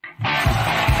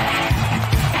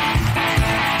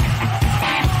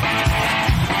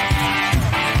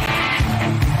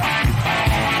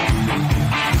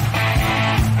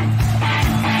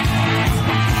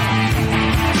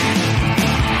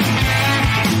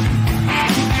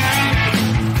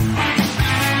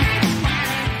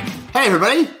Hey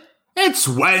everybody, it's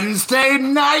Wednesday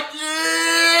Night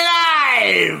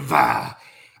Live!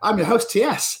 I'm your host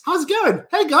TS. How's it going?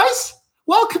 Hey guys,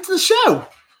 welcome to the show.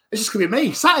 It's just going to be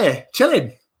me, sat here,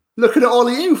 chilling, looking at all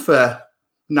of you for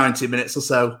 90 minutes or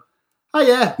so. Oh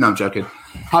yeah, no I'm joking.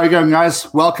 How are you going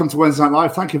guys? Welcome to Wednesday Night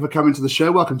Live. Thank you for coming to the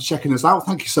show. Welcome to checking us out.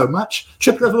 Thank you so much.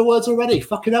 Tripping over the words already.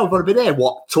 Fucking hell, we've only been here,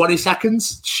 20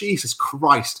 seconds? Jesus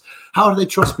Christ. How do they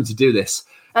trust me to do this?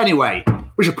 Anyway,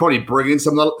 we should probably bring in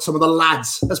some of the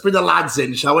lads. Let's bring the lads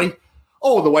in, shall we?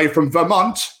 All the way from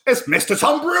Vermont, it's Mr.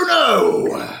 Tom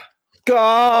Bruno.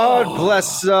 God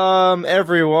bless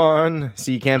everyone.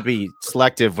 See, you can't be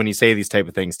selective when you say these type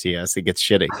of things, TS. It gets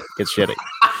shitty.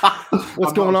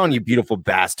 What's going on, you beautiful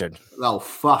bastard? Oh,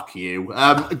 fuck you.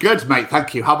 Good, mate.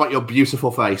 Thank you. How about your beautiful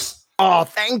face? Oh,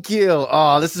 thank you.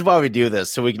 Oh, this is why we do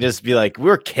this. So we can just be like,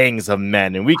 we're kings of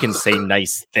men and we can say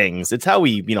nice things. It's how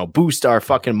we, boost our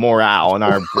fucking morale and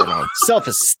our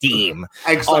self-esteem.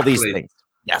 Exactly. All these things.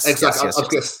 Yes. Exactly. Yes, I was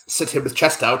going to sit here with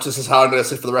chest out. This is how I'm going to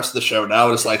sit for the rest of the show now.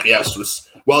 And it's like, yes,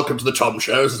 welcome to the Tom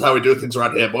Show. This is how we do things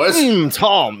around here, boys.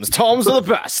 Toms. Toms are the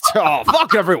best. Oh,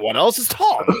 fuck everyone else. It's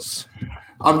Toms.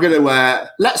 I'm going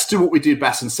to, let's do what we do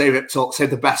best and save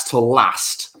the best till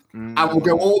last. And we'll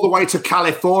go all the way to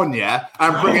California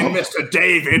and bring in Mr.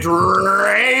 David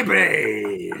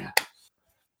Raby.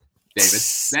 David,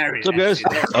 there he is. What's up, guys?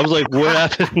 I was like, what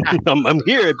happened? I'm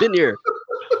here. I've been here.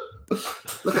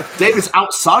 Look, David's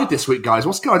outside this week, guys.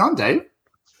 What's going on, Dave?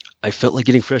 I felt like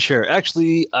getting fresh air.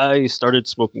 Actually, I started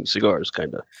smoking cigars,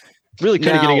 kind of. Really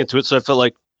kind of getting into it, so I felt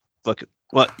like, fuck it.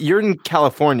 What? You're in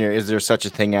California. Is there such a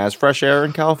thing as fresh air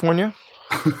in California?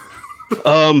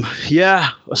 Yeah.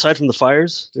 Aside from the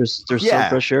fires, there's some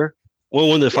fresh air. Well,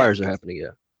 when the fires are happening, yeah.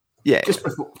 Yeah. Just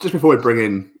before we bring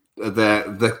in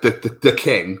the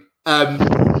king,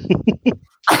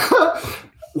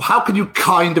 how can you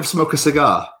kind of smoke a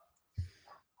cigar?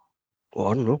 Well,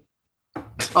 I don't know.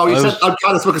 Oh, you said I'm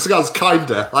kind of smoking cigars.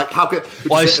 Kinda. Like how could?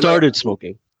 Well, I started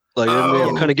smoking. Like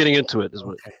I'm kind of getting into it. Is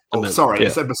what I meant. Sorry. Yeah.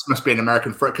 It must be an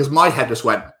American phrase because my head just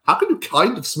went. How can you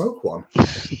kind of smoke one?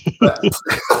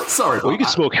 Sorry. Well, you can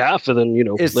smoke half and then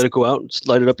let it go out and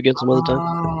slide it up again some other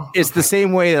time. It's the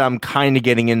same way that I'm kind of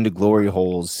getting into glory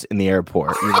holes in the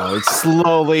airport. It's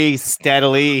slowly,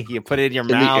 steadily. You put it in your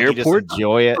mouth. You just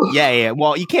enjoy it. Yeah.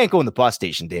 Well, you can't go in the bus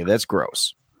station, Dave. That's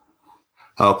gross.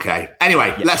 Okay.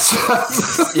 Anyway, let's.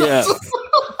 Yeah.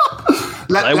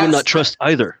 I would not trust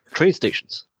either train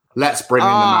stations. Let's bring in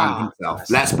the man himself.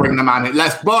 Let's bring the man in.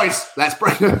 Let's bring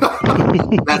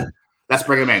let's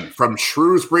bring him in from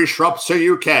Shrewsbury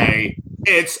Shropshire, UK.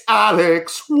 It's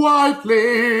Alex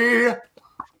Whiteley.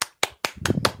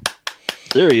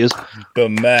 There he is. The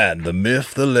man, the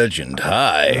myth, the legend.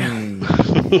 Hi.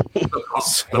 The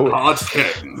pod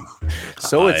king.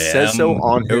 So it says so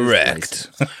on his erect.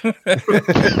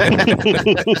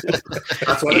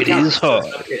 That's what It is hard.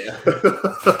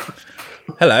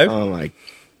 Hello. Oh my.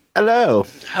 Hello.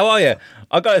 How are you?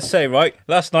 I gotta say, right,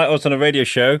 last night I was on a radio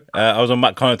show. I was on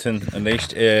Matt Connaughton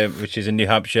Unleashed, which is in New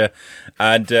Hampshire,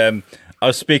 and I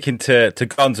was speaking to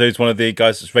Gonzo, who's one of the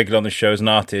guys that's regular on the show as an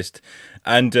artist,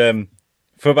 and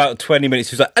for about 20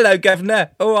 minutes he was like, "Hello,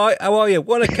 Governor. All right, how are you?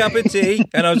 Want a cup of tea?"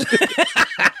 And I was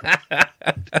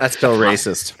That's so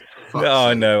racist. Oh,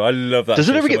 I know. I love that. Does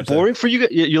it ever get boring for you guys?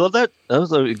 You love that? I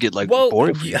was like, get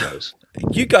boring for you guys.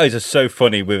 You guys are so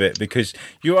funny with it because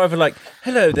you're either like,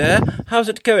 "Hello there, how's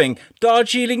it going?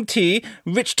 Darjeeling tea,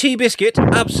 rich tea biscuit,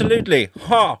 absolutely,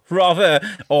 rather,"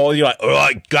 or you're like, "All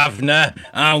right, Governor,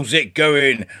 how's it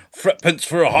going? Threepence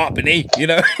for a halfpenny,"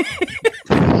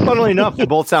 Funnily enough, they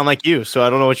both sound like you, so I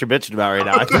don't know what you're bitching about right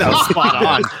now. I think that was spot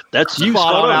on. That's you,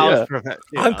 spot on.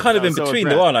 Yeah. I'm kind of in between,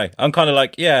 though, aren't I? I'm kind of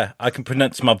like, yeah, I can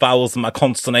pronounce my vowels and my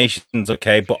consonants,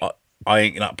 okay, but I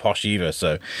ain't that posh either,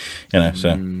 so there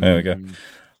we go.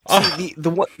 See,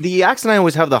 the accent I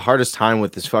always have the hardest time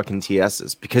with is fucking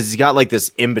TS's because he's got like this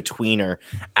in-betweener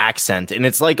accent, and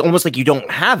it's like almost like you don't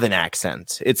have an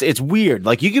accent. It's weird.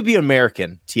 Like you could be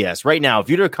American, TS, right now. If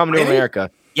you were to come to America,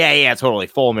 yeah, totally,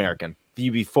 full American.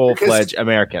 You'd be full-fledged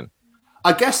American.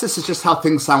 I guess this is just how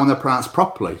things sound when they're pronounced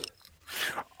properly.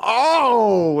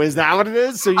 Oh, is that what it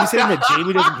is? So you're saying that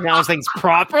Jamie doesn't pronounce things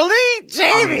properly?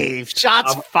 Jamie,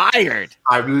 shots fired.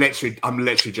 I'm literally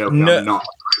joking. No, I'm not.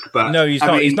 But no, he's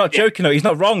not. He's not joking. He's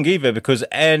not wrong either because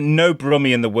no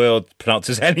Brummie in the world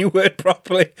pronounces any word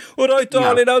properly. All right,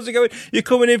 darling, how's it going? You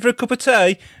coming in for a cup of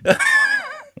tea? Am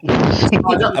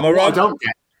I wrong?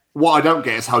 What I don't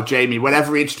get is how Jamie,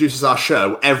 whenever he introduces our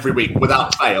show every week,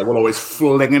 without fail, will always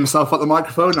fling himself at the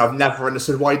microphone. I've never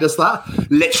understood why he does that.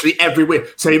 Literally every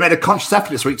week. So he made a conscious effort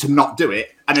this week to not do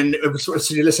it. And then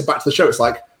as you listen back to the show, it's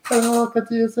like,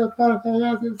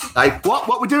 Like,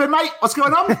 what we doing, mate? What's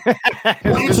going on? What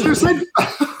are you introducing?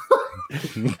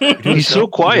 He's so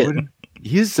quiet.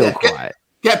 He's so quiet.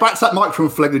 Get back to that microphone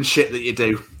flinging shit that you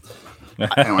do.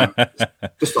 Anyway,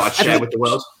 just thought I'd share with the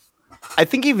world. I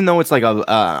think even though it's like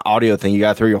a audio thing, you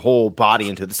gotta throw your whole body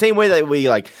into it. The same way that we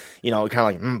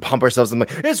kind of pump ourselves and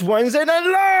like, it's Wednesday Night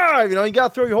Live. You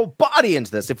gotta throw your whole body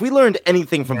into this. If we learned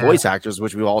anything from voice actors,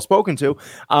 which we've all spoken to,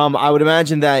 I would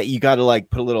imagine that you gotta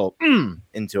like put a little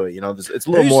into it. It's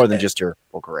a little more than just your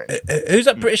vocal range. Who's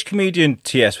that British comedian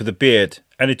TS with a beard?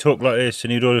 And he talked like this,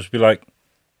 and he'd always be like,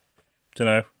 don't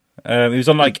know. He was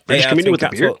on like British comedian with a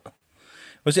beard.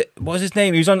 What was his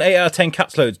name? He was on 8 out of 10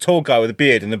 Cats Loads, tall guy with a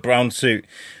beard and a brown suit.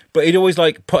 But he'd always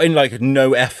like put in like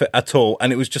no effort at all,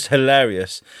 and it was just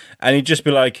hilarious. And he'd just be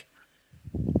like,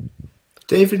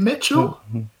 David Mitchell?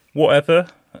 Whatever.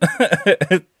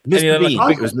 Mr. Bean.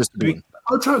 Like, it was Mr. Bean.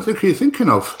 I'm trying to think who you're thinking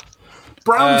of.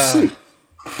 Brown suit.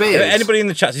 Beard. Anybody in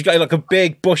the chat, he's got like a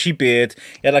big bushy beard,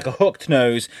 he had like a hooked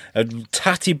nose, a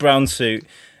tatty brown suit,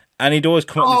 and he'd always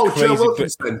come up with crazy...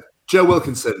 Joe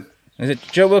Wilkinson. Is it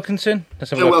Joe Wilkinson? Let's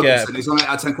have a look. Wilkinson. He's on 8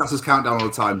 out of 10 Classes Countdown all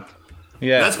the time.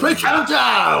 Yeah. Let's play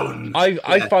Countdown!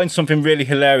 I find something really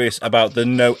hilarious about the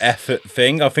no effort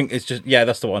thing. I think it's just,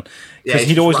 that's the one. Because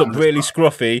he'd always look really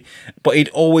scruffy, but he'd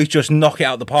always just knock it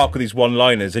out of the park with these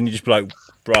one-liners, and you'd just be like,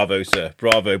 bravo, sir,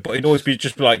 bravo. But he'd always be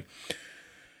like,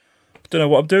 don't know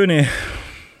what I'm doing here.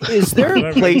 Is there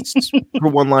a place for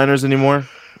one-liners anymore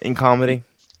in comedy?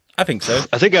 I think so.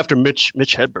 I think after Mitch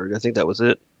Hedberg, I think that was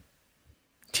it.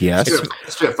 TS?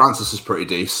 Stuart Francis is pretty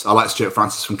decent. I like Stuart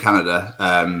Francis from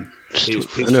Canada.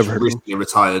 He's recently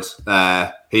retired.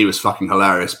 He was fucking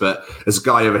hilarious. But there's a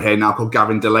guy over here now called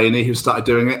Gavin Delaney who started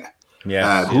doing it.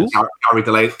 Yeah.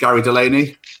 Gary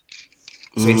Delaney.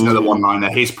 So he's another one-liner.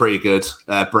 He's pretty good.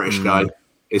 British guy.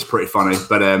 He's pretty funny.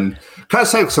 But can I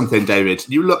say something, David?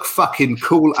 You look fucking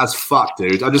cool as fuck,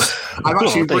 dude. I'm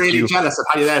actually really jealous of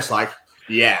how you're there. It's like,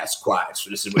 yeah, it's quiet.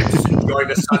 So listen, we're just enjoying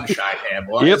the sunshine here,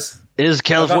 boys. Yep. It is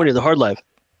California, the hard life.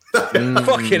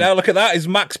 Fucking hell, look at that. Is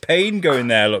Max Payne going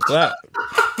there? Look at that.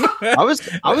 I was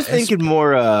thinking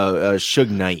more Suge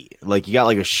Knight. Like you got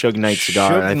like a Suge Knight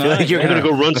cigar. Suge and I feel like You're gonna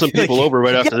go run some people over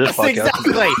right after this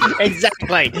podcast.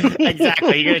 Exactly.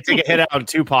 You're gonna take a hit out on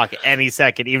Tupac any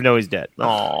second, even though he's dead.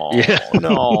 Oh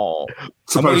no.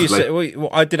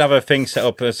 I did have a thing set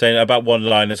up saying about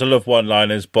one-liners. I love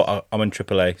one-liners, but I'm in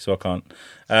AAA, so I can't.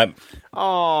 That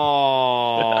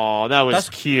was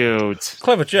cute.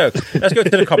 Clever joke. Let's go to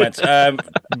the comments.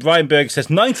 Ryan Berg says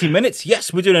 90 minutes.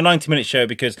 Yes, we're doing a 90-minute show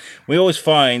because we always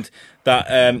find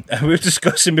that we were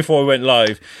discussing before we went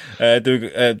live.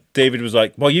 David was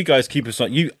like, "Well, you guys keep us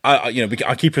on.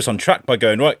 I keep us on track by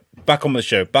going right back on the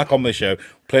show,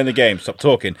 playing the game, stop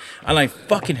talking." And I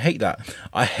fucking hate that.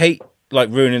 I hate like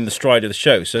ruining the stride of the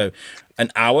show. So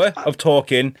an hour of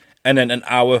talking. And then an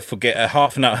hour for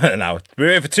half an hour. We're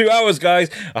here for 2 hours,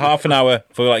 guys. A half an hour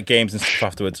for like games and stuff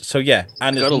afterwards. So yeah,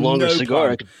 and got a longer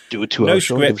cigar. I could do a 2 hour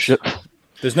show. No script.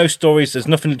 There's no stories. There's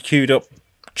nothing queued up.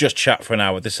 Just chat for an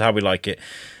hour. This is how we like it.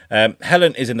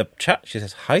 Helen is in the chat. She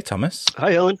says, "Hi, Thomas." Hi,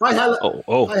 Helen. Hi, Helen.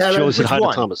 Oh. Hi, Helen. She always said hi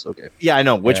to Thomas. Okay. Yeah, I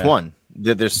know. Which one?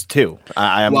 There's two.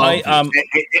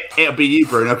 It'll be you,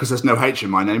 Bruno, because there's no H in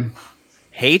my name.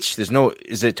 H? There's no.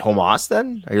 Is it Tomas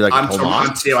then? Are you like I'm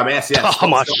Tomas? T-O-M-A-S, yes.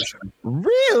 Tomas.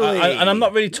 Really? And I'm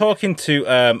not really talking to.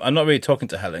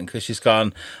 Helen because she's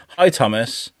gone. Hi,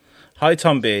 Thomas. Hi,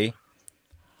 Tom B.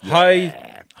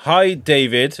 Hi,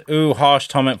 David. Ooh, harsh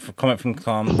comment from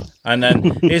Tom. And then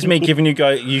here's me giving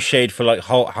you shade for like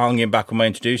hanging back on my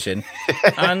introducing,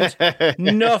 and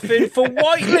nothing for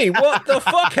Whiteley. What the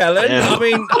fuck, Helen? I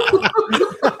mean,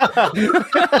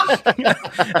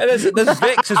 and there's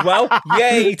Vix as well.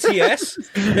 Yay, TS.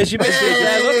 There's your missus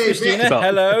there. Look, Christina.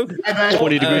 Hello.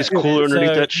 20 degrees cooler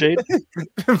underneath that shade.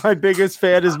 My biggest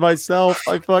fan is myself.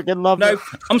 I fucking love it. No,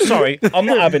 I'm sorry. I'm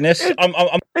not having this. I'm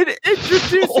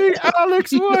introducing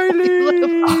Alex Wiley.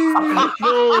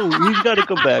 No, he's got to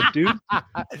come back, dude.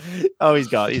 Oh, he's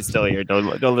gone. He's still here. Don't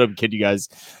let him kid you guys.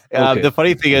 Okay. The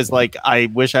funny thing is, like, I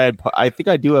wish I had. I think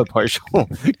I do have partial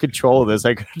control of this.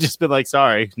 I could have just been like,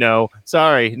 sorry, no.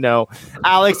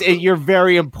 Alex, you're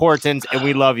very important, and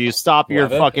we love you. Stop your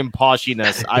fucking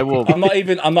poshiness. I will. I'm not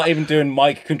even doing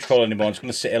mic control anymore. I'm just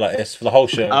going to sit here like this for the whole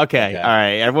show. Okay. All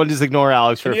right. Everyone, just ignore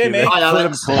Alex for a few minutes. Hi, Alex. Let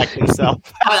him collect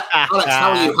himself. Hi, Alex.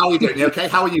 How are you? How are you doing? You okay?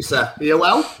 How are you, sir? Are you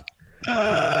well?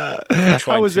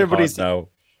 How was everybody's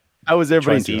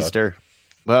Easter?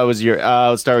 Well, was your?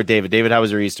 Let's start with David. David, how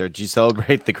was your Easter? Did you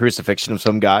celebrate the crucifixion of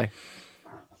some guy?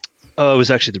 It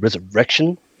was actually the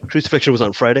resurrection. Crucifixion was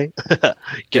on Friday.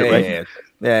 Get it right.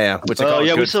 Yeah. Which I call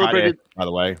we Good celebrated. Friday, by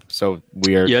the way. So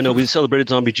weird. Yeah, no, we celebrated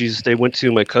Zombie Jesus Day. Went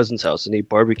to my cousin's house and he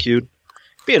barbecued.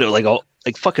 You know,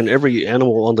 like fucking every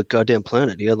animal on the goddamn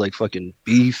planet. He had like fucking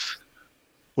beef.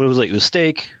 What was it? It was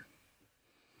steak,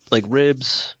 like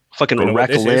ribs, fucking a rack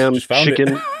of lamb,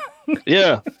 chicken.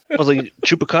 Yeah, I was like,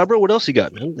 chupacabra. What else you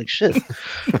got, man? Like shit.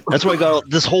 That's why I got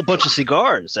this whole bunch of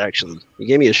cigars. Actually, he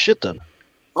gave me a shit ton.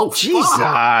 Oh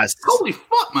Jesus! Holy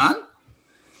fuck, man!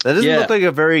 That doesn't look like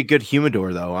a very good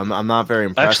humidor, though. I'm not very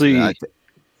impressed. Actually, with that.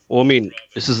 well, I mean,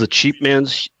 this is the cheap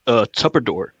man's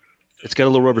Tupperware. It's got a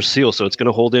little rubber seal, so it's going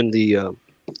to hold in the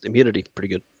humidity pretty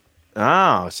good.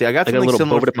 Oh, see, I got something little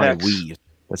similar for my Bovida weed.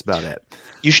 That's about it.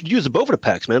 You should use the Bovida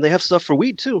packs, man. They have stuff for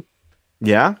weed too.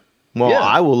 Yeah. Well, Yeah.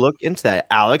 I will look into that.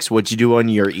 Alex, what'd you do on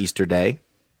your Easter day?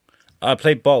 I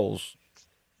played bowls.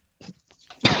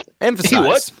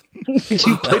 Emphasize.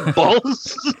 You played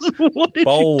balls? What did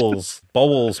Bowls.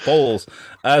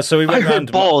 So we I went heard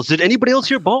round. balls. Did anybody else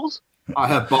hear balls? I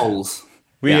have bowls.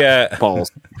 We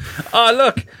Balls. Oh,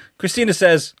 look. Christina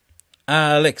says,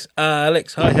 Alex, hi,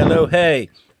 hello, hey.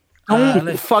 Don't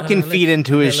Alex, fucking Alex, feed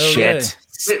into his hello, shit.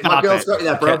 My Stop girl's it. got you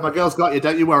there, bro. Okay. My girl's got you.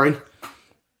 Don't you worry.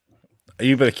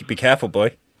 You better be careful,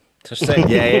 boy. Just saying.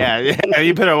 Yeah.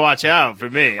 You better watch out for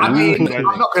me. I mean, I'm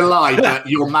not going to lie, but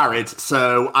you're married,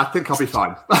 so I think I'll be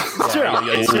fine.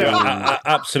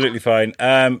 Absolutely fine.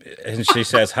 And she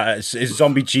says, it's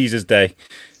Zombie Jesus Day.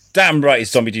 Damn right,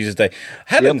 it's Zombie Jesus Day.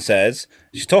 Helen says,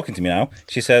 she's talking to me now.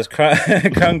 She says,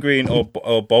 Crown Green or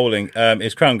bowling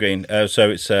is Crown Green. So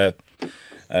it's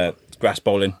grass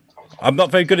bowling. I'm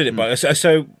not very good at it, but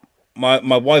so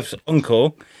my wife's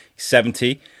uncle, he's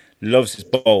 70, loves his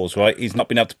bowls, right? He's not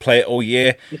been able to play it all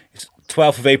year. It's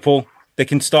 12th of April. They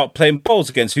can start playing bowls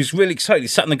again. So he's really excited.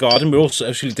 He's sat in the garden. We're all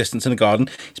socially distanced in the garden.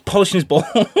 He's polishing his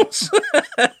balls.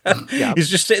 He's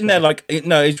just sitting there like,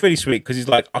 no, it's really sweet because he's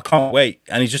like, I can't wait.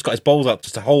 And he's just got his bowls up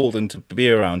just to hold and to be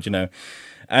around, you know.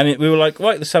 And we were like,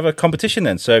 right, let's have a competition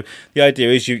then. So the idea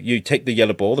is you take the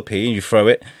yellow ball, the pea, and you throw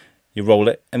it, you roll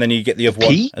it, and then you get the other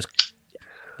Pea? one.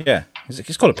 Yeah.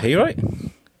 It's called a pea, right?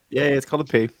 Yeah, it's called a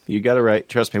P. You got it right.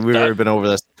 Trust me, we've already been over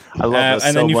this. I love this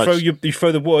and so then you much. throw you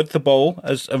throw the wood, the bowl,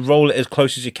 and roll it as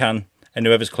close as you can, and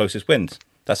whoever's closest wins.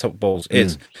 That's how bowls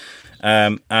is.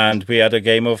 And we had a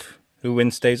game of who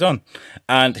wins stays on.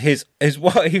 And his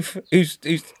wife, who's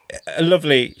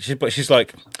lovely, she's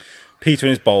like Peter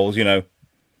and his bowls, you know.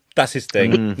 That's his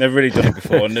thing. Never really done it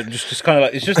before, and just kind of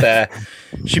like it's just there.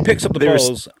 She picks up the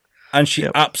bowls. And she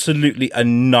absolutely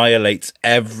annihilates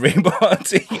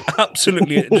everybody.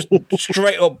 Absolutely. Just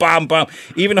straight up, bam, bam.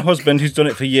 Even a husband who's done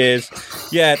it for years.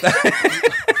 Yeah.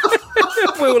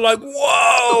 We were like,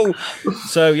 whoa.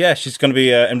 So, yeah, she's going to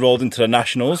be enrolled into the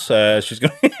Nationals. She's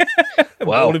going to be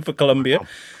bowling for Colombia.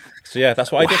 So, yeah,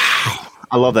 that's what I did.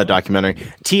 I love that documentary.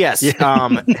 TS,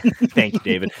 thank you,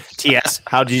 David. TS,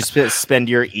 how did you spend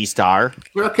your Easter? Do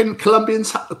you reckon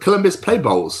Colombia's play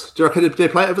bowls? Do you reckon they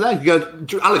play it over there? You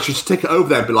go, Alex, you should take it over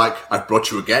there and be like, I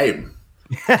brought you a game.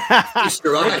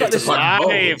 Easter egg to find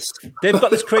bowls. They've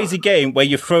got this crazy game where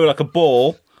you throw like a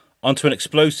ball onto an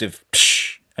explosive,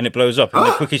 and it blows up. And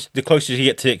the closest you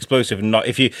get to the explosive, and not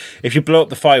if you blow up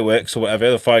the fireworks or whatever,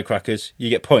 the firecrackers, you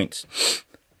get points.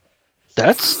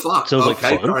 Sounds like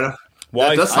fun.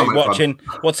 Why are you watching?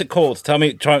 What's it called? Tell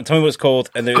me what it's called.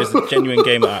 And there is a genuine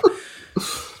game of that.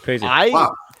 It's crazy. I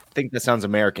think that sounds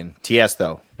American. TS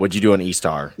though, what'd you do on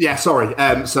Easter? Yeah, sorry.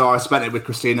 So I spent it with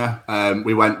Christina.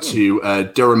 We went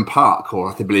to Durham Park,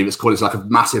 or I believe it's called. It's like a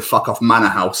massive fuck off manor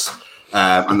house,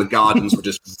 and the gardens were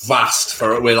just vast.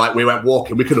 We went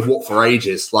walking. We could have walked for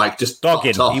ages. Like just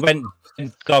dogging. He went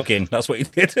dogging. That's what he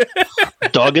did.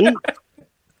 Dogging.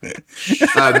 Did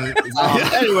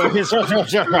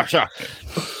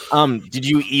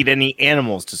you eat any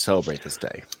animals to celebrate this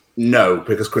day? No,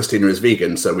 because Christina is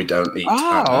vegan, so we don't eat.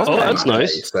 That's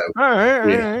nice. So All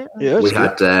right. we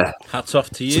had. Hats off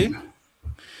to you.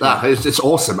 It's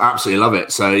awesome. Absolutely love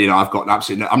it. So I've got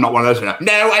absolutely. I'm not one of those.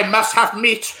 No, I must have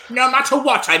meat. No matter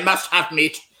what, I must have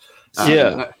meat.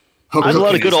 There's a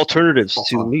lot of good alternatives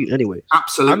to meat anyway.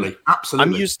 Absolutely.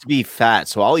 I'm used to be fat,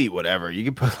 so I'll eat whatever. You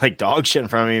can put like dog shit in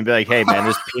front of me and be like, hey man,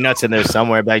 there's peanuts in there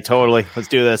somewhere. Be like, totally, let's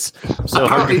do this. So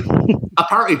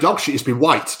apparently dog shit used to be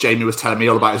white. Jamie was telling me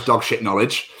all about his dog shit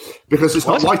knowledge because it's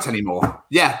not white anymore.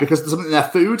 Yeah, because there's something in their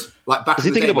food. Like back Is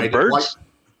he thinking about birds?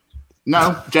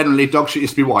 No, generally dog shit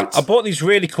used to be white. I bought these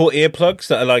really cool earplugs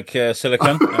that are like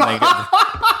silicone.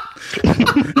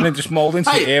 And then just mold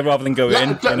into your ear rather than go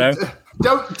in,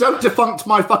 Don't defunct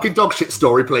my fucking dog shit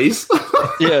story, please.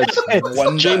 Yeah,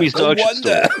 it's Jamie's dog shit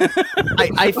story.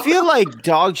 I feel like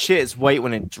dog shit is white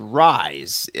when it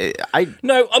dries.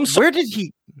 No, I'm sorry. Where did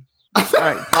he? All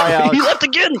right, bye, Alex. He left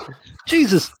again.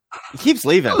 Jesus. He keeps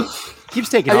leaving. Keeps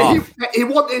taking And off. he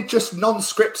wanted just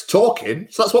non-script talking,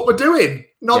 so that's what we're doing.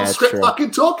 Non-script true.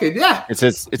 fucking talking. Yeah. It's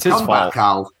his Come back, fault.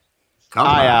 Al. Come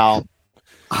Hi, back. Al.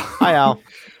 Hi, Al.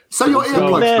 So your So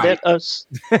earplugs, mad mate. at us.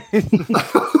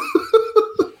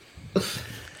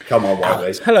 Come on,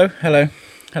 Wiley.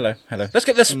 Hello.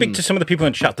 Let's speak to some of the people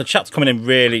in chat. The chat's coming in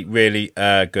really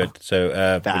good. So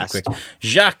really Fast. quick.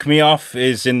 Jacques Mioff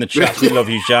is in the chat. We love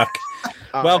you, Jacques.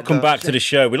 Welcome back to the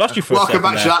show. We lost you for a Welcome second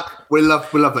back, there. Jacques. We love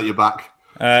that you're back.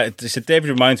 They said David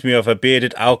reminds me of a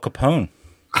bearded Al Capone.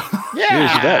 Here's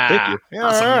that. Thank you.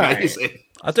 That's all right. amazing.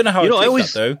 I don't know how You know, I I take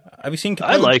always- that though. Have you seen Capone?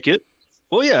 I like it.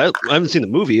 Well, yeah, I haven't seen the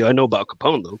movie. I know about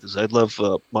Capone though, because I love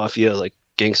mafia, like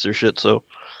gangster shit. So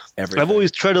Everything. I've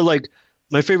always tried to like.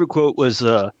 My favorite quote was,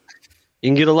 "You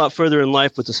can get a lot further in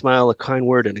life with a smile, a kind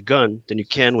word, and a gun than you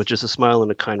can with just a smile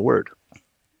and a kind word."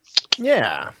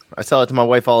 Yeah, I tell it to my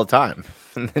wife all the time,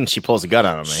 and then she pulls a gun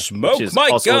out on me. Smoke which is my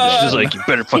also a gun! job. She's like, "You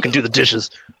better fucking do the dishes."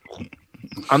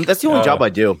 That's the only job I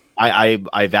do.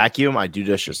 I vacuum, I do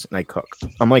dishes, and I cook.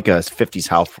 I'm like a 50s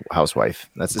housewife.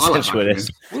 That's I like essentially what it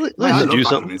is. Well, Yeah, I let's love do vacuuming.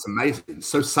 something. It's amazing. It's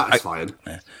so satisfying.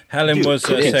 Helen Dude, was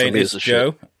cooking saying for me it's is a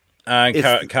Joe. And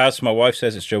It's- Kaz, my wife,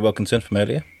 says it's Joe Wilkinson from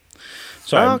earlier.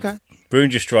 Sorry, Oh, okay.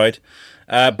 ruined your stride.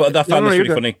 But I found No, this you're really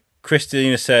good. funny.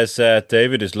 Christina says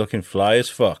David is looking fly as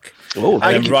fuck. Oh,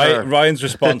 I And thank you. concur. Ryan's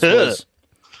response was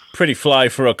pretty fly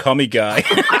for a commie guy.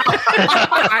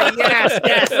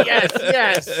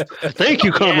 yes. Thank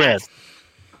you, comrade.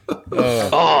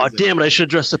 Oh, damn it! I should have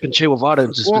dressed up in Che Guevara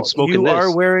and just been smoking you this.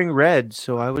 are wearing red,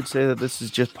 so I would say that this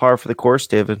is just par for the course,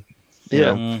 David. You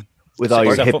Yeah. know, with all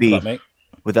your Yourself up for hippie, that, mate.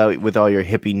 with all your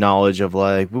hippie knowledge of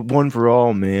like one for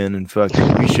all, man, and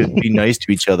fucking we should be nice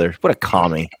to each other. What a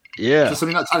commie. Is Yeah. there something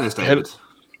you're not telling us, David?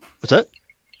 What's that?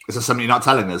 Is there something you're not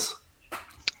telling us?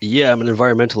 Yeah, I'm an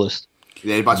environmentalist.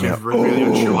 Yeah, you're about to reveal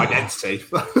your true identity.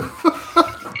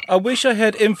 I wish I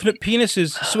had infinite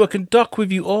penises so I can dock with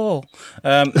you all.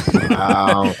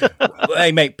 Wow.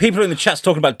 Hey, mate, people in the chat's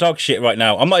talking about dog shit right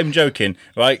now. I'm not even joking,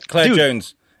 right? Claire Dude,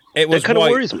 Jones. It was kinda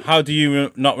white. worries me. How do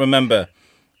you not remember?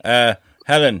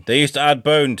 Helen, they used to add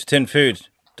bone to tin food.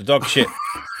 The dog shit.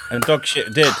 And dog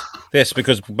shit did this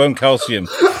because bone calcium.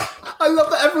 I love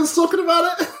that everyone's talking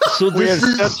about it. So We have this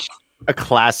is such a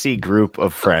classy group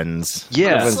of friends.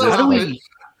 yeah. Everyone's So How do happy. we?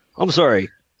 I'm sorry.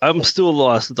 I'm still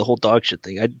lost at the whole dog shit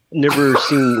thing. I'd never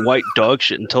seen white dog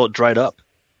shit until it dried up.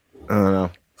 I don't know.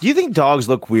 Do you think dogs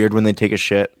look weird when they take a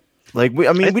shit? Like we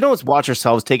don't watch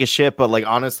ourselves take a shit, but like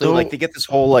honestly, No. like they get this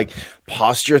whole like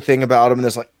posture thing about them, and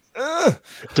there's like, ugh,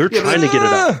 They're trying to get it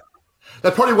out.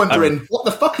 They're probably wondering, what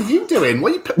the fuck are you doing?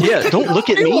 What are you? Yeah, don't look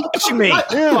at me. watching me,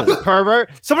 fucking pervert.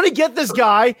 Somebody get this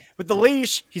guy with the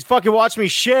leash. He's fucking watching me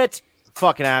shit.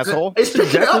 Fucking asshole. It's picking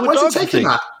exactly it up. what Where's dogs he taking think.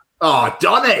 that? Oh,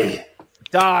 Donnie.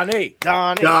 Donnie.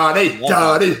 Donnie.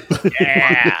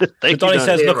 Yeah. So Thank you, Donnie Don.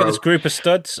 says, look at Hero. this group of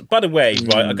studs. By the way,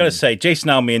 right, I got to say, Jason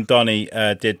Almy and Donnie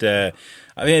did a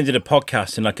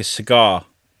podcast in like a cigar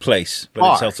place where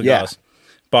Bar, they sell cigars.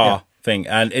 Bar thing.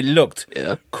 And it looked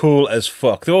Yeah. cool as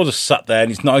fuck. They all just sat there in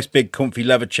these nice, big, comfy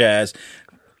leather chairs,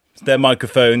 their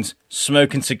microphones,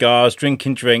 smoking cigars,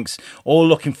 drinking drinks, all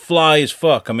looking fly as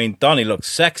fuck. I mean, Donnie looked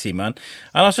sexy, man.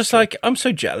 And I was just like, I'm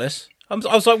so jealous. I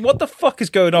was like, what the fuck is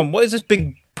going on? What is this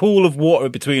big pool of water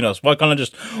between us? Why can't I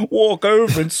just walk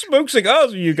over and smoke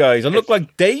cigars with you guys? I look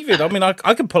like David. I mean, I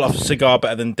can pull off a cigar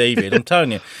better than David. I'm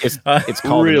telling you. It's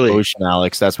called Really? an ocean,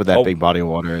 Alex. That's what that Oh. big body of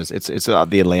water is. It's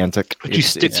the Atlantic. But you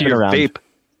It's- stick it's to been your around. vape.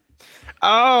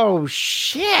 Oh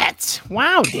shit!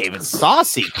 Wow, David,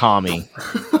 saucy commie.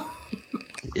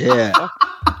 Yeah.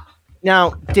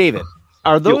 Now, David,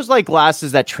 are those like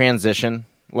glasses that transition?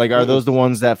 Like, are those the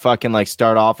ones that fucking like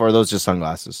start off, or are those just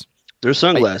sunglasses? They're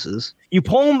sunglasses. You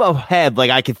pull them ahead, like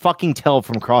I could fucking tell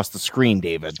from across the screen,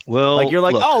 David. Well, Like you're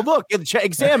like, look, oh look,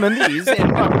 examine these,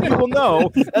 and fucking you will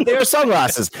know that they are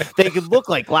sunglasses. They could look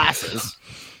like glasses.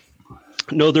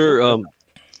 no, they're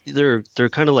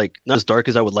kind of like not as dark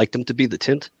as I would like them to be. The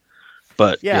tint,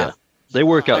 but Yeah. yeah, they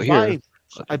work out here.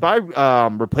 I buy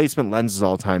replacement lenses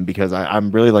all the time because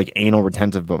I'm really like anal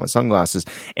retentive about my sunglasses,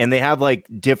 and they have like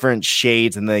different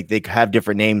shades and they have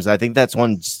different names. I think that's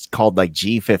one called like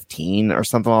G15 or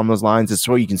something along those lines. It's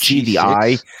so you can see the G6?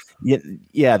 eye.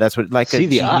 Yeah, that's what like See a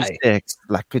the G6,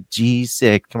 like a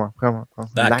G6. Come on.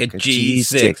 Like a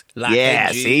G6. Like yeah,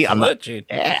 a G6. see, I'm not. Virgin.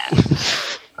 Yeah,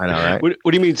 I know, right?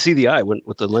 What do you mean see the eye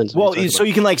with the lens? Well, What are you so talking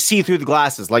you can like see through the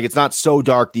glasses. Like it's not so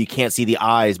dark that you can't see the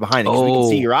eyes behind it. 'Cause we can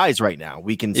see Oh. your eyes right now.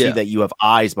 We can see Yeah. that you have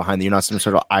eyes behind it. You're not some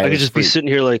sort of about? I eyeless could just be freak. sitting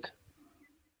here like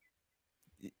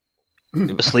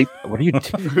asleep. What are you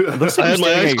doing? Looks I like had you're my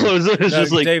staring eyes at your- closed. It's No,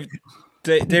 just like Dave,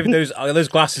 David, those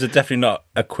glasses are definitely not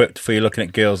equipped for you looking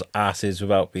at girls' asses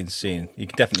without being seen. You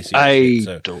can definitely see.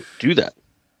 I don't do that.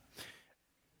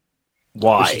 You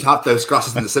Why? should have those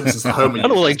glasses in The Simpsons at home. I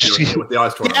don't like just with the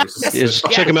eyes drawn on. Is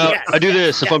check them out. I do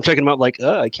this if I'm checking them out. Like,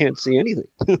 I can't see anything.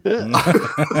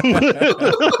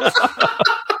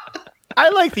 I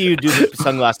like that you do the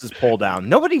sunglasses pull down.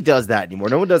 Nobody does that anymore.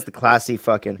 No one does the classy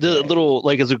fucking. The little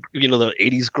as a the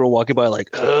 '80s girl walking by, like,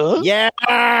 Yes,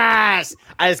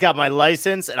 I just got my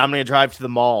license and I'm gonna drive to the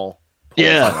mall.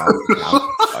 yeah.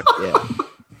 Fuck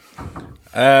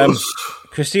yeah.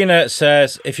 Christina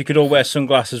says, if you could all wear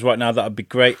sunglasses right now, that would be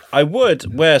great. I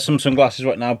would wear some sunglasses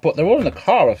right now, but they're all in the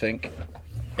car, I think.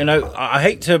 I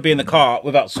hate to be in the car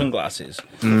without sunglasses.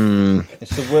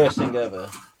 It's the worst thing ever.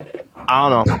 I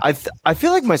don't know. I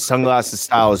feel like my sunglasses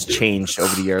style has changed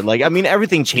over the year. Like, I mean,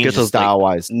 everything changes style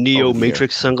wise. Neo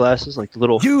Matrix sunglasses, like the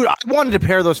little. Dude, I wanted a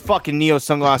pair of those fucking Neo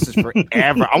sunglasses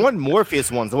forever. I want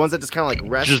Morpheus ones, the ones that just kind of like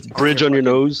rest. Just bridge on your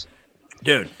nose.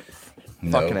 Dude.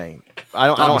 No. Fucking A. I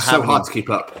don't That was have so hard any. to keep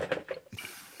up.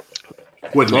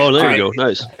 Wouldn't Oh, it? there Right. you go.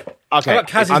 Nice. Okay. I got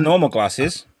Kaz's normal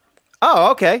glasses.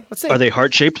 Oh, okay. Let's see. Are they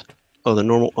heart shaped? Oh, they're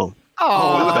normal. Oh,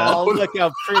 Oh, look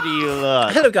how pretty you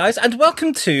look. Hello, guys, and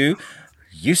welcome to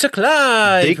Yusak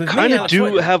Live. they with kind me, of Alex do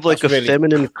White. have like That's a really-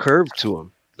 feminine curve to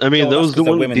them. I mean, Oh, that's those 'cause the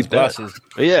they're ones women's be bad. glasses.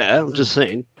 Yeah, I'm just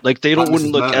saying. Like they Like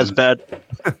wouldn't Mrs. look as bad.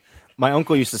 My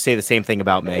uncle used to say the same thing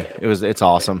about me. It's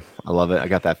awesome. I love it. I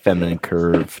got that feminine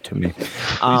curve to me. He's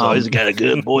always got a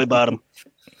good boy bottom.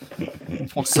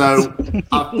 So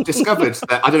I've discovered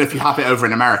that, I don't know if you have it over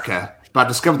in America, but I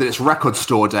discovered that it's Record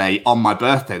Store Day on my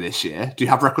birthday this year. Do you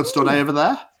have Record Store Day over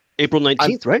there? April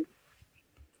 19th, right?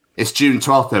 It's June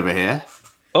 12th over here.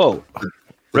 Oh, The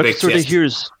Record big Store Day twist. here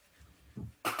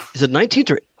is it 19th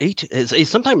or 18th? It's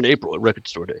sometime in April at Record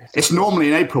Store Day. It's normally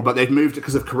in April, but they've moved it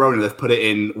because of Corona. They've put it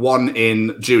in one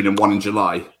in June and one in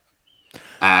July.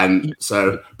 And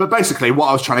so, but basically, what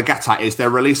I was trying to get at is they're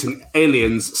releasing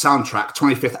Aliens soundtrack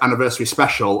 25th anniversary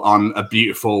special on a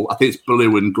beautiful, I think it's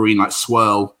blue and green, like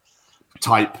swirl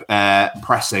type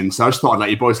pressing. So I just thought I'd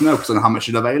let you boys know because I know how much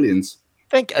you love Aliens.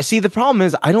 See, the problem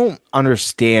is I don't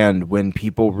understand when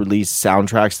people release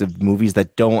soundtracks of movies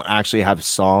that don't actually have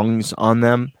songs on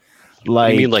them.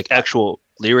 Like, You mean like actual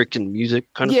lyric and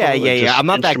music kind of? yeah, song? yeah, Like yeah. just I'm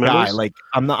not that guy. instrumentals? Like,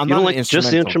 I'm not. I'm You not don't an like just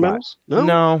the instrumental guy. instrumentals? No?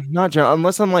 No, not general.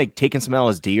 Unless I'm like taking some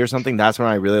LSD or something. That's when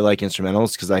I really like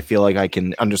instrumentals because I feel like I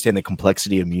can understand the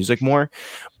complexity of music more.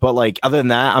 But like, other than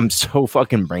that, I'm so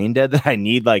fucking brain dead that I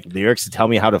need like lyrics to tell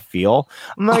me how to feel.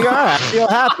 I'm like, all right, I feel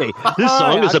happy. This All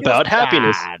song right, is I feel about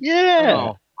happiness. sad. Yeah.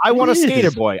 Oh, I want a It skater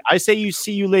is. boy. I say you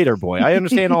see you later, boy. I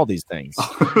understand all these things.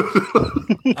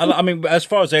 I mean, as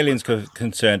far as Aliens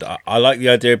concerned, I like the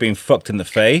idea of being fucked in the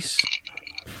face.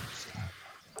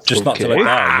 Just not to Okay. let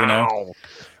die, you know?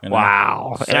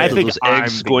 Wow. So And I think Those I'm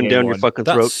eggs the going gay down your one. fucking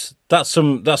throat. That's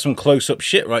some close up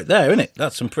shit right there, isn't it?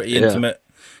 That's some pretty Yeah. intimate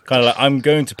kind of like I'm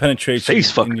going to penetrate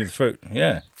Face you in fucker. your throat.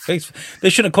 Yeah, face. They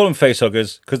shouldn't call them face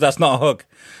huggers because that's not a hug.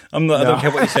 I don't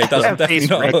care what you say. That's definitely Face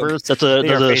not a hug. rapers. That's a They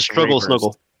are that's a face struggle rapers.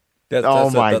 snuggle.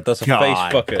 That's a face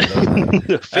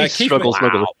fucker. Face Keith struggle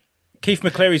snuggle. Keith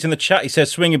McCleary's in the chat. He says,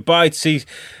 swinging by to see,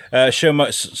 show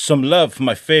some love for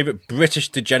my favourite British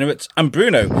degenerates and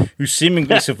Bruno, who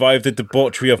seemingly survived the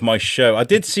debauchery of my show. I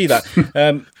did see that.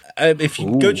 If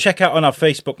you go check out on our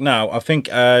Facebook now, I think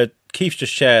Keith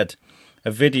just shared a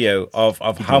video of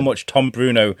how much Tom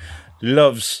Bruno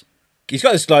loves. He's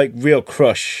got this like real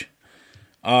crush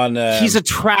on. He's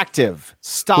attractive.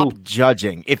 Stop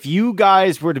judging. If you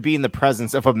guys were to be in the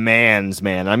presence of a man's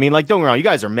man, I mean, like, don't get me wrong, you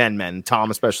guys are men, Tom,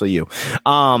 especially you.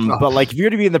 But like, if you're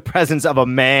to be in the presence of a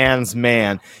man's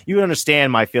man, you would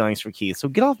understand my feelings for Keith. So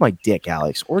get off my dick,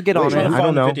 Alex, or get on it. trying to I don't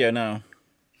find the know. video now.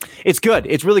 It's good.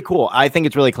 It's really cool. I think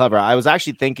it's really clever. I was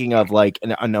actually thinking of like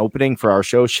an opening for our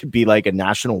show should be like a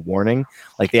national warning,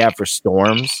 like they have for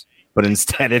storms, but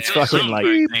instead it's fucking like.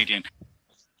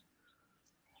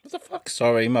 What the fuck?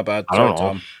 Sorry, my bad. I Sorry, don't know.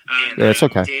 Tom. Yeah, it's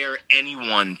okay. Dare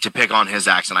anyone to pick on his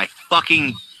accent. I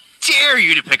fucking dare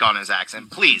you to pick on his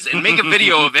accent, please, and make a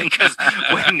video of it because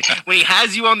when he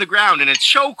has you on the ground and it's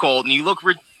so cold and you look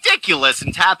ridiculous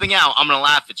and tapping out, I'm gonna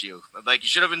laugh at you. Like you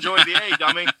should have enjoyed the A,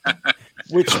 dummy.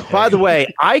 Which, by the way,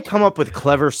 I come up with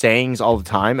clever sayings all the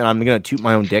time, and I'm going to toot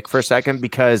my own dick for a second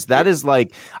because that is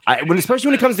like, especially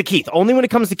when it comes to Keith, only when it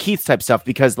comes to Keith type stuff.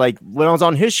 Because like when I was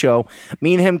on his show,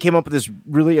 me and him came up with this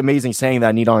really amazing saying that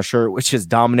I need on a shirt, which is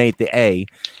dominate the A,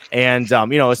 and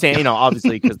saying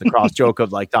obviously because the cross joke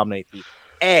of like dominate the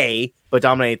A, but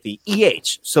dominate the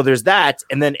EH. So there's that,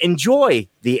 and then enjoy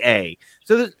the A.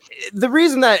 So the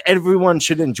reason that everyone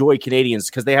should enjoy Canadians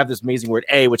because they have this amazing word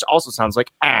A, which also sounds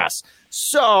like ass.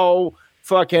 So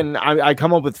fucking I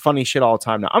come up with funny shit all the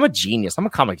time now. I'm a genius. I'm a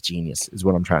comic genius, is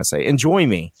what I'm trying to say. Enjoy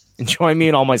me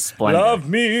in all my splendor. Love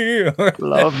me.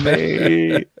 Love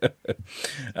me.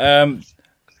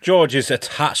 George is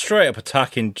straight up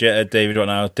attacking David right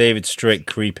now. David's straight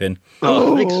creeping.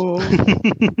 Oh,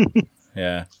 thanks.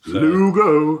 Yeah. So.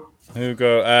 Lugo.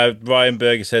 Hugo, Ryan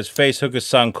Berger says, face huggers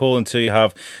sound cool until you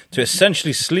have to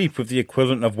essentially sleep with the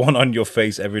equivalent of one on your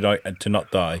face every night and to not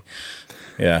die.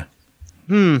 Yeah.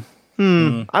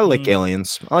 I like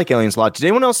aliens. I like aliens a lot. Did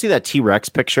anyone else see that T-Rex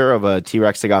picture of a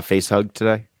T-Rex that got face hugged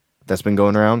today? That's been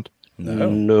going around?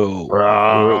 No.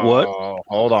 What?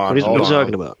 Hold on. What are you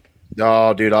talking about?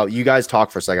 Oh, dude, you guys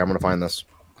talk for a second. I'm going to find this.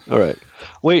 All right.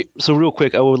 Wait, so real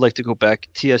quick, I would like to go back.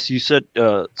 TS, you said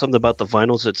something about the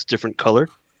vinyls that's different color,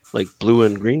 like blue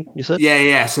and green, you said?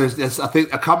 Yeah. So I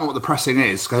think I can't remember what the pressing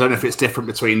is because I don't know if it's different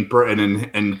between Britain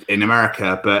and in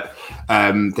America, but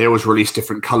they always release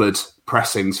different coloured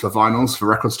pressings for vinyls for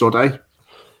Record Store Day.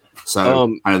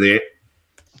 So I know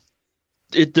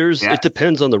it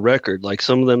depends on the record. Like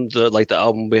some of them, the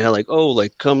album we had, like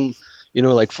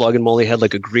Flog and Molly had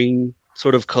like a green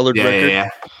sort of colored record. Yeah.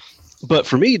 But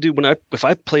for me, dude, if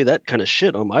I play that kind of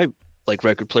shit on my like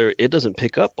record player, it doesn't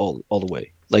pick up all the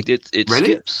way. Like it Really?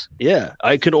 skips. Yeah,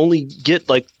 I could only get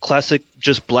like classic,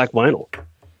 just black vinyl.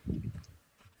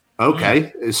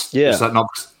 Okay. Is that not?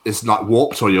 It's not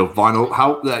warped or your vinyl.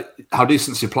 How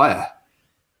decent is your player?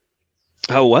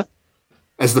 How what?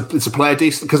 Is the player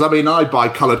decent? Because I mean, I buy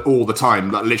coloured all the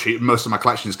time. Like literally, most of my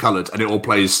collection is coloured, and it all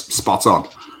plays spot on.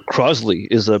 Crosley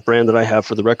is a brand that I have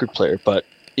for the record player, but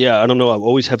yeah, I don't know. I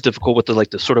always have difficult with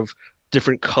the sort of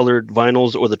different colored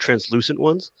vinyls or the translucent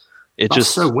ones. That's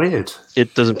just so weird.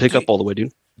 It doesn't pick up all the way,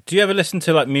 dude. Do you ever listen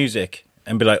to like music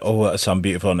and be like, "Oh, that sounds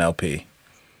beautiful on LP"?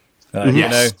 Yes. You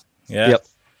know? Yeah. Yep.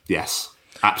 Yes.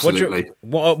 Absolutely.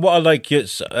 What I like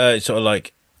is sort of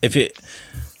like if you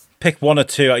pick one or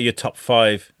two out of your top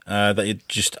five that you're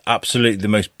just absolutely the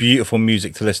most beautiful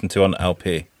music to listen to on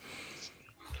LP.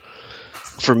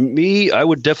 For me, I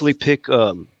would definitely pick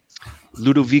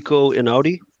Ludovico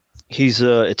Einaudi. He's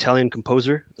an Italian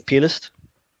composer, a pianist.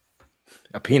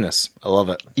 A penis. I love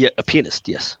it. Yeah, a pianist,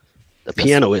 yes. A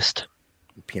pianoist.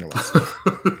 Penis.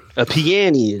 A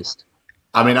pianist.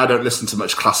 I mean, I don't listen to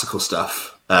much classical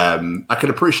stuff. I can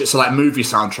appreciate like movie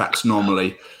soundtracks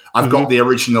normally. I've got the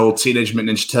original Teenage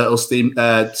Mutant Ninja Turtles theme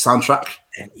soundtrack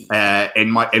in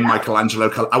Michelangelo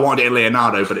color. I wanted it in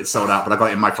Leonardo, but it's sold out. But I got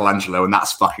it in Michelangelo, and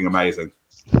that's fucking amazing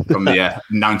from the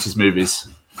 90s movies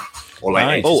or late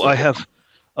Nice. 80s. Oh, I have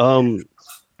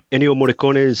Ennio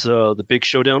Morricone's The Big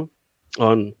Showdown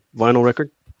on vinyl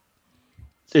record.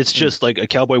 It's just like a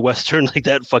cowboy western, like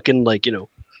that fucking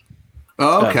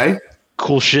Oh, okay.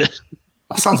 cool shit.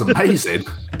 That sounds amazing.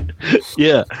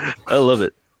 Yeah, I love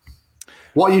it.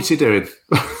 What are you two doing?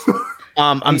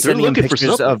 I'm sending him looking for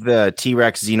pictures something. of the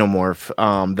T-Rex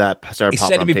xenomorph that started He's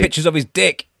popping sending on me page. pictures of his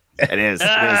dick. It is.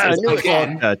 Ah, It's I knew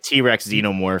it. called T-Rex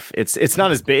xenomorph. It's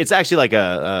not as big. It's actually like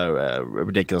a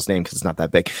ridiculous name because it's not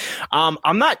that big.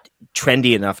 I'm not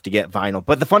trendy enough to get vinyl,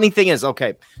 but the funny thing is,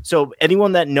 okay, so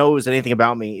anyone that knows anything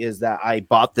about me is that I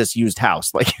bought this used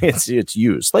house. Like it's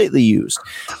used, slightly used,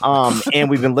 and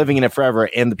we've been living in it forever.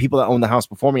 And the people that own the house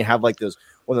before me have like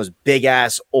one of those big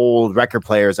ass old record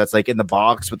players that's like in the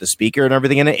box with the speaker and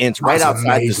everything in it. And it's right That's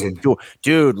outside amazing. this door.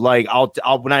 Dude, like I'll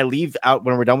when I leave out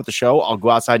when we're done with the show, I'll go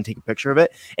outside and take a picture of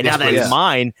it. And Yes, now that please. it's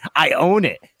mine, I own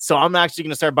it. So I'm actually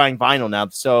gonna start buying vinyl now.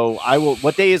 So I will.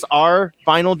 What day is our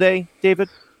vinyl day, David?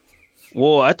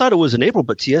 Well, I thought it was in April,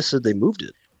 but TS said they moved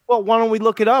it. Well, why don't we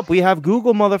look it up? We have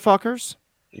Google, motherfuckers.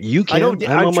 You I can. know.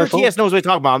 I'm I'm on sure my phone. TS knows what he's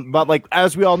talking about, but like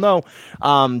as we all know,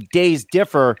 days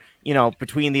differ.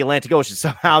 Between the Atlantic Ocean,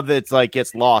 somehow that's like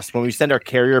gets lost when we send our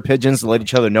carrier pigeons to let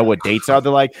each other know what dates are.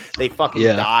 They're like they fucking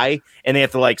Yeah. die, and they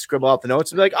have to like scribble out the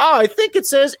notes and be like, "Oh, I think it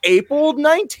says April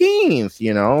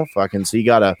 19th." Fucking.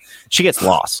 So she gets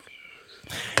lost.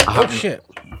 Oh shit!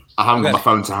 I haven't got my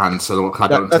phone to hand, so I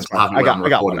don't That's have fine. I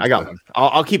got one.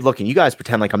 I'll keep looking. You guys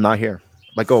pretend like I'm not here,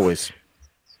 like always.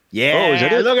 Yeah. Oh, is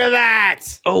that it? Look at that.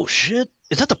 Oh shit!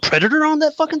 Is that the Predator on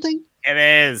that fucking thing? It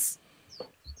is.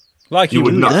 Like You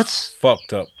would not. That's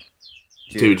fucked up.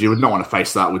 Dude, you would not want to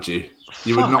face that, would you?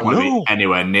 You would Fuck, not want to no. be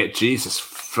anywhere near. Jesus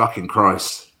fucking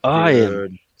Christ. I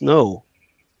am. No.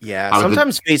 Yeah, I would-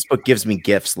 sometimes Facebook gives me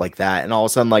gifts like that, and all of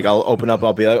a sudden, like I'll open up,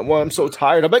 I'll be like, "Well, I'm so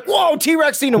tired." I'm like, "Whoa,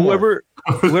 T-Rex xenomorph!"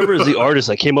 Whoever is the artist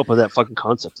that came up with that fucking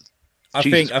concept. I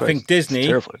Jesus think Christ. Disney,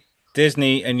 Terrifying.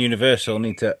 Disney and Universal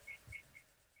need to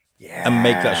and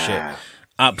make that shit.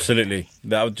 Absolutely,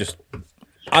 that would just.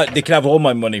 They could have all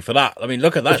my money for that. I mean,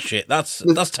 look at that shit. That's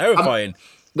terrifying.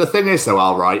 The thing is, though,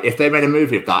 Al, right? If they made a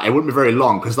movie of that, it wouldn't be very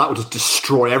long because that would just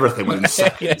destroy everything within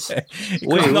seconds.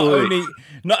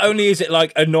 Not only is it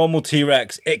like a normal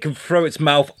T-Rex, it can throw its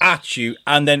mouth at you,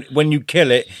 and then when you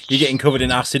kill it, you're getting covered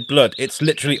in acid blood. It's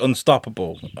literally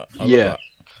unstoppable. I love that.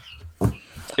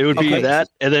 It would be that,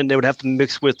 and then they would have to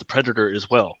mix with the Predator as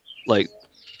well, like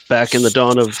back in the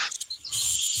dawn of.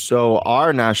 So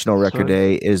our National Record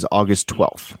Day is August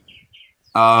 12th.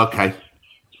 Okay.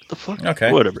 The fuck?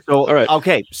 Okay. Whatever. So, all right.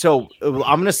 Okay. So I'm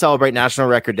going to celebrate National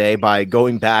Record Day by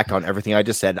going back on everything I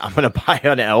just said. I'm going to buy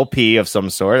an LP of some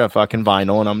sort, a fucking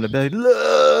vinyl, and I'm going to be like,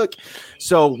 look.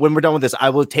 So when we're done with this, I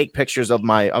will take pictures of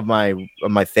my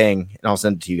thing, and I'll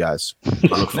send it to you guys.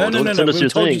 No. Send us We your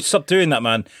told you thing. to stop doing that,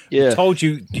 man. Yeah. We told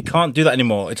you can't do that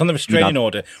anymore. It's on the restraining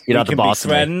order. you're We not the can boss be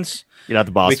of me. friends. You're not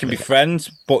the boss. We can be friends,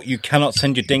 but you cannot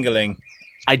send your dingaling.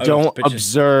 I don't pictures.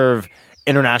 observe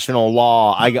international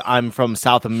law. I'm from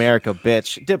South America,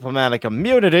 bitch. Diplomatic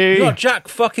immunity. You're not Jack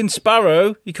fucking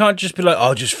Sparrow. You can't just be like,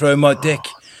 "I'll just throw my dick."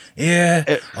 Yeah.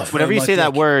 I'll throw Whenever you my say that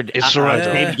dick. word, It's right.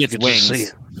 baby gets You can just wings.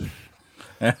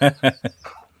 see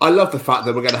I love the fact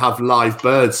that we're going to have live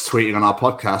birds tweeting on our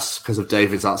podcast because of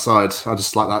David's outside. I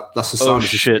just like that. That's the Oh, sound.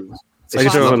 shit. It's I can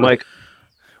just turn on lovely. my mic.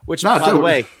 Which, No, by the don't-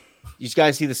 way, you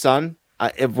guys see the sun?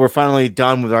 If we're finally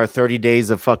done with our 30 days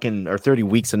of fucking, or 30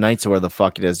 weeks of nights, or where the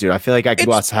fuck it is, dude. I feel like I could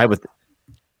go It's- outside with.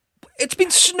 It's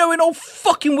been snowing all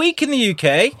fucking week in the UK.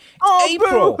 It's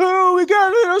April. boo-hoo, we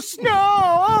got a little snow.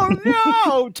 Oh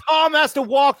no! Tom has to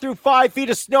walk through 5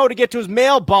 feet of snow to get to his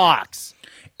mailbox.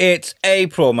 It's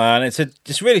April, man.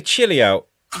 It's really chilly out.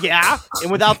 Yeah,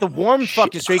 and without the warm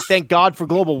fucking streak, thank God for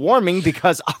global warming,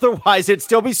 because otherwise it'd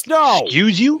still be snow.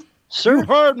 Excuse you, You sir?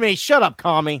 heard me. Shut up,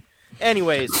 commie.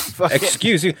 Anyways, fuck it.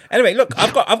 Excuse you. Anyway, look,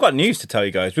 I've got news to tell you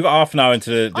guys. We've got half an hour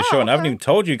into the show, and I haven't even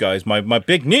told you guys my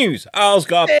big news. Al's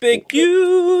got big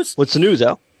news. What's the news,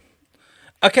 Al?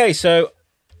 Okay, so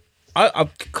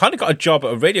I've kind of got a job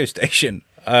at a radio station,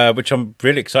 which I'm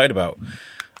really excited about.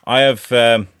 I have,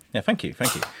 yeah, thank you.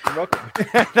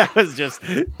 That was just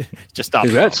stop.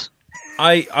 Congrats.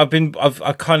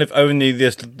 I kind of only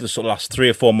the sort of last 3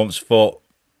 or 4 months thought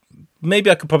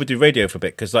maybe I could probably do radio for a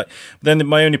bit, because like then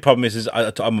my only problem is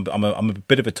I'm a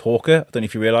bit of a talker. I don't know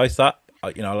if you realise that. I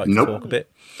like Nope. to talk a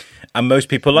bit, and most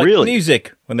people like Really?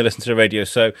 music when they listen to the radio.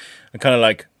 So I'm kind of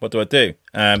like, what do I do?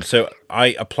 So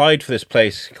I applied for this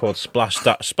place called Splash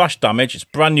Damage. It's a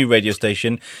brand new radio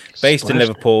station based in Splash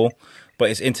Liverpool, but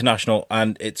it's international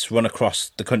and it's run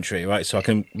across the country, right? So I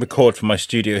can record from my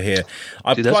studio here.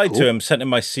 I Dude, that's applied to cool. him, sent him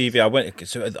my CV.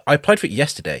 I applied for it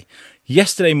yesterday.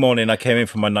 Yesterday morning, I came in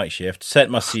from my night shift, sent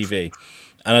my CV,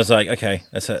 and I was like, okay,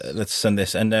 let's send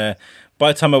this. And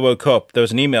by the time I woke up, there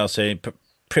was an email saying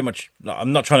pretty much,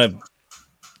 I'm not trying to.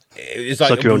 It's like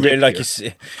Suck your own really dick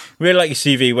like really like your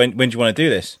CV. When do you want to do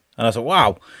this? And I was like,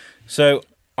 wow. So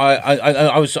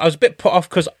I was a bit put off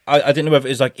because I didn't know whether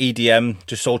it was like EDM,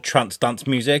 just all trance dance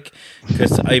music.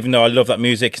 Because even though I love that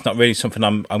music, it's not really something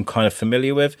I'm kind of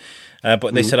familiar with.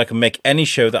 But they said I can make any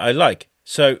show that I like.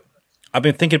 So I've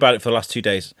been thinking about it for the last 2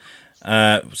 days,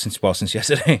 since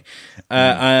yesterday,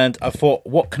 and I thought,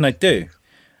 what can I do?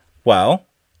 Well,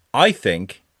 I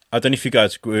think, I don't know if you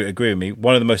guys agree with me,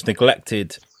 one of the most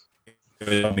neglected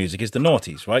music is the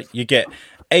noughties, right? You get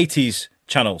 80s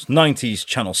channels, 90s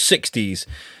channels, 60s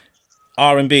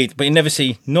R&B, but you never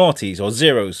see noughties or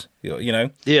zeros, you know?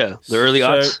 Yeah, the early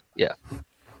So- aughts. Yeah.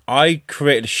 I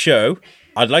created a show.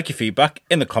 I'd like your feedback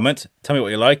in the comments. Tell me what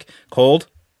you like, called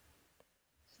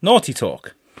Naughty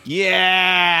Talk.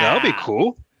 Yeah, That would be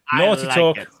cool. Naughty like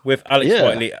Talk it. with Alex Yeah.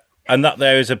 Whiteley, and that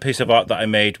there is a piece of art that I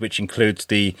made, which includes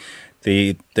the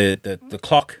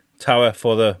clock tower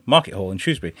for the market hall in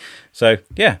Shrewsbury. So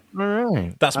yeah, All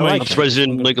right. that's I my. I'm surprised you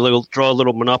didn't draw a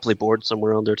little Monopoly board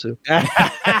somewhere on there too.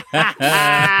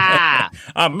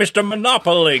 I'm Mr.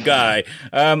 Monopoly guy.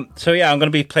 So yeah, I'm going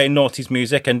to be playing Naughty's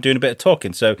music and doing a bit of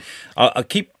talking. So I'll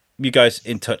keep you guys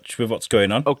in touch with what's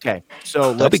going on. Okay,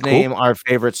 so be let's cool. name our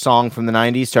favorite song from the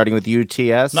 90s, starting with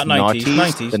UTS. Not 90s,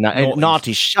 90s, The noughties.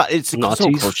 Naughties. Shut. It's so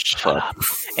Naughties? close. Shut up.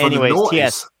 the Anyways, noughties?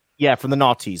 TS. Yeah, from the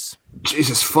Naughties.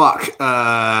 Jesus fuck.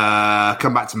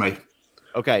 Come back to me.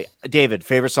 Okay, David,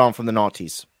 favorite song from the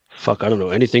Naughties. Fuck, I don't know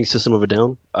anything. System of a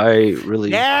Down. I really.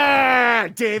 Yeah,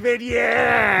 David.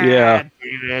 Yeah. Yeah.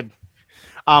 David.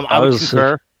 I would was-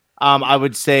 concur. I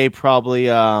would say probably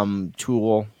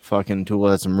Tool. Fucking Tool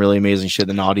had some really amazing shit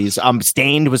in the noughties.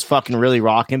 Stained was fucking really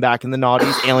rocking back in the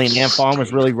noughties. Alien Ant Farm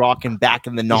was really rocking back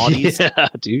in the noughties. Yeah,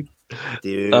 dude.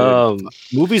 Dude. Um,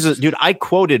 Movies, dude, I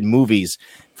quoted movies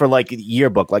for like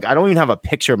yearbook. Like, I don't even have a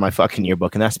picture of my fucking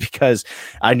yearbook, and that's because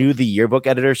I knew the yearbook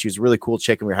editor. She was a really cool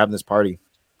chick, and we were having this party.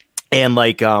 And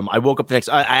like, I woke up I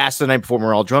asked the night before when we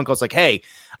were all drunk. I was like, hey,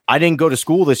 I didn't go to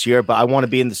school this year, but I want to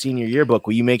be in the senior yearbook.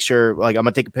 Will you make sure, like, I'm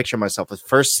going to take a picture of myself. The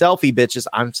first selfie, bitches.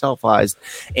 I'm selfized.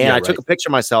 And I took a picture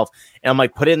of myself and I'm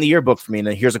like, put it in the yearbook for me. And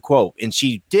then here's a quote. And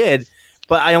she did,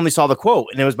 but I only saw the quote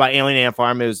and it was by Alien Ant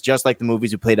Farm. It was just like the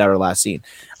movies we played out our last scene.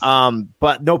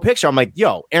 But no picture. I'm like,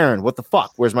 yo, Aaron, what the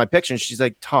fuck? Where's my picture? And she's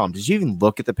like, Tom, did you even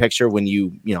look at the picture when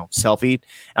you selfied?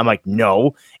 I'm like,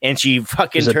 no. And she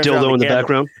fucking There's a dildo in the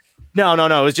background. No.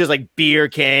 It was just like beer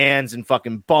cans and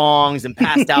fucking bongs and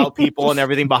passed out people and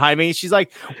everything behind me. She's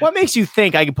like, what makes you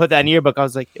think I could put that in your book? I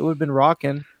was like, it would have been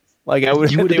rocking. Like, I would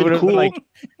have been cool. Like,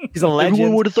 he's a legend.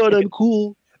 Everyone would have thought I'm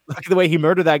cool. Look at the way he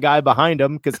murdered that guy behind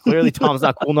him because clearly Tom's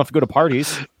not cool enough to go to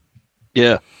parties.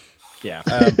 Yeah. Yeah.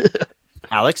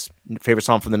 Alex, favorite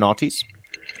song from the Naughties?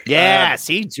 Yeah,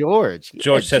 see, George.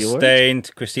 George says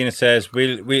Stained. Christina says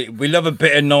we love a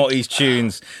bit of Naughties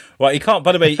tunes. Well, you can't.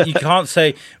 By the way, you can't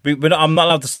say I'm not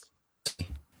allowed to say,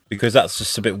 because that's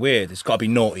just a bit weird. It's got to be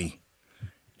naughty,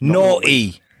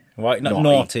 right? Not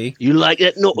naughty. You like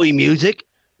that naughty music?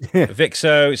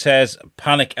 Vixo says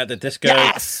Panic at the Disco.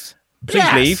 Yes.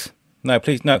 Please leave. No,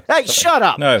 please, no. Hey, shut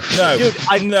up. No. Dude,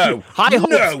 High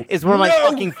Hopes is one of my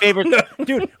fucking favorite.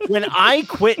 Dude, when I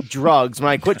quit drugs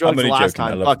the last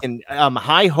time, fucking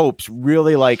High Hopes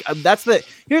really like,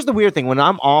 here's the weird thing. When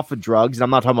I'm off of drugs, and I'm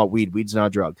not talking about weed's not a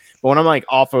drug, but when I'm like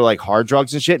off of like hard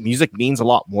drugs and shit, music means a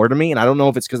lot more to me. And I don't know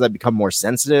if it's because I've become more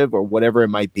sensitive or whatever it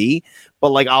might be, but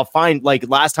like I'll find, like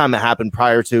last time it happened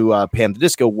prior to Pam the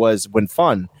Disco was when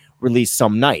Fun released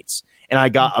Some Nights. And I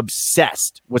got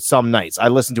obsessed with Some Nights. I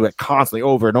listened to it constantly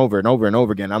over and over and over and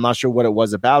over again. I'm not sure what it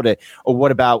was about it or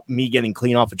what about me getting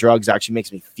clean off of drugs actually makes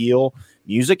me feel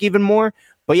music even more.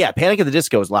 But yeah, Panic at the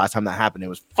Disco was the last time that happened. It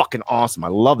was fucking awesome. I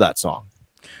love that song.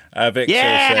 Victor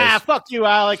says, fuck you,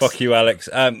 Alex. Fuck you, Alex.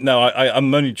 No,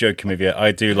 I'm only joking with you.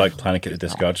 I do like Panic at the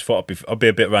Disco. I just thought I'll be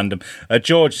a bit random.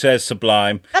 George says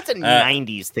Sublime. That's a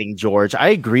 90s thing, George. I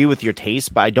agree with your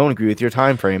taste, but I don't agree with your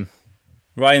time frame.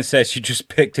 Ryan says you just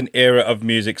picked an era of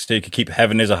music so you could keep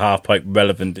Heaven is a Half Pipe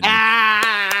relevant.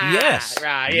 Yes.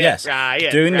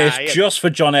 Doing this just for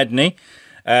John Edney.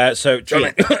 So,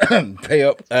 John, pay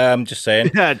up. Just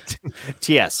saying.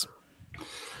 TS.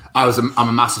 I'm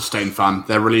a massive Stained fan.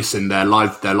 They're releasing their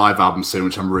live album soon,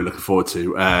 which I'm really looking forward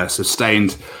to. So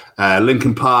Stained,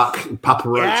 Linkin Park, Papa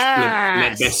Roach,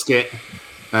 Limp Bizkit.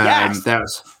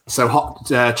 There's so Hot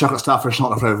Chocolate Starfish,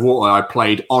 Not Flavored Water. I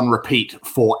played on repeat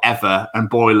forever, and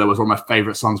Boiler was one of my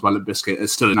favourite songs by Limp Bizkit.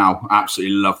 It's still now. I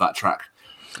absolutely love that track.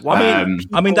 Well,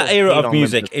 I mean, that era of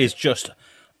music is just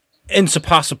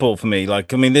unsurpassable for me.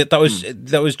 Like, I mean, that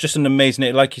was just an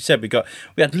amazing. Like you said, we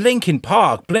had Linkin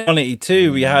Park,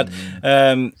 Blink-182. We had,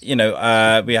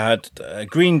 we had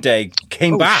Green Day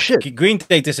came back. Shit. Green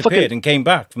Day disappeared and came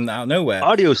back from out of nowhere.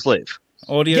 Audio Slave.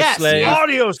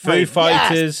 Foo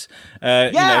Fighters,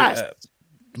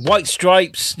 White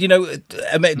Stripes, the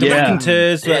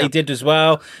Raconteurs that he did as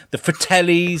well, the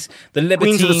Fratellis, the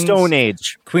Libertines, Queens of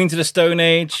the Stone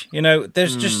Age.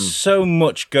 There's just so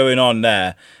much going on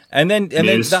there, and then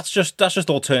that's just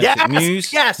alternative.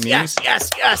 Muse,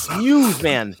 Muse,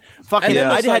 man. Fucking,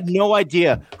 I had no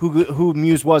idea who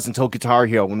Muse was until Guitar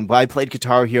Hero. When I played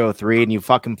Guitar Hero 3 and you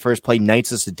fucking first played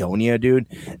Knights of Sidonia, dude,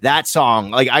 that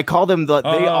song, like I call them they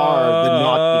are the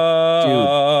Naughty,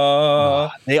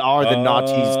 dude. They are the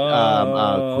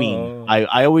Naughty's queen.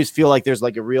 I always feel like there's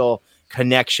like a real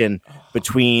connection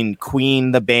between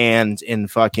Queen, the band,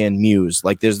 and fucking Muse.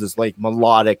 Like there's this like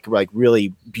melodic, like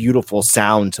really beautiful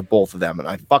sound to both of them, and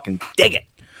I fucking dig it.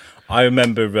 I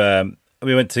remember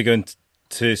we went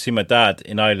to see my dad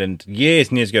in Ireland years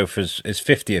and years ago for his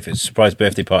 50th, his surprise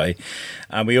birthday party,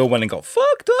 and we all went and got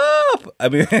fucked up. I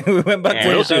mean, we went back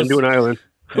to his house. Do in Ireland.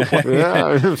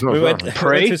 we went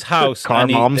to his house. Car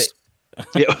moms.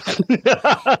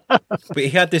 But he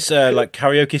had this like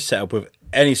karaoke setup with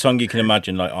any song you can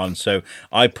imagine like on. So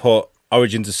I put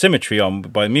Origins of Symmetry on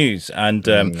by Muse, and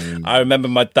I remember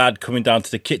my dad coming down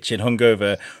to the kitchen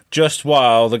hungover just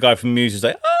while the guy from Muse is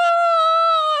like,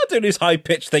 doing his high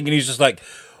pitched thing, and he's just like,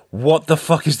 "What the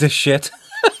fuck is this shit?"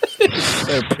 It's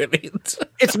so brilliant.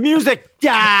 It's music,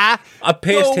 yeah. I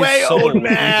pierced his soul, old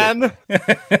man.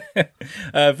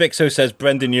 Vixo says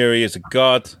Brendan Urie is a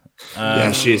god.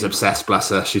 She's obsessed. Bless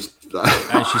her. And she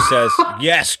says,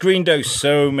 "Yes, Green Day,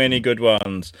 so many good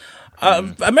ones."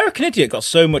 American Idiot got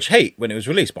so much hate when it was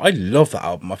released, but I love that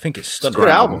album. I think it's stunning. It's a good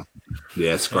album.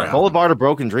 Yeah, it's great. Boulevard of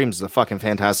Broken Dreams is a fucking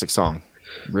fantastic song.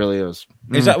 It really is.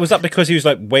 Was that because he was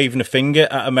like waving a finger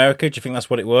at America? Do you think that's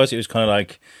what it was? It was kind of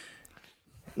like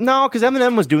No, because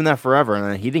Eminem was doing that forever,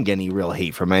 and he didn't get any real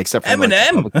hate from it, except for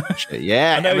Eminem? Like, shit.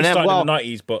 Yeah, I know he Eminem. started Well, in the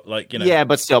 90s, but like, you know. yeah,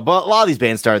 but still, but a lot of these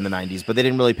bands started in the '90s, but they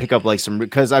didn't really pick up like some.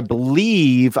 Because I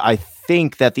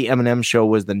think that the Eminem show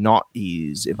was the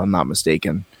noughties, if I'm not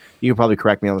mistaken. You can probably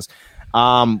correct me on this.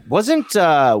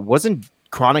 Wasn't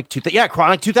Chronic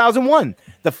Chronic 2001,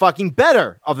 the fucking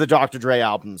better of the Dr. Dre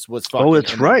albums was fucking. Oh,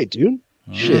 that's right, dude.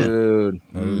 Shit. Dude.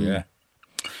 Oh, yeah.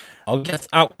 I'll get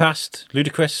Outkast,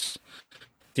 Ludacris,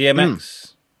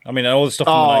 DMX. I mean, all the stuff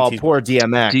Oh, in the 90s. poor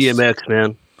DMX. DMX,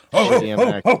 man.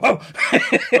 DMX.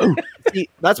 See,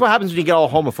 that's what happens when you get all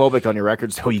homophobic on your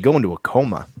records. So you go into a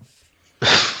coma. I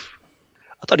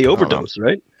thought he overdosed,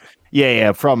 right?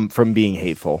 Yeah, from being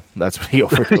hateful. That's what he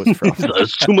overdosed from.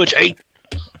 That's too much hate.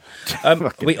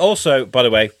 We also, by the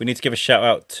way, we need to give a shout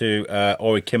out to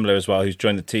Ori Kimmler as well, who's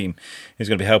joined the team. He's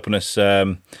going to be helping us.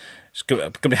 He's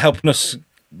going to be helping us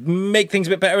make things a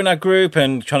bit better in our group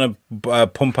and trying to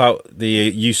pump out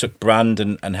the USUK brand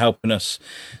and helping us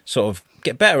sort of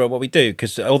get better at what we do.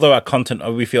 Because although our content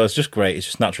we feel is just great, it's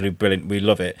just naturally brilliant. We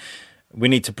love it. We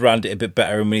need to brand it a bit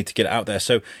better and we need to get it out there.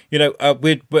 So, you know,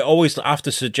 we're always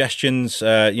after suggestions,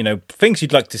 you know, things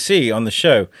you'd like to see on the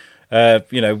show.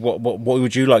 You know, what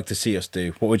would you like to see us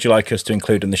do? What would you like us to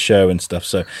include in the show and stuff?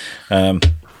 So,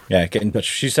 yeah, get in touch.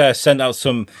 She's sent out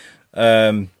some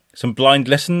blind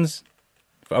listens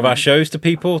of our shows to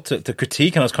people to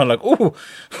critique, and I was kind of like, oh,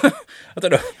 I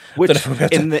don't know. Which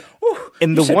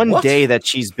in the one day that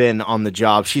she's been on the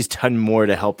job, she's done more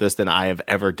to help this than I have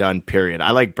ever done. Period.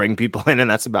 I like bring people in, and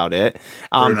that's about it.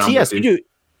 TS,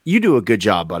 you do a good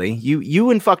job, buddy. You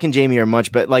and fucking Jamie are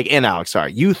much better. Like, and Alex,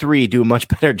 sorry, you three do a much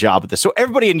better job at this. So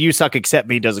everybody in USUK except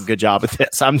me does a good job at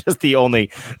this. I'm just the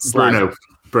only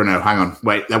Bruno, hang on.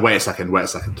 Wait a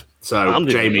second. So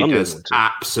Jamie does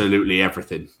absolutely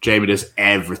everything. Jamie does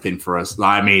everything for us.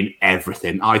 I mean,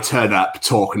 everything. I turn up,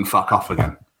 talk, and fuck off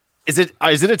again. Is it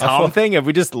a Tom thing? Have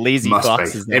we just lazy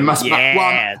fucks? It must be.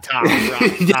 Yeah, Tom.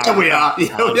 Yeah, we are.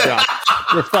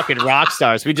 We're fucking rock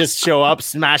stars. We just show up,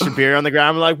 smash a beer on the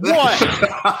ground. We're like, what?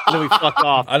 And then we fuck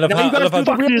off. I love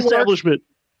The establishment.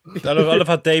 I love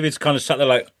how David's kind of sat there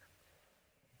like,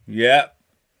 yeah.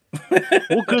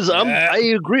 Well, because I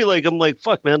agree. Like, I'm like,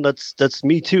 fuck, man, that's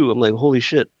me too. I'm like, holy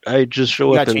shit. I just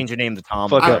show you up. Gotta change your name to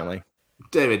Tom. Apparently,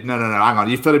 David, no, hang on.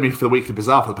 You've filling me for the Weekly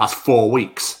Bazaar for the past 4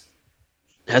 weeks.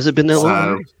 Has it been that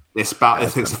long? It's about. I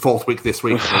think it's the 4th week this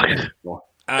week.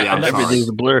 Everything's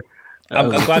a blur. I'm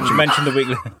glad you mentioned the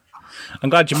weekly. I'm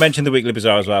glad you mentioned the Weekly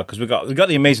Bazaar as well, because we got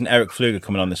the amazing Eric Pfluger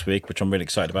coming on this week, which I'm really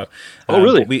excited about. Oh,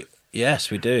 really?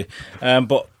 Yes, we do.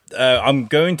 But I'm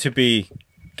going to be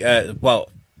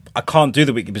I can't do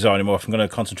the Weekly Bazaar anymore if I'm going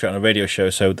to concentrate on a radio show,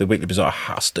 so the Weekly Bazaar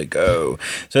has to go.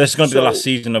 So this is going to be the last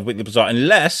season of Weekly Bazaar,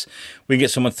 unless we can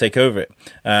get someone to take over it.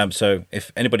 So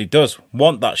if anybody does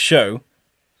want that show,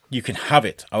 you can have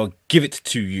it. I will give it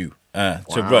to you to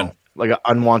run. Like an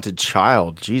unwanted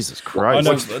child. Jesus Christ.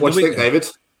 What do you think, David?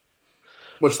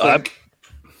 What do you think?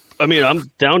 I mean,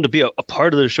 I'm down to be a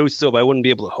part of the show still, but I wouldn't be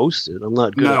able to host it. I'm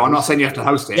not good. No, I'm not saying you have to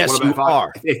host it. Yes, what about you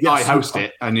are. If I host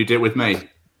it and you do it with me?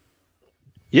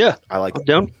 Yeah, I like I'm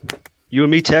down. You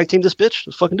and me tag team this bitch.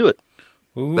 Let's fucking do it.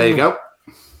 Ooh. There you go.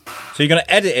 So you're going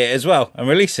to edit it as well and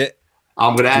release it?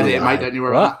 I'm going to edit it, mate. Don't you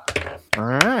worry about that. All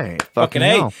right. Fucking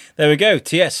A. There we go.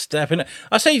 TS stepping up.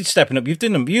 I say stepping up. You've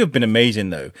been amazing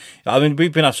though. I mean,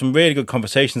 we've been having some really good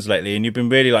conversations lately, and you've been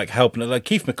really like helping. Like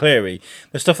Keith McCleary,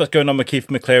 there's stuff that's going on with Keith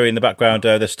McCleary in the background.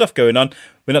 There's stuff going on.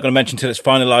 We're not going to mention until it's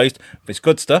finalised. But it's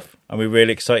good stuff, and we're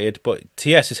really excited. But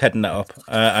TS is heading that up,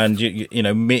 and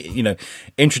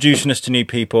introducing us to new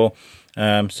people.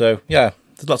 So yeah,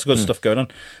 there's lots of good stuff going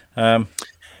on.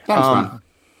 Thanks, man.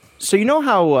 So you know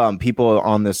how people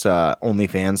on this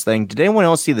OnlyFans thing, did anyone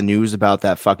else see the news about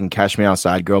that fucking Cash Me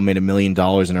Outside girl made $1 million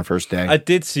in her first day? I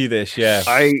did see this, yeah.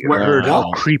 I heard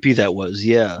how creepy that was,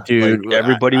 yeah. Dude, like,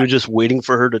 everybody was just waiting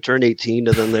for her to turn 18,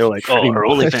 and then they're like, oh, her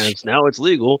OnlyFans, now it's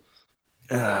legal.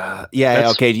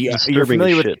 Okay. You're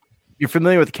familiar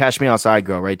with the Cash Me Outside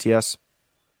girl, right, TS?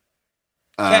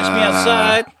 Catch me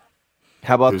outside.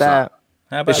 How about that?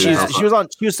 How about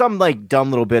She was some like dumb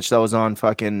little bitch that was on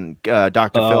fucking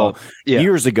Dr. Phil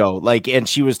years ago. Like, and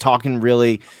she was talking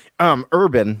really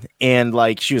urban, and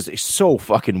like she was so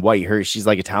fucking white. She's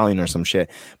like Italian or some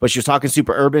shit, but she was talking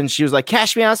super urban. She was like,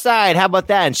 "Cash me outside." How about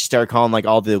that? And she started calling like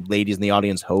all the ladies in the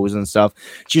audience hoes and stuff.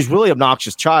 She was really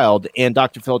obnoxious child, and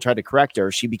Dr. Phil tried to correct her.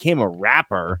 She became a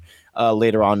rapper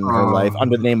later on in her life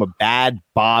under the name of Bad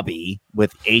Bobby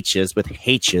with H's.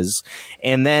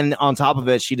 And then on top of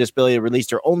it, she just barely released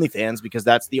her OnlyFans because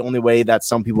that's the only way that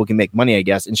some people can make money, I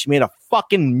guess. And she made a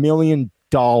fucking $1 million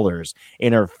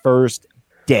in her first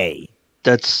day.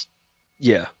 That's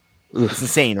Yeah. It's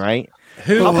insane, right?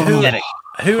 Who Pathetic.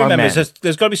 remembers? man.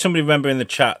 There's got to be somebody remember in the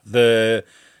chat the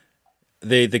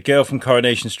girl from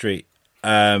Coronation Street.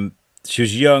 She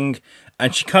was young,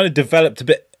 and she kind of developed a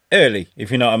bit early,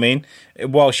 if you know what I mean,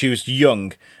 while she was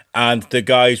young. And the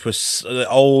guys were the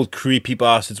old creepy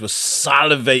bastards were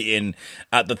salivating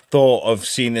at the thought of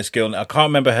seeing this girl. I can't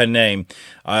remember her name.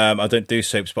 I don't do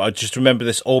soaps, but I just remember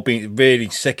this all being really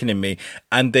sickening me.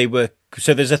 And they were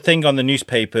so there's a thing on the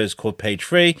newspapers called Page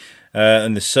 3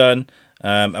 and the Sun,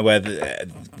 where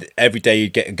every day you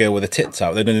get a girl with her tits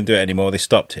out. They don't do it anymore. They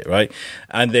stopped it, right?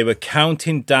 And they were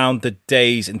counting down the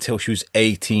days until she was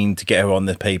 18 to get her on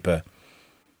the paper.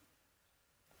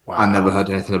 Wow. I never heard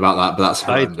anything about that, but that's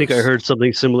horrendous. I think I heard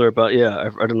something similar about, I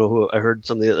don't know who, I heard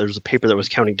something that there was a paper that was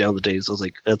counting down the days. I was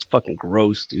like, that's fucking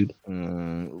gross, dude.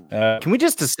 Can we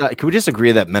just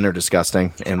agree that men are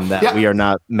disgusting and that we are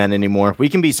not men anymore? We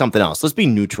can be something else. Let's be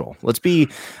neutral. Let's be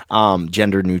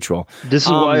gender neutral. This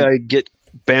is why I get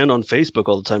banned on Facebook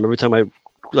all the time. Every time I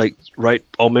write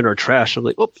all men are trash, I'm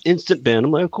like, oh, instant ban.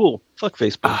 I'm like, oh, cool. Fuck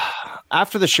Facebook.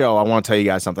 After the show, I want to tell you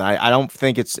guys something. I don't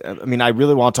think it's. I mean, I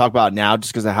really want to talk about it now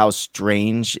just because of how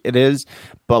strange it is.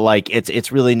 But like,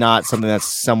 it's really not something that's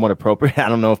somewhat appropriate. I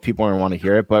don't know if people want to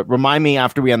hear it, but remind me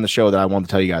after we end the show that I want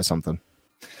to tell you guys something.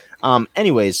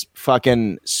 Anyways,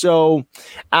 so,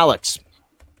 Alex,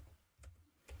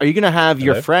 are you gonna have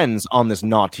your friends on this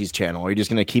Naughties channel, or are you just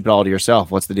gonna keep it all to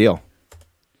yourself? What's the deal?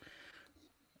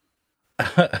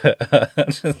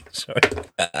 Sorry.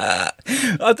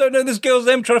 I don't know this girl's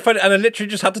name. I'm trying to find it, and I literally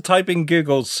just had to type in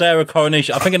Google Sarah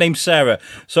Coronation. I think her name's Sarah,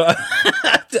 so I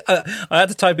had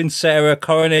to type in Sarah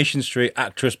Coronation Street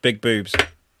actress big boobs.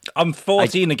 I'm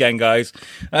 14 again, guys.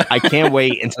 I can't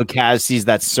wait until Kaz sees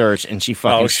that search and she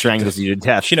fucking strangles you to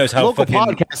death. She knows how local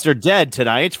podcasts are dead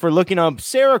tonight for looking up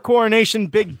Sarah Coronation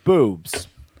big boobs.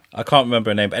 I can't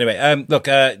remember her name. But anyway, look,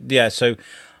 so.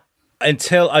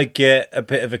 Until I get a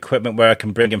bit of equipment where I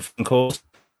can bring in phone calls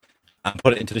and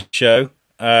put it into the show,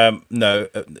 I'll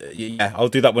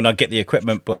do that when I get the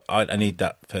equipment, but I need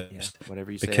that first. Yeah,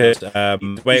 whatever you say. Because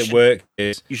the way it works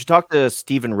is... You should talk to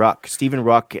Stephen Ruck. Stephen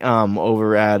Ruck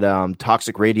over at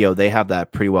Toxic Radio, they have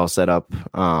that pretty well set up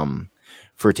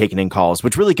for taking in calls,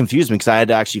 which really confused me because I had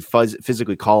to actually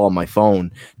physically call on my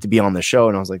phone to be on the show,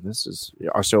 and I was like, this is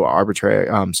so arbitrary,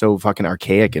 so fucking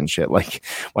archaic and shit. Like,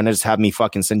 why not just have me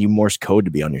fucking send you Morse code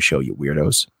to be on your show, you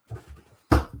weirdos?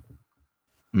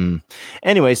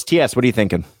 Anyways, TS, what are you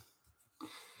thinking?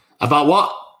 About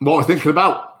what? What we're thinking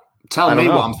about? Tell me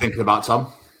what I'm thinking about,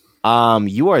 Tom.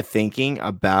 You are thinking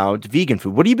about vegan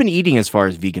food. What have you been eating as far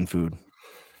as vegan food?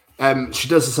 She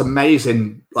does this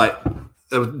amazing,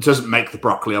 it doesn't make the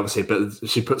broccoli, obviously, but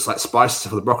she puts spices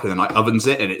for the broccoli and ovens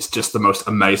it, and it's just the most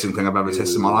amazing thing I've ever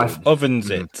tasted in my life. Ovens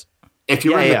it. If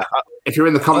you're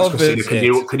in the comments, Christina,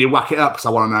 can you whack it up? Because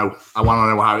I want to know. I want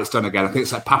to know how it's done again. I think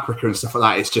it's like paprika and stuff like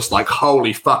that. It's just like,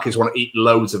 holy fuck! I just want to eat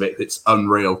loads of it. It's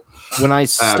unreal. When I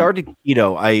started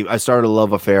keto, I started a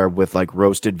love affair with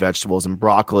roasted vegetables, and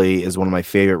broccoli is one of my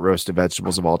favorite roasted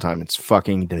vegetables of all time. It's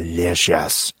fucking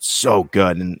delicious, so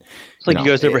good. And it's like you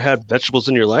guys never had vegetables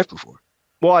in your life before.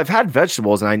 Well, I've had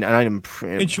vegetables, and I'm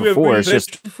before. It's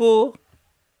just before.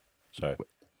 Sorry,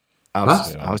 I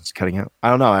was just cutting out. I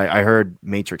don't know. I heard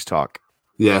Matrix talk.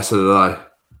 Yeah, so did I.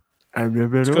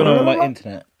 What's going on with my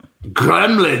internet?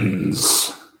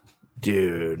 Gremlins,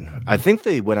 dude. I think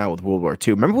they went out with World War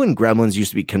II. Remember when Gremlins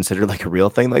used to be considered a real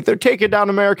thing? Like, they're taking down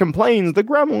American planes. The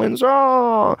Gremlins.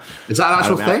 Oh, is that an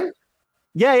actual thing?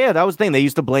 Yeah, that was the thing. They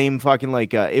used to blame fucking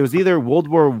it was either World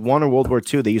War I or World War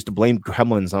II. They used to blame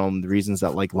Gremlins on the reasons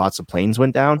that lots of planes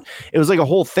went down. It was a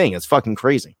whole thing. It's fucking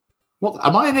crazy. What,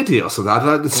 am I an idiot or something?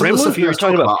 Gremlins? You're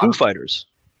talking about Foo Fighters.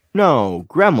 No,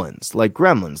 Gremlins.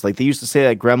 Gremlins. They used to say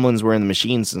that Gremlins were in the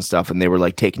machines and stuff, and they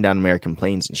were taking down American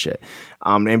planes and shit.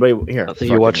 Anybody here? I think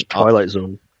you watched Twilight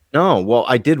Zone. No, well,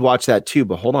 I did watch that too,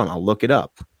 but hold on, I'll look it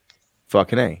up.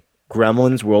 Fucking A.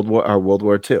 Gremlins World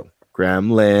War II.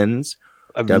 Gremlins.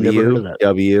 I've never heard of that.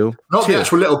 Not the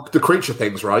actual the creature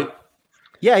things, right?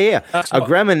 Yeah. A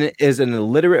gremlin is an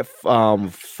illiterate,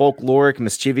 folkloric,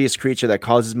 mischievous creature that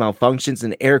causes malfunctions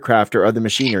in aircraft or other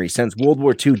machinery. Since World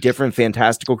War II, different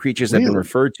fantastical creatures have been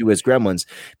referred to as gremlins,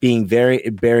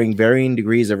 bearing varying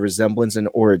degrees of resemblance and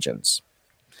origins.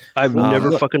 I've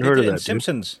never fucking heard of that.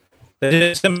 Simpsons. They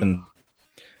did Simpsons.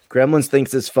 Gremlins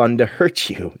thinks it's fun to hurt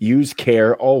you. Use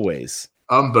care always.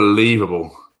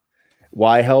 Unbelievable.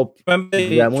 Why help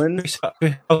Gremlins?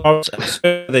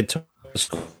 They took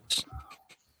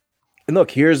and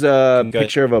look, here's a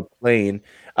picture of a plane.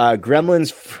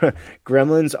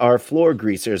 Gremlins are floor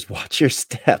greasers. Watch your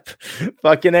step.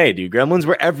 Fucking A, dude. Gremlins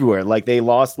were everywhere. Like they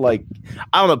lost, like,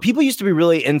 I don't know. People used to be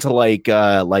really into like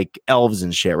elves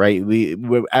and shit, right?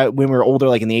 When we were older,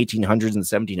 like in the 1800s and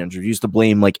 1700s, we used to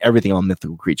blame like everything on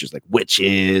mythical creatures, like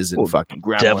witches and fucking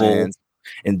gremlins. Devil.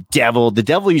 And devil. The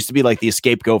devil used to be like the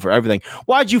scapegoat for everything.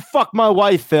 Why'd you fuck my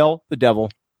wife, Phil? The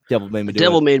devil. Devil made me do it.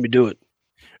 Devil made me do it.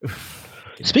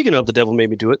 Speaking of The Devil Made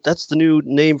Me Do It, that's the new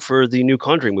name for the new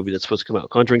Conjuring movie that's supposed to come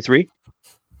out, Conjuring 3.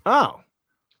 Oh.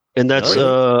 And that's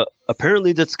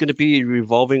apparently that's going to be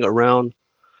revolving around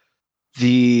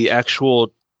the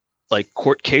actual like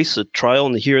court case, a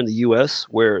trial here in the US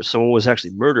where someone was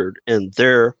actually murdered and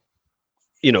their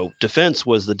defense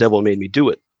was the devil made me do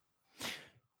it.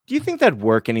 Do you think that'd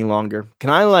work any longer? Can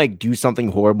I like do something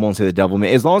horrible and say the devil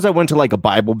made? As long as I went to like a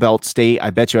Bible Belt state, I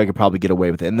bet you I could probably get away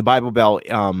with it. And the Bible Belt,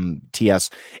 TS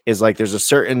is like there's a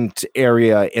certain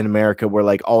area in America where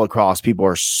like all across people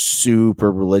are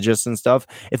super religious and stuff.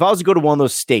 If I was to go to one of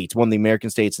those states, one of the American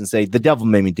states, and say the devil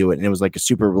made me do it, and it was like a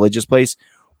super religious place,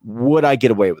 would I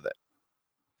get away with it?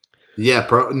 Yeah,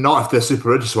 not if they're super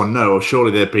religious one. No,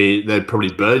 surely they'd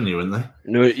probably burn you, wouldn't they?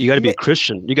 No, you got to be a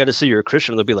Christian. You got to say you're a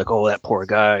Christian. They'll be like, "Oh, that poor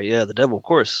guy. Yeah, the devil, of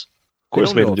course made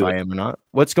him do it." I am or not.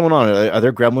 What's going on? Are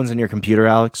there gremlins in your computer,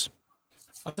 Alex?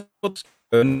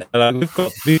 We've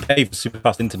paid for super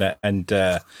fast internet, and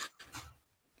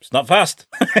it's not fast.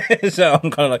 So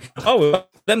I'm kind of like, "Oh,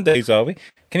 them days are we?"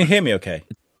 Can you hear me? Okay.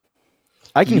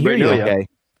 I can hear you. Yeah. Okay.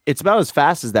 It's about as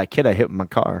fast as that kid I hit with my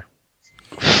car.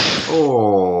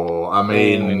 Oh, I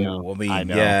mean, I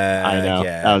know.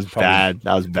 Yeah. That was bad.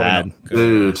 That was bad,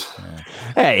 dude.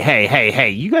 Hey!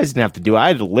 You guys didn't have to do it. I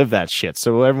had to live that shit.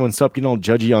 So everyone stopped getting all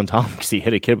judgy on Tom because he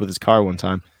hit a kid with his car one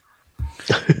time.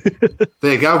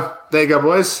 There you go,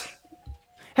 boys.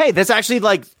 Hey, that's actually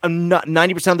like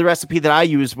 90% of the recipe that I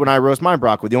use when I roast my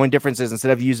broccoli. The only difference is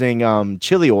instead of using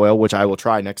chili oil, which I will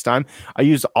try next time, I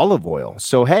use olive oil.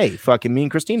 So hey, fucking me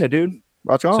and Christina, dude.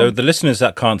 What's wrong? So the listeners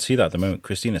that can't see that at the moment,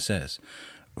 Christina says,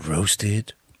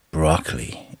 roasted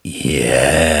broccoli.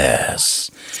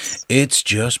 Yes. It's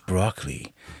just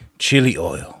broccoli, chili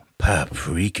oil,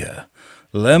 paprika,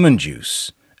 lemon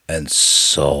juice, and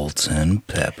salt and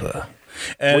pepper.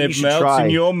 And it melts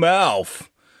in your mouth.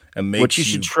 What you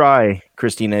should try,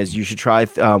 Christina, is you should try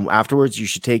afterwards. You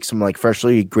should take some like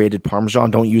freshly grated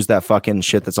Parmesan. Don't use that fucking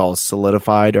shit that's all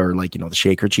solidified or like the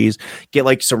shaker cheese. Get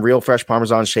like some real fresh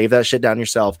Parmesan. Shave that shit down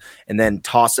yourself, and then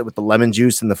toss it with the lemon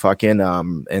juice and the fucking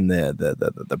and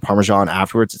the Parmesan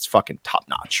afterwards. It's fucking top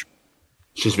notch.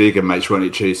 She's vegan, mate. She won't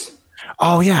eat cheese.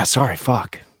 Oh yeah, sorry,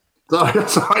 fuck.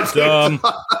 Dumb.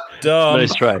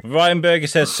 Nice try. Ryan Berger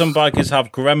says some bikers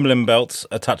have gremlin belts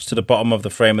attached to the bottom of the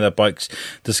frame of their bikes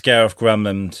to scare off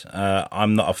gremlins.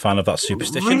 I'm not a fan of that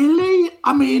superstition. Really?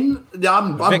 I mean,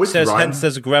 I'm Vic with says, you, Ryan. hence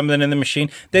there's a gremlin in the machine.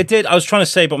 They did. I was trying to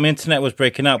say, but my internet was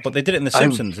breaking out. But they did it in The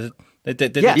Simpsons. They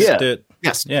did.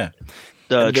 Yes. Yeah.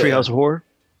 The Treehouse of Horror.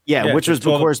 Yeah, which was, of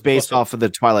course, based off of the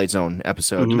Twilight Zone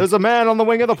episode. Mm-hmm. There's a man on the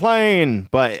wing of the plane,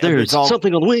 but there's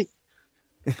something on the wing.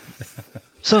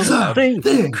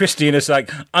 Something. Christina's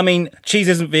like, I mean, cheese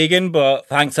isn't vegan, but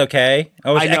thanks, okay.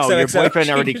 I know, your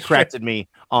boyfriend already corrected me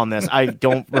on this. I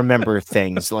don't remember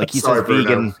things. Like, he says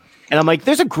vegan. And I'm like,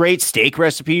 there's a great steak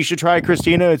recipe you should try,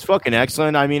 Christina. It's fucking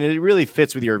excellent. I mean, it really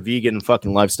fits with your vegan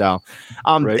fucking lifestyle.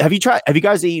 Right. Have you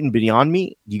guys eaten Beyond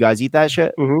Meat? Do you guys eat that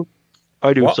shit? Mm-hmm.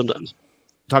 I do sometimes.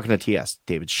 Talking to TS,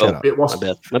 David, shut up.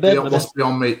 My bad. What's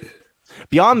Beyond Meat?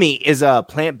 Beyond Meat is a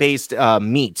plant-based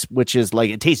meat, which is like,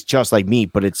 it tastes just like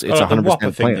meat, but it's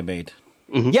 100% thing they made.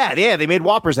 Mm-hmm. Yeah, they made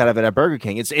Whoppers out of it at Burger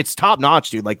King. It's top notch,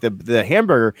 dude. Like the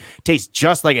hamburger tastes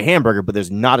just like a hamburger, but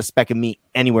there's not a speck of meat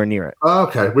anywhere near it.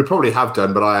 Okay, we probably have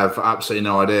done, but I have absolutely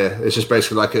no idea. It's just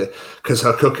basically like because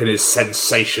her cooking is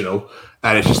sensational,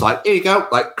 and it's just like, here you go,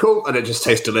 like cool, and it just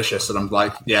tastes delicious. And I'm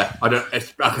like, yeah, I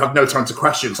have no time to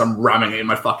question because I'm ramming it in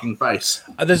my fucking face.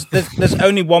 There's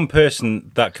only one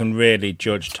person that can really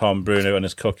judge Tom Bruno and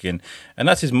his cooking, and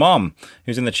that's his mom,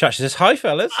 who's in the chat. She says, "Hi,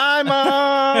 fellas." Hi,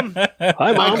 Mom.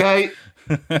 Hi, Mom. Okay.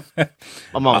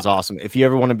 My mom's awesome. If you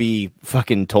ever want to be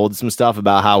fucking told some stuff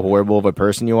about how horrible of a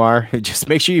person you are, just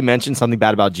make sure you mention something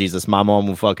bad about Jesus. My mom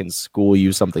will fucking school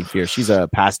you something fierce. She's a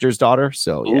pastor's daughter,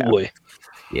 so yeah. Oh boy.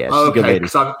 Yeah, she's a good lady.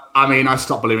 I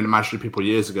stopped believing in imaginary people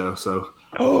years ago, so.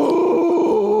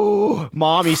 Oh,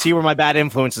 Mom, you see where my bad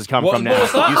influences come from now.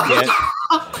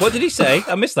 What did he say?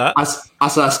 I missed that. I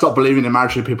said I stopped believing in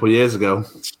imaginary people years ago.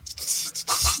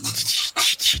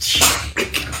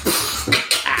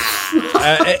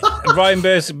 Ryan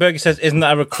Berger says, isn't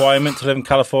that a requirement to live in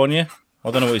California?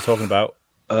 I don't know what he's talking about.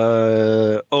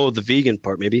 The vegan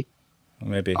part, maybe.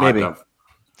 Maybe.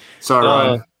 Sorry,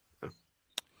 Ryan.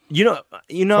 You know.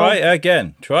 Try it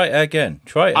again.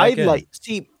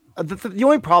 See. The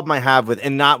only problem I have with,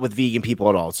 and not with vegan people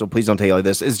at all, so please don't take it like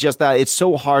this, is just that it's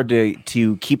so hard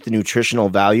to keep the nutritional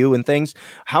value in things.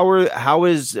 How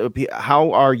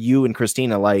are you and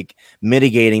Christina like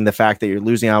mitigating the fact that you're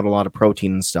losing out a lot of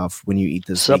protein and stuff when you eat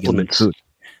this Supplements. vegan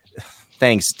food?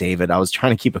 Thanks, David. I was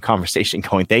trying to keep a conversation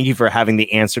going. Thank you for having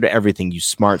the answer to everything, you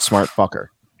smart fucker.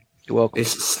 You're welcome.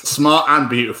 It's smart and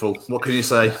beautiful. What can you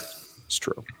say? It's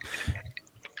true.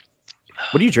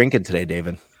 What are you drinking today,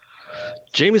 David?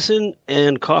 Jameson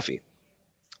and coffee.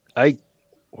 I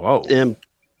am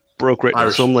broke right now,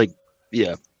 Irish. so I'm like,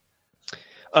 yeah.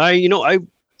 I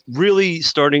really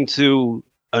starting to.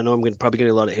 I know I'm probably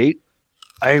getting a lot of hate.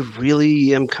 I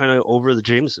really am kind of over the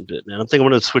Jameson bit, man. I'm thinking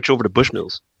I'm going to switch over to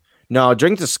Bushmills. No,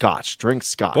 drink the Scotch. Drink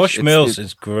Scotch. Bushmills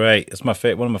is great. It's one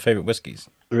of my favorite whiskeys.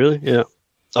 Really? Yeah.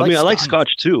 I like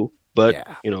Scotch too, but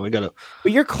I gotta.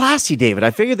 But you're classy, David.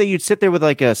 I figured that you'd sit there with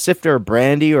like a sifter of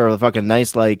brandy or a fucking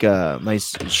nice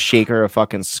nice shaker of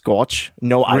fucking Scotch.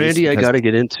 No ice. Brandy, I gotta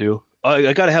get into.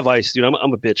 I gotta have ice, dude. I'm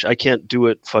a bitch. I can't do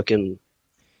it fucking.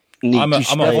 Neat. I'm a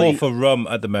all for rum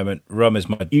at the moment. Rum is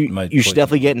my. You should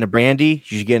definitely get into brandy.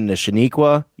 You should get into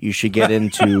Shaniqua. You should get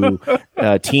into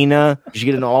Tina. You should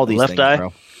get into all these Left things, Eye.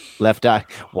 bro. Left Eye.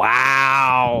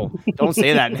 Wow. Don't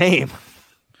say that name.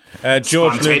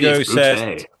 George Lugo Spontaneous says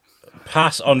bouquet.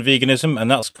 pass on veganism,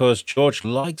 and that's because George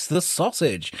likes the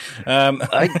sausage. I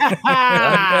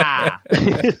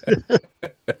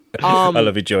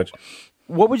love you, George.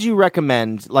 What would you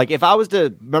recommend? Like, if I was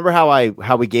to remember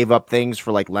how we gave up things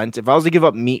for like Lent. If I was to give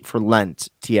up meat for Lent,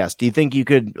 TS, do you think you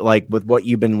could, like, with what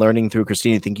you've been learning through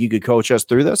Christina, think you could coach us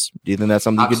through this? Do you think that's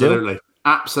something you could do?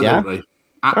 Absolutely.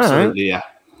 Absolutely, yeah.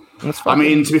 That's I fine.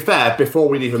 mean, to be fair, before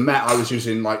we'd even met, I was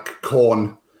using like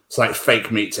corn, it's like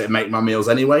fake meat to make my meals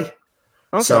anyway.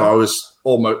 Okay. So I was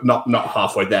almost not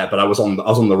halfway there, but I was on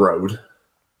the road.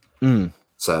 Mm.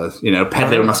 So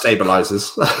peddling with my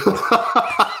stabilizers.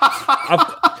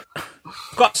 I've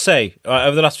got to say,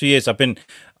 over the last few years, I've been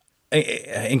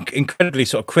incredibly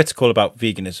sort of critical about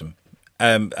veganism.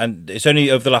 And it's only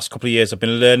over the last couple of years I've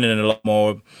been learning a lot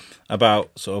more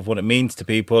about sort of what it means to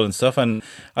people and stuff. And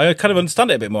I kind of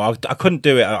understand it a bit more. I couldn't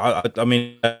do it. I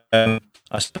mean, I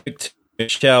spoke to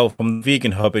Michelle from the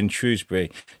Vegan Hub in Shrewsbury.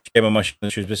 She came on my show in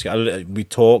Shrewsbury. We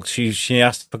talked. She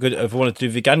asked if I wanted to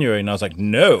do veganuary, and I was like,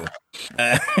 no,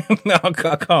 no, I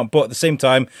can't. But at the same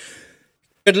time,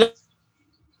 good luck.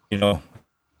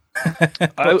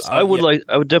 I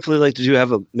would definitely like to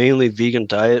have a mainly vegan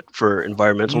diet for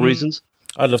environmental reasons.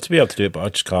 I'd love to be able to do it, but I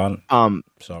just can't.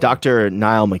 Sorry. Dr.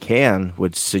 Niall McCann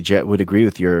would agree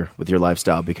with your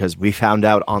lifestyle, because we found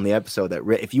out on the episode that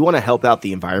if you want to help out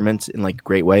the environment in like a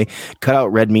great way, cut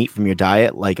out red meat from your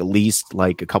diet like at least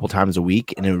like a couple times a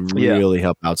week, and it would really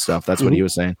help out stuff. That's what he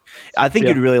was saying. I think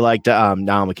you'd really like Niall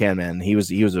McCann, man. He was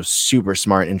a super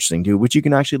smart, interesting dude, which you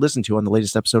can actually listen to on the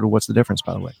latest episode of What's the Difference,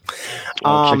 by the way.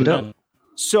 Check it out.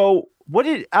 So what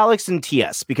did Alex and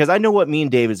TS, because I know what me and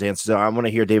David's answers are. I want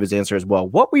to hear David's answer as well.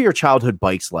 What were your childhood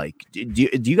bikes like? Do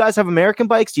you guys have American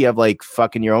bikes? Do you have like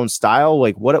fucking your own style?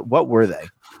 Like what were they?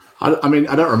 I mean,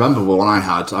 I don't remember what one I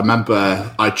had. I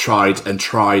remember I tried and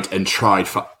tried and tried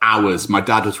for hours. My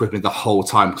dad was with me the whole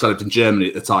time because I lived in Germany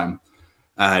at the time,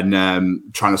 and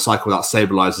trying to cycle without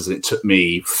stabilizers. And it took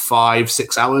me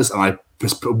 5-6 hours, and I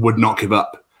just would not give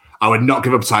up. I would not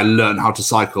give up until I learned how to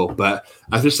cycle. But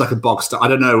I was just like a box. I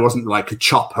don't know. It wasn't like a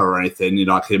chopper or anything,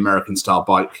 like the American style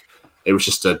bike. It was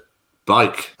just a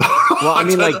bike. Well, I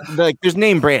mean, like there's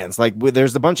name brands. Like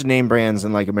there's a bunch of name brands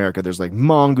in like America. There's like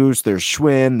Mongoose, there's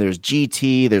Schwinn, there's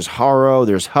GT, there's Haro,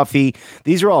 there's Huffy.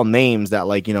 These are all names that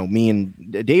like me and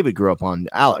David grew up on.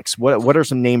 Alex, what are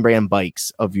some name brand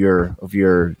bikes of your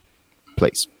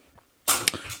place?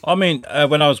 I mean,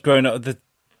 when I was growing up,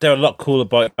 they're a lot cooler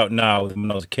bikes out now than when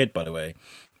I was a kid, by the way.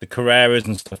 The Carreras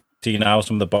and stuff, you know,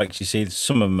 some of the bikes you see,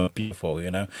 some of them are beautiful,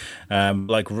 you know.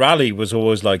 Like Rally was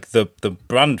always like the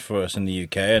brand for us in the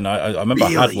UK, and I remember I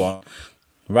had one.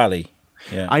 Rally,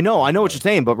 yeah. I know what you're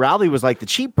saying, but Rally was like the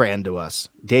cheap brand to us.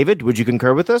 David, would you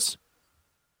concur with this?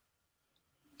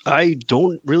 I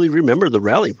don't really remember the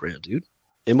Rally brand, dude.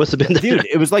 It must have been dude.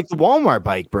 It was like the Walmart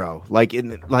bike, bro. Like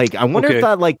I wonder if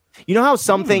that, like, you know how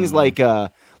some things like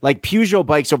Peugeot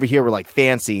bikes over here were like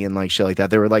fancy and like shit like that.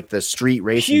 They were like the street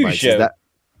racing bikes. Is that,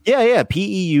 yeah,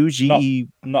 PEUGE.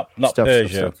 Not stuff, Peugeot.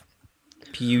 Stuff.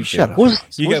 Peugeot. Shut up.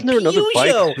 Wasn't there another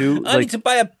bike too? I need to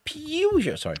buy a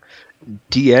Peugeot. Sorry,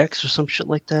 DX or some shit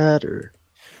like that, or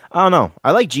I don't know.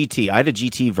 I like GT. I had a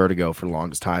GT Vertigo for the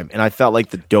longest time, and I felt like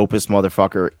the dopest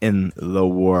motherfucker in the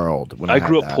world. When I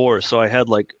grew up poor, so I had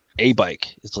like a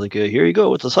bike. It's like, here you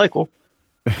go. It's a cycle.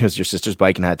 It was your sister's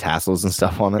bike and had tassels and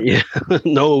stuff on it. Yeah.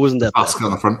 No, it wasn't that bad. Oscar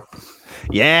on the front.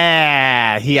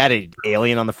 Yeah, he had an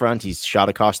alien on the front. He's shot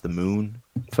across the moon.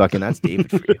 Fucking, that's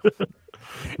David for you.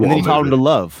 And then he taught him to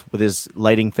love with his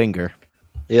lighting finger.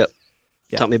 Yep.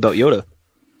 Yeah. Taught me about Yoda.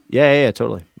 Yeah,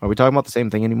 totally. Are we talking about the same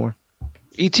thing anymore?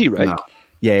 E.T., right? No.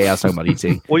 Yeah, I was talking about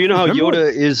E.T. Well, you know how Remember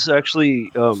Yoda is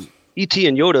actually E.T.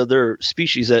 and Yoda. They're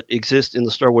species that exist in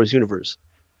the Star Wars universe.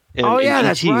 And Oh in yeah,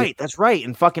 that's E.T., right. That's right.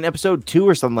 In fucking episode 2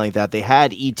 or something like that, they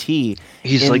had E.T.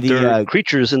 He's in like the, they're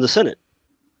creatures in the Senate.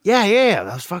 Yeah.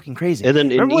 That was fucking crazy. And then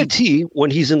in Remember when- E.T.,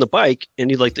 when he's in the bike and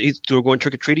they're going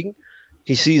trick or treating,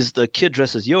 he sees the kid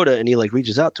dressed as Yoda and he like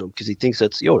reaches out to him because he thinks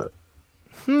that's Yoda.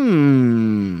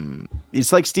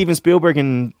 It's like Steven Spielberg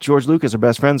and George Lucas are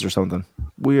best friends or something.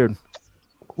 Weird.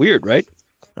 Weird, right?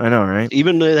 I know, right?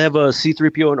 Even they have a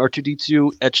C-3PO and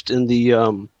R2-D2 etched in the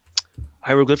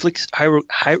hieroglyphics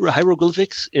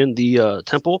in the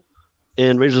temple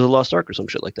in Raiders of the Lost Ark or some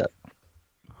shit like that.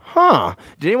 Huh.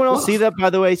 Did anyone else see that, by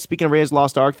the way? Speaking of Raiders of the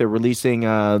Lost Ark, they're releasing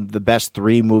the best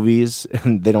 3 movies.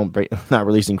 And they don't not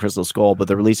releasing Crystal Skull, but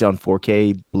they're releasing on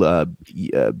 4K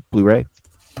Blu-ray.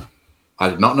 I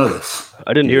did not know this.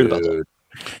 I didn't hear about that.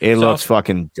 It looks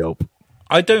fucking dope.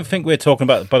 I don't think we're talking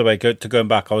about. By the way, going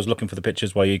back, I was looking for the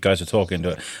pictures while you guys are talking to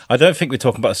it. I don't think we're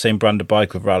talking about the same brand of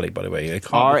bike with Rally. By the way,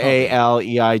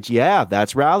 Raleig. Yeah,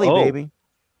 that's Rally, baby.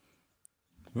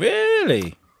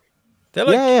 Really? They're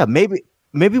like, Yeah.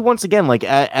 Maybe once again, like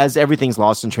as everything's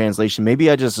lost in translation, maybe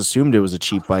I just assumed it was a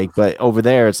cheap bike, but over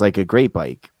there it's like a great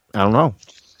bike. I don't know.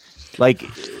 Like,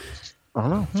 I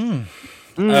don't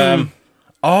know.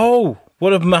 Oh,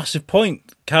 what a massive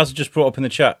point Kaz just brought up in the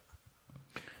chat.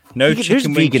 No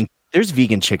chicken wings. There's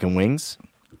vegan chicken wings.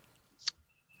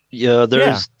 Yeah,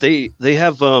 they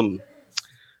have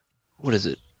what is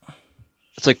it?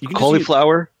 It's like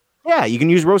cauliflower. Yeah, you can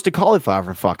use roasted cauliflower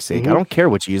for fuck's sake. I don't care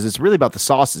what you use. It's really about the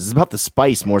sauces. It's about the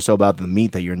spice more so about the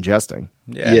meat that you're ingesting.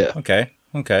 Yeah. Okay.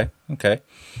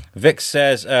 Vic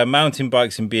says mountain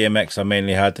bikes and BMX I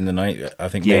mainly had in the night. I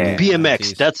think mainly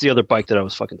BMX. That's the other bike that I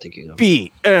was fucking thinking of.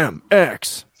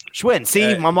 BMX. Schwinn,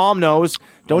 see, my mom knows.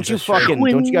 Don't you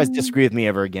guys disagree with me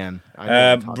ever again.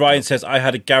 Brian says I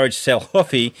had a garage sale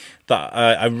Huffy that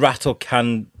I rattle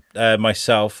canned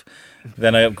myself.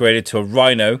 Then I upgraded to a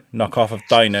Rhino knockoff of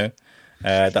Dino.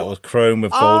 That was chrome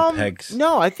with gold pegs.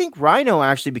 No, I think Rhino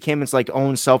actually became its like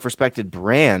own self-respected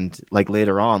brand like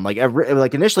later on. Like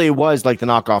initially it was like the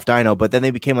knockoff Dino, but then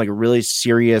they became like a really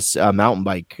serious mountain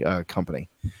bike company.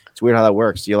 It's weird how that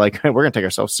works. You're like, we're gonna take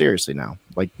ourselves seriously now,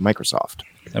 like Microsoft.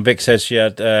 And Vic says she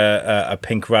had a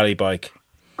pink rally bike.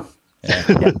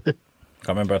 Yeah.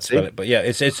 Can't remember how to spell it, but yeah,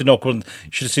 it's an awkward. You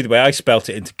should have seen the way I spelt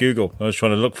it into Google. I was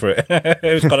trying to look for it.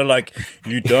 It was kind of like,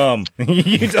 you dumb.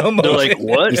 You dumb. They're like,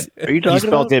 what are you talking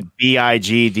about? He spelled it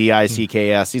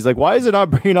Bigdicks. He's like, why is it not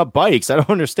bringing up bikes? I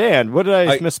don't understand. What did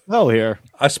I misspell here?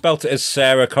 I spelt it as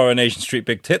Sarah Coronation Street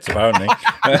Big Tits, apparently.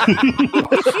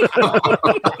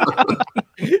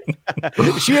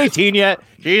 Is she 18 yet?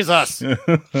 Jesus.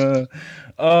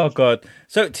 Oh, God.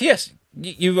 So, TS,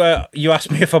 you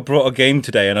asked me if I brought a game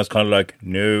today, and I was kind of like,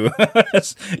 no.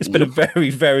 It's been a very,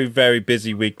 very, very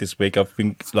busy week this week. I've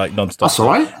been like non-stop. That's all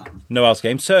right. No else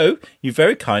game. So you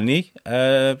very kindly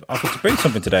offered to bring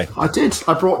something today. I did.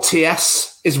 I brought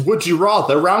TS. Is Would You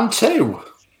Rather round 2.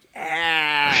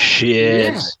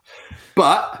 Shit. Yeah.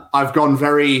 But I've gone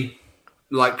very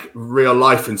like real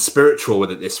life and spiritual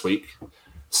with it this week.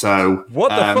 So what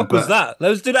the fuck was that?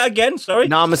 Let's do that again. Sorry.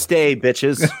 Namaste,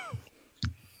 bitches.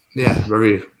 Yeah,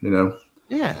 very,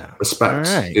 respect,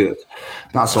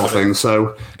 that sort of thing.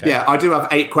 So, yeah, I do have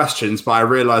 8 questions, but I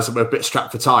realise that we're a bit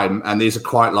strapped for time, and these are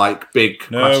quite like big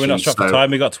questions. We're not strapped for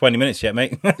time. We got 20 minutes yet,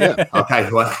 mate. Yeah. Okay,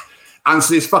 well,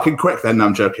 answer these fucking quick then. No,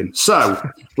 I'm joking. So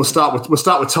we'll start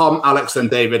with Tom, Alex, then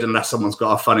David, unless someone's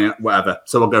got a funny whatever.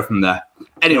 So we'll go from there.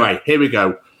 Anyway, here we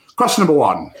go. Question number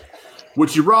 1: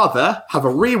 would you rather have a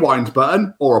rewind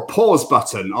button or a pause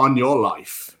button on your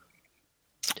life?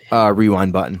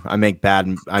 Rewind button. I make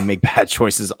bad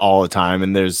choices all the time,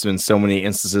 and there's been so many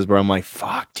instances where I'm like,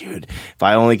 fuck, dude, if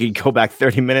I only could go back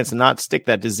 30 minutes and not stick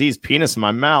that diseased penis in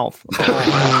my mouth.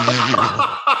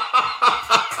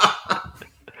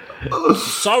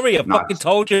 Sorry, I fucking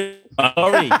told you.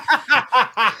 Sorry.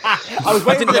 I was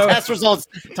waiting for the test results,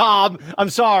 Tom. I'm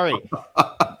sorry.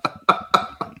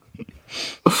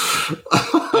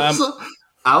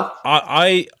 Al?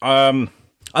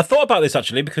 I thought about this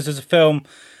actually because there's a film.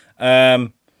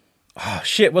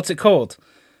 What's it called?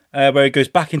 Where he goes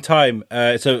back in time.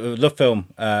 It's a love film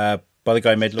by the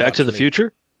guy who made Back to the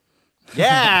Future. Yeah,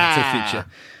 Back to the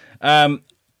Future.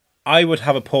 I would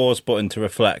have a pause button to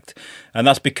reflect, and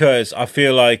that's because I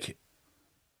feel like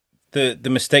the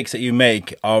mistakes that you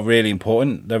make are really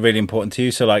important. They're really important to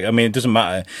you. So, like, I mean, it doesn't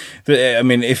matter. I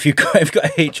mean, if you've got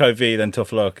HIV, then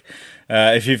tough luck.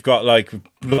 If you've got like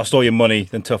lost all your money,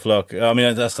 then tough luck. I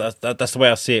mean, that's the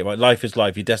way I see it. Right, life is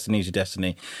life. Your destiny is your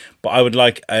destiny. But I would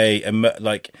like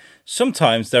like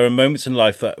sometimes there are moments in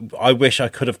life that I wish I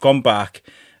could have gone back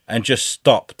and just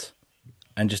stopped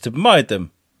and just admired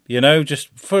them. You know, just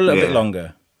for a little bit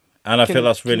longer. And I feel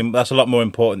that's a lot more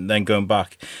important than going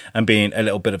back and being a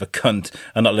little bit of a cunt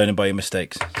and not learning by your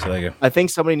mistakes. So there you go. I think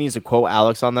somebody needs to quote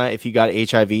Alex on that. If you got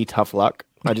HIV, tough luck.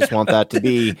 I just want that to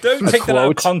be. Don't take that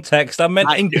out of context. I meant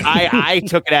I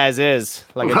took it as is,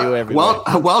 like I do every day.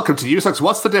 Welcome to Unisex.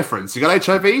 What's the difference? You got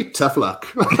HIV? Tough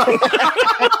luck.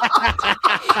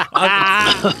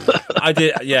 I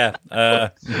did, yeah.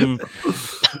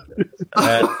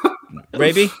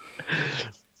 Raby?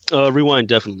 Rewind,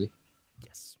 definitely.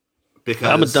 Because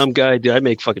I'm a dumb guy, dude. I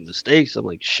make fucking mistakes. I'm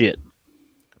like, shit.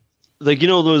 Like, you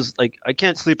know, those, like, I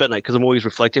can't sleep at night because I'm always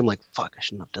reflecting. I'm like, fuck, I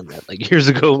shouldn't have done that. Like, years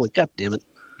ago, I'm like, God damn it.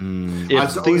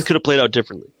 If things could have played out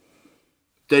differently.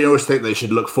 They always think they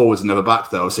should look forwards and never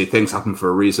back, though. See, things happen for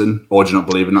a reason. Or do you not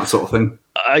believe in that sort of thing?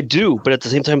 I do, but at the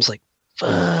same time, it's like,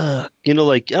 fuck. You know,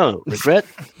 like, I don't know, regret?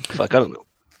 Fuck, I don't know.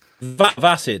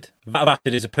 Vacid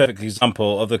is a perfect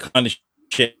example of the kind of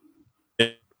shit.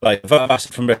 Like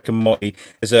Vacid from Rick and Morty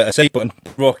is a save button.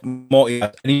 Morty,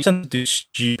 and he tends to do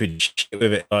stupid shit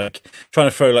with it, like trying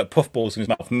to throw like puffballs in his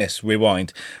mouth, miss,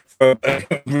 rewind,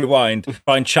 rewind,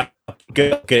 try and chat,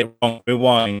 get it wrong,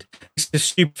 rewind. It's the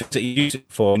stupid things that you use it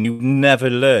for, and you never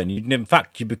learn. In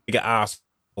fact, you get asked.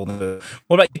 What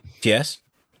about you? Yes.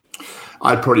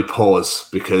 I'd probably pause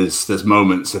because there's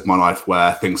moments of my life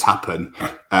where things happen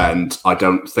and I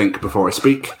don't think before I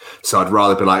speak. So I'd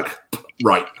rather be like,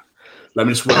 right, let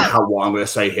me just work out what I'm going to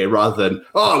say here rather than,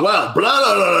 oh, well, blah,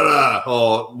 blah, blah, blah,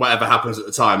 or whatever happens at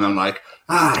the time. And I'm like,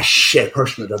 shit, I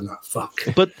shouldn't have done that. Fuck.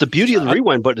 But the beauty of the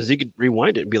rewind button is you could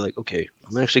rewind it and be like, okay,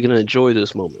 I'm actually going to enjoy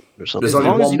this moment or something.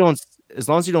 As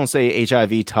long as you don't say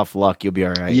HIV, tough luck, you'll be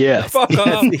all right. Yeah. Fuck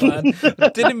off, man. I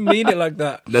didn't mean it like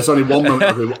that. There's only one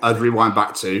moment I'd rewind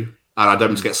back to, and I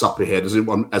don't mean to get soppy here. There's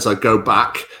one as I go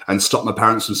back and stop my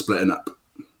parents from splitting up.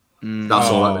 That's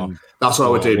all I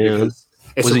would do because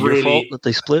it's was it really, your fault that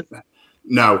they split?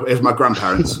 No, it was my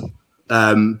grandparents.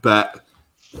 But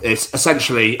it's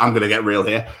essentially, I'm going to get real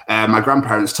here. My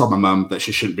grandparents told my mum that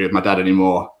she shouldn't be with my dad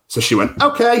anymore, so she went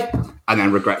okay, and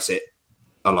then regrets it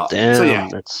a lot. Damn, so yeah,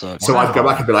 that sucks. So I'd go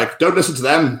back and be like, "Don't listen to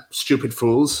them, stupid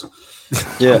fools."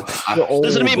 Yeah,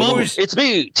 listen to me, Mom. It's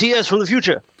me, TS from the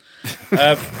future.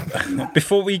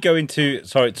 Before we go into,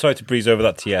 sorry to breeze over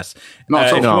that TS. No,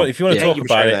 if you want to talk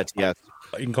about it, yeah,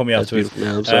 you can call me afterwards.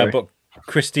 Yeah, I'm sorry. But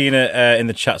Christina in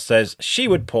the chat says she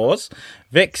would pause.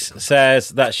 Vix says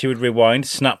that she would rewind.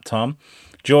 Snap Tom.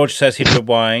 George says he'd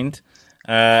rewind.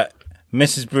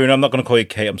 Mrs. Bruno, I'm not going to call you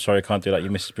Kate. I'm sorry, I can't do that.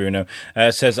 You're Mrs. Bruno.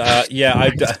 Says,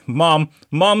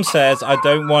 Mom says I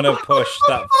don't want to push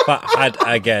that fat head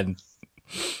again.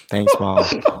 Thanks, Mom.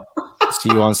 See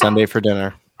you on Sunday for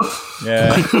dinner.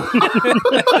 Yeah.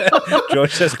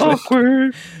 George says,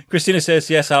 Christina says,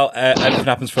 yes, everything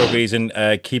happens for a reason.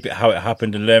 Keep it how it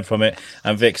happened and learn from it.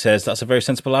 And Vic says, that's a very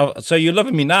sensible. So you're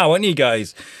loving me now, aren't you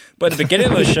guys? But at the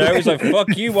beginning of the show, he's like,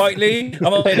 fuck you, Whiteley. I'm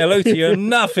not saying hello to you.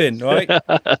 Nothing, right?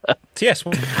 TS.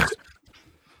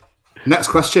 Next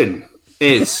question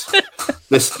is,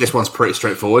 this one's pretty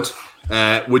straightforward.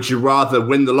 Would you rather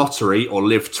win the lottery or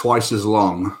live twice as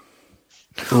long?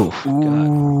 Ooh,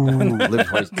 live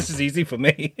twice. This is easy for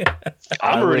me.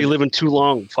 I'm already living too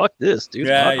long. Fuck this, dude.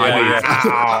 Yeah.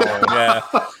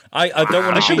 I don't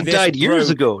want to. I should have died years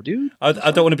ago, dude. I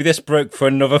don't want to be this broke for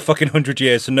another fucking 100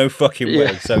 years. So no fucking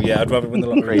way. So yeah, I'd rather win the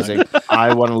lottery. Crazy.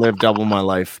 I want to live double my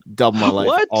life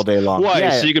all day long. Why?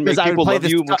 Yeah, so you can make people love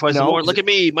you twice more. Look at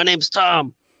me. My name's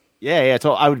Tom. Yeah.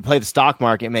 So I would play the stock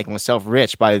market and make myself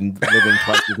rich by living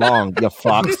twice as long. You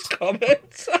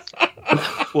fucks.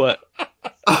 What?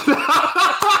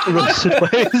 Roasted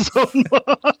by his own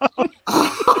mom.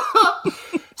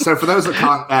 So for those that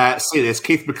can't see this,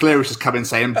 Keith McCleary just come in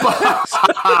saying,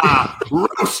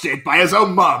 roasted by his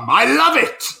own mum. I love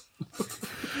it.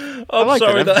 I'm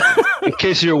sorry that. In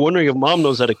case you're wondering if Mom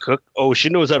knows how to cook, she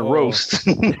knows how to roast.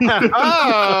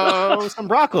 Some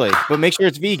broccoli, but make sure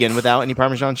it's vegan without any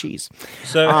Parmesan cheese.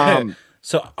 So,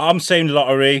 so I'm saying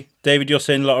lottery. David, you're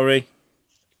saying lottery.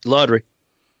 Lottery.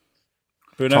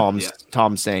 Bruno?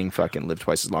 Tom's saying fucking live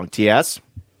twice as long. TS?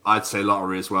 I'd say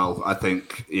lottery as well. I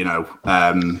think,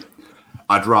 I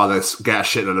I'd rather get a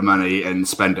shitload of money and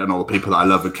spend it on all the people that I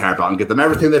love and care about and give them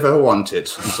everything they've ever wanted.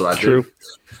 That's what I do.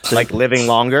 Like living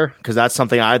longer, because that's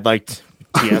something I'd like.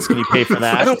 TS, can you pay for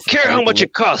that? I don't care how much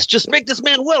it costs. Just make this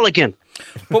man well again.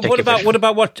 But what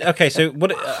about? Okay, so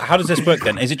what? How does this work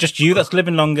then? Is it just you that's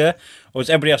living longer, or is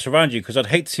everybody else around you? Because I'd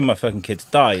hate to see my fucking kids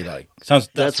die. Like,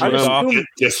 that's what dark.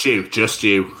 Just you.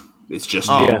 It's just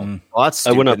Oh, you. well, that's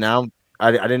stupid. Now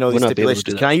I didn't know these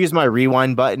stipulations. Can I use my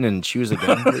rewind button and choose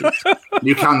again, please?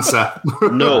 You can, sir.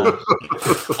 No.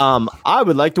 I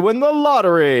would like to win the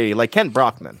lottery, like Kent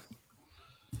Brockman.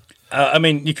 I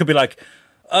mean, you could be like,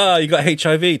 "Oh, you got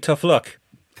HIV. Tough luck."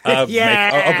 I'll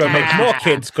go make more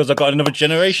kids because I've got another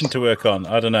generation to work on.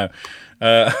 I don't know.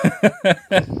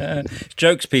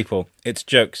 Jokes, people. It's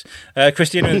jokes.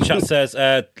 Christina in the chat says,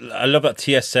 I love that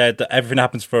TS said that everything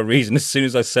happens for a reason as soon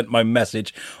as I sent my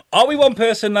message. Are we one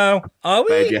person now? Are we?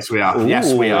 Babe, yes, we are. Ooh,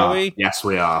 yes, we are. we? Yes,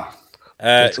 we are.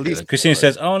 Christina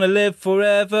says, I want to live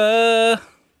forever.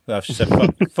 Well, she said,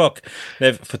 fuck,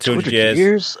 live for 200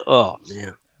 years. Oh,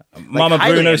 man. Mama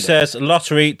Bruno says,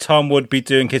 lottery, Tom would be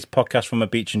doing his podcast from a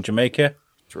beach in Jamaica.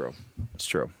 True. It's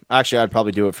true. Actually, I'd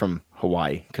probably do it from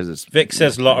Hawaii because it's. Vic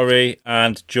says lottery,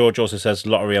 and George also says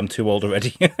lottery. I'm too old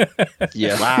already.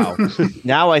 Yeah. Wow.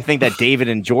 Now I think that David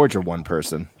and George are one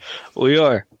person. We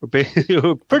are.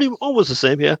 We're pretty almost the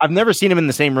same, yeah. I've never seen them in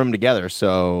the same room together,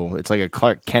 so it's like a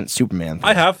Clark Kent Superman thing.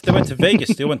 I have. They went to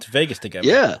Vegas. They went to Vegas together.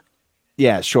 Yeah.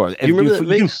 Yeah, sure. You remember that you can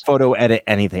Vegas? photo edit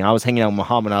anything. I was hanging out with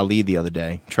Muhammad Ali the other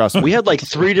day. Trust me. We had like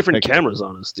 3 different cameras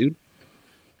on us, dude.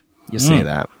 You say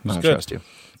that. I don't good. trust you.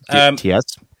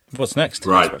 TS? What's next?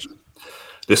 Right.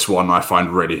 This one I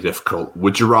find really difficult.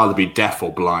 Would you rather be deaf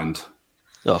or blind?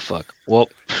 Oh, fuck. Well,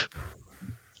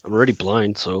 I'm already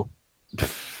blind, so.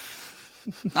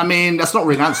 I mean, that's not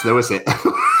really an answer, though, is it?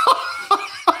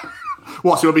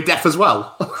 What, so you want to be deaf as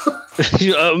well?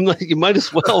 I'm like, you might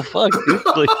as well. Fuck, dude.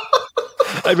 Like,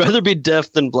 I'd rather be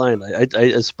deaf than blind,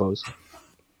 I suppose.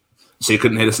 So you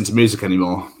couldn't listen to music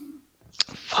anymore?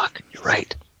 Fuck, you're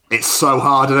right. It's so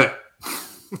hard, isn't it?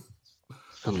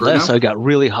 Unless I got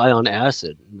really high on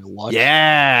acid and watched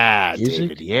Yeah, music.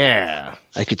 David, yeah.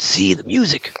 I could see the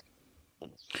music.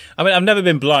 I mean, I've never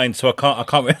been blind, so I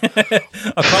can't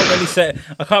really say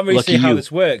Lucky how you.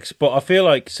 this works. But I feel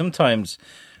like sometimes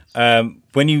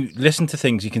when you listen to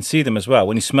things, you can see them as well.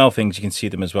 When you smell things, you can see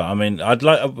them as well. I mean,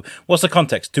 what's the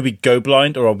context? Do we go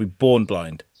blind or are we born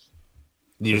blind?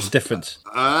 There's a difference.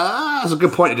 That's a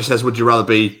good point. It just says, would you rather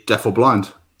be deaf or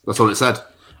blind? That's all it said.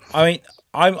 I mean,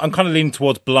 I'm kind of leaning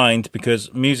towards blind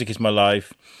because music is my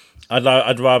life. I'd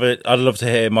love to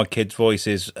hear my kids'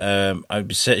 voices. I'd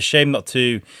be ashamed not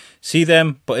to see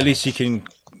them, but at least you can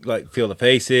like feel the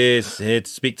faces, hear to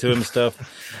speak to them and stuff.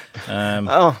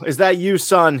 Oh, is that you,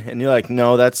 son? And you're like,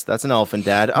 no, that's an elephant,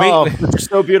 Dad. Oh, you're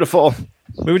so beautiful.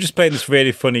 We were just playing this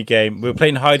really funny game. We were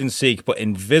playing hide and seek, but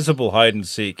invisible hide and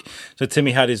seek. So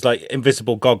Timmy had his like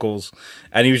invisible goggles,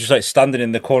 and he was just like standing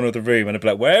in the corner of the room, and I'd be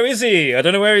like, "Where is he? I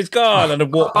don't know where he's gone." And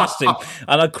I'd walk past him,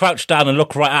 and I'd crouch down and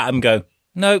look right at him, and go,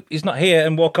 "No, he's not here,"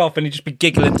 and walk off, and he'd just be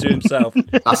giggling to himself.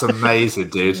 That's amazing,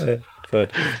 dude.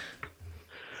 But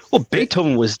Well,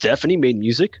 Beethoven was deaf and he made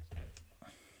music.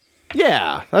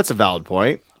 Yeah, that's a valid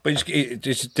point. he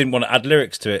just didn't want to add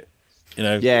lyrics to it, you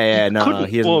know. Yeah, no, Couldn't-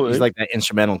 he's like that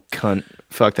instrumental cunt.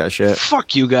 Fuck that shit.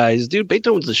 Fuck you guys, dude.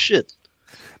 Beethoven's the shit.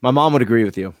 My mom would agree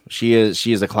with you. She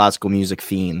is a classical music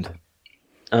fiend.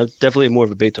 I'm definitely more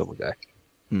of a Beethoven guy.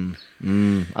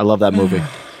 I love that movie.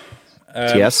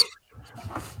 TS?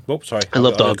 Whoops, sorry. I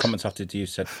love I'll dogs. comments after you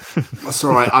said. That's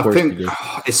all right. I course think you do.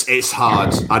 it's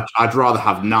hard. I'd rather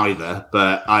have neither,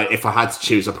 but if I had to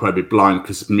choose, I'd probably be blind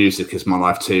because music is my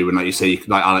life too. And like you say,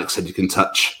 like Alex said, you can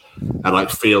touch and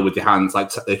like feel with your hands,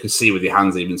 like they can see with your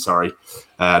hands even. Sorry.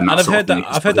 And I've heard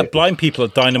that blind people are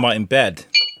dynamite in bed.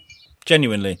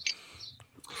 Genuinely.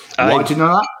 Why do you know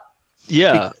that?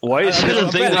 Yeah. Why is it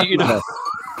a thing that you know?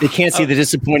 They can't see the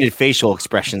disappointed facial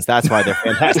expressions. That's why they're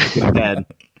fantastic in bed.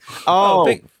 Oh,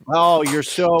 big- you're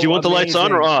so. Do you want the lights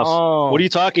on or off? Oh. What are you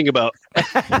talking about?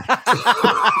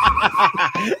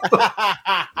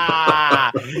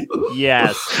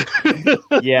 Yes.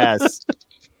 Yes.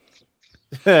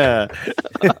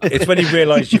 It's when you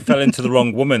realise you fell into the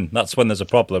wrong woman. That's when there's a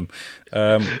problem.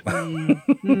 Oh,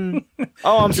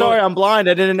 I'm sorry. I'm blind.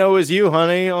 I didn't know it was you,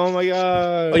 honey. Oh my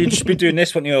god. Oh, you just be doing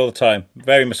this, wouldn't you, all the time?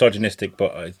 Very misogynistic,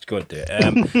 but I go and do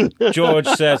it. George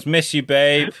says, "Miss you,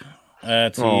 babe."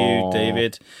 To you,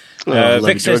 David. love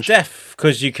Vic you, says, George. "Deaf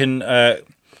because you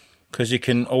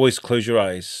can always close your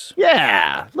eyes."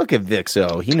 Yeah. Look at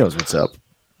Vixo. He knows what's up.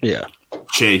 Yeah.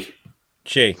 Gee.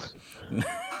 Gee.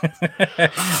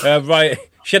 Right.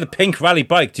 She had a pink rally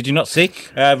bike. Did you not see?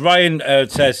 Ryan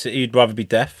says he'd rather be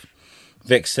deaf.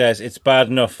 Vic says it's bad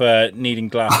enough needing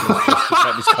glasses. Just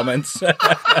like his comments.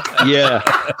 Yeah.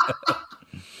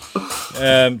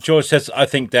 George says, I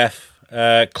think deaf.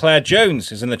 Claire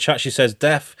Jones is in the chat. She says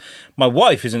deaf. My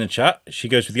wife is in the chat. She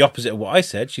goes with the opposite of what I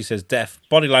said. She says deaf.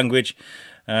 Body language.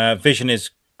 Vision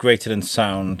is greater than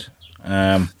sound.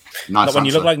 Not when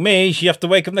you look like me. You have to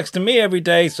wake up next to me every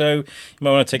day, so you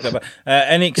might want to take that back.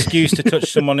 Any excuse to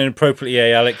touch someone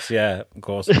inappropriately, Alex? Yeah, of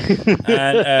course.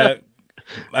 And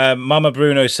Mama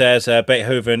Bruno says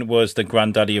Beethoven was the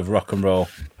granddaddy of rock and roll.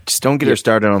 Just don't get her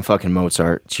started on fucking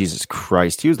Mozart. Jesus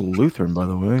Christ. He was Lutheran, by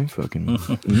the way. Fucking.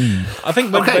 I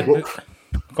think when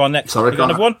go on next. Sorry, you got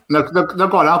another one? No, go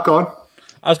on, I'll go on.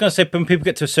 I was going to say, when people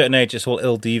get to a certain age, it's all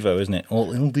Il Divo, isn't it?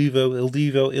 All Il Divo, Il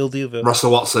Divo, Il Divo. Russell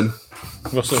Watson.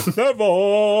 The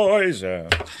voice.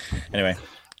 Anyway.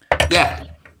 Yeah.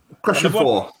 Question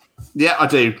 4. Yeah, I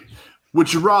do.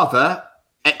 Would you rather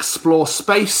explore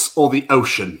space or the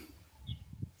ocean?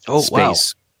 Oh, Space. wow.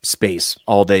 Space.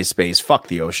 All day space. Fuck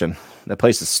the ocean. That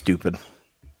place is stupid.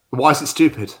 Why is it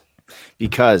stupid?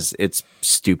 Because it's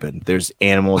stupid. There's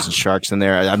animals and sharks in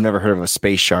there. I've never heard of a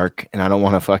space shark, and I don't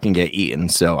want to fucking get eaten,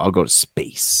 so I'll go to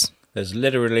space. There's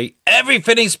literally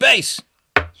everything in space.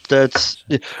 There's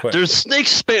snakes,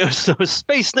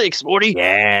 space snakes, Morty.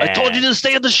 Yeah. I told you to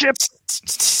stay on the ship.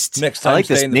 Next time, I like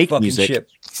the stay in the snake fucking music. ship.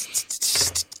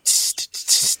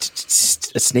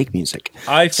 A snake music.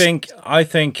 I think.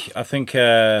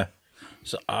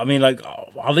 So, I mean, like,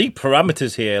 I'll leave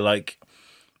parameters here. Like,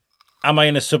 am I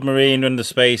in a submarine under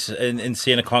space and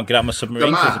seeing I can't get out of my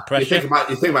submarine because of pressure? You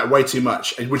think about it way too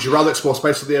much. Would you rather explore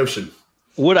space or the ocean?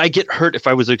 Would I get hurt if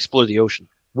I was to explore the ocean?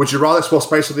 Would you rather explore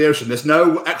space or the ocean? There's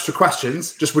no extra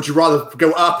questions. Just would you rather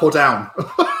go up or down?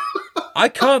 I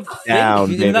can't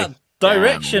think in that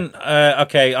direction.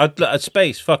 Okay,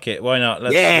 space. Fuck it. Why not?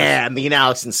 Me and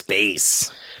Alex in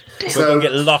space. We're going to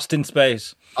get lost in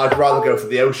space. I'd rather go for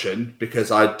the ocean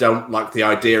because I don't like the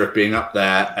idea of being up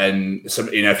there and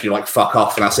if you like fuck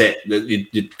off and that's it,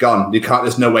 you're gone. You can't.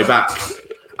 There's no way back.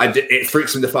 It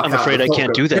freaks me the fuck out. I'm afraid I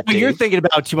can't do that. You're thinking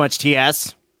about too much,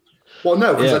 TS. Well,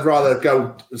 no, because I'd rather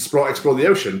go explore the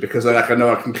oceon because I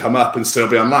know I can come up and still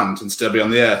be on land and still be on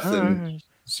the earth. And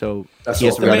So that's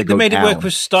yes, all. They made it work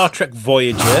with Star Trek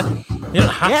Voyager. You don't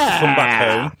have to come back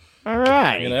home. All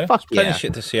right. You know, Fuck plenty of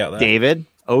shit to see out there. David,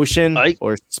 ocean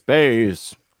or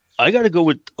space? I got to go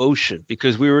with ocean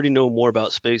because we already know more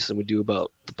about space than we do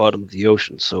about the bottom of the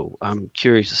ocean. So I'm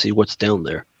curious to see what's down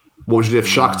there. What would you do if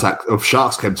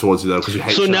sharks came towards you though? Because you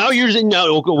hate. So sharks. now you're saying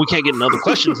we can't get another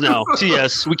questions now.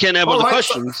 TS, we can't have other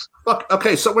questions.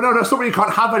 Okay, so no, it's not that you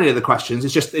can't have any of the questions. It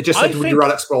just said would you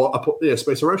rather explore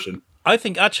space or ocean? I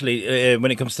think actually,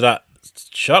 when it comes to that,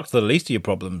 sharks are the least of your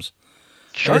problems.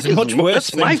 Shark There's is much worse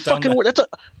That's my things down fucking. That's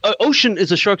ocean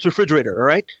is a shark's refrigerator. All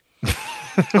right.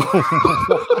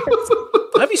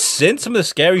 Have you seen some of the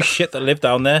scary shit that live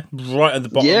down there, right at the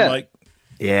bottom? Yeah.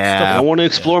 Yeah. I want to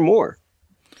explore more.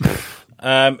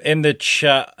 In the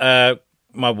chat,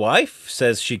 my wife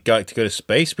says she'd like to go to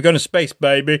space. We're going to space,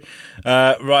 baby.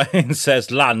 Ryan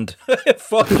says land.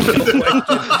 Fuck.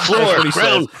 Floor,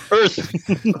 ground, earth,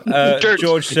 dirt.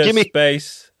 George says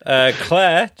space.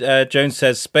 Claire Jones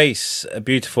says space.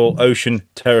 Beautiful, ocean,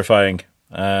 terrifying.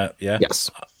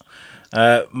 Yes.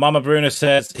 Mama Bruno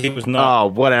says he was not. Oh,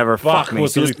 whatever. Fuck me.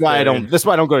 was This is why I don't. This is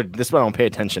why I don't go. This is why I don't pay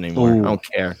attention anymore. Ooh. I don't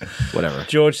care. Whatever.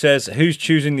 George says, "Who's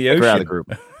choosing the ocean?" Get out of the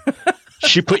group.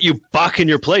 She put you back in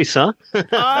your place, huh? I'm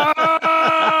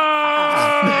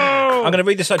going to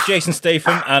read this like Jason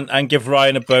Statham and give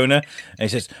Ryan a boner. And he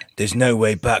says, "There's no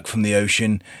way back from the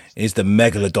ocean. Is the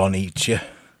megalodon eats you?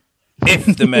 If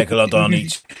the megalodon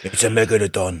eats, it's a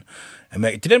megalodon."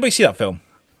 Did anybody see that film?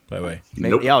 By the way,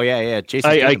 Nope. Oh yeah.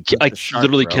 Jason. I Statham punched a shark,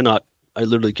 literally bro. cannot. I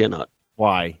literally cannot.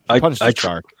 Why? I- Punched I a tr-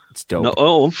 shark. It's dope. No,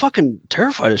 I'm fucking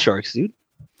terrified of sharks, dude.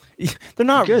 They're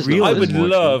not You guys know real. I would anymore.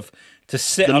 love to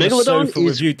sit The on a megalodon sofa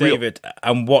with is you, real. David,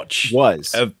 and watch.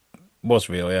 Was. Was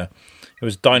real, yeah. It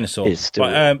was dinosaur. It's still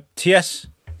But, TS,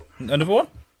 another one.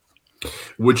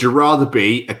 Would you rather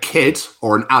be a kid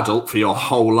or an adult for your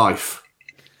whole life?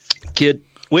 Kid,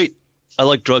 wait. I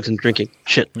like drugs and drinking.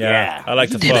 Shit. Yeah, I like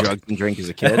to Did fuck. drugs and drink as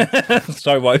a kid.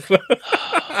 Sorry, wife. Yeah,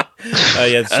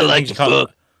 I like to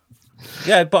fuck.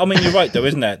 Yeah, but I mean, you're right, though,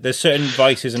 isn't there? There's certain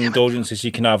vices and indulgences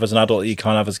you can have as an adult that you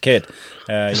can't have as a kid.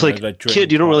 It's like,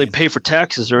 kid, you don't really pay for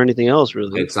taxes or anything else,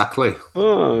 really. Exactly.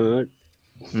 Oh,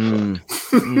 damn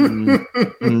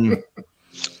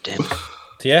it.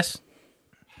 TS?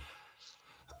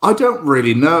 I don't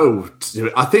really know.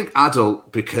 I think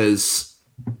adult because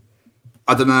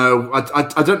I don't know.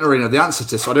 I don't really know the answer to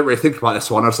this. So I didn't really think about this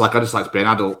one. I just like to be an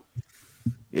adult.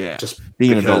 Yeah, Just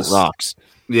being an because- adult rocks.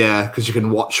 Yeah, because you can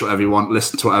watch whatever you want,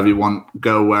 listen to whatever you want,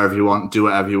 go wherever you want, do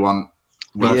whatever you want.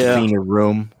 You don't have to Yeah. clean your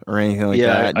room or anything like Yeah,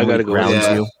 that. I gotta Nobody go. grounds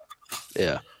Yeah. you.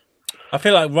 Yeah. I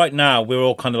feel like right now we're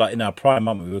all kind of like in our prime,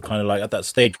 aren't we? We're kind of like at that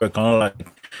stage where kind of like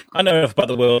I know enough about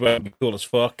the world where it'd be cool as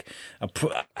fuck.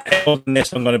 On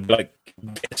this, I'm going to be like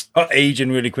start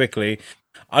aging really quickly.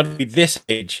 I'd be this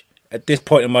age at this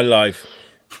point in my life,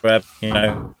 forever, you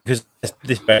know, because this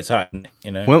is where it's at,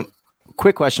 you know. Well,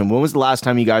 quick question: when was the last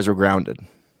time you guys were grounded?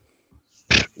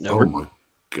 Oh my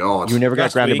god! You never got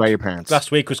Last grounded week- by your parents.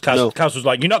 Last week was Kaz. No. Kaz was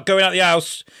like, "You're not going out the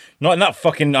house. Not in that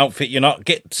fucking outfit. You're not.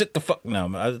 Sit the fuck." No,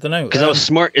 I don't know. Because I was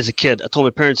smart as a kid. I told my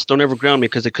parents, don't ever ground me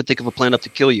because they could think of a plan up to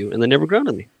kill you. And they never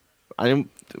grounded me. I didn't.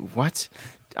 What?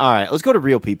 All right, let's go to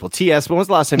real people. TS, when was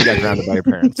the last time you got grounded by your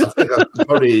parents? I think that's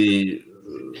probably.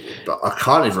 I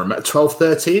can't even remember. 12,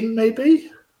 13 maybe.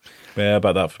 Yeah,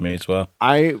 about that for me as well.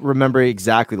 I remember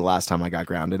exactly the last time I got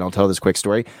grounded. I'll tell this quick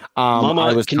story. Mama,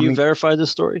 I was can you verify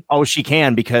this story? Oh, she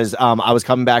can because I was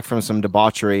coming back from some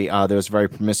debauchery. There was a very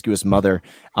promiscuous mother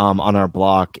on our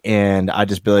block, and I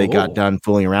just barely got done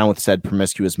fooling around with said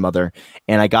promiscuous mother.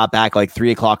 And I got back like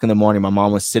 3:00 in the morning. My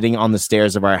mom was sitting on the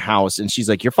stairs of our house, and she's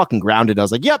like, "You're fucking grounded." I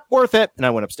was like, "Yep, worth it." And I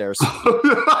went upstairs.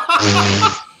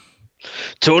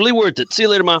 Totally worth it. See you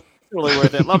later, Mom. Totally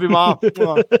worth it. Love you, mom.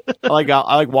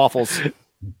 I like waffles.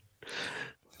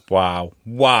 Wow.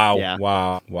 Yeah.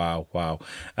 Wow.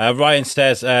 Ryan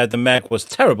says the Meg was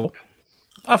terrible.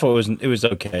 I thought it was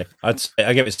okay.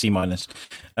 I give it C minus.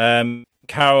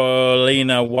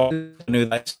 Carolina knew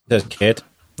that as a kid.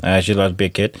 She'd like to be a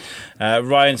kid.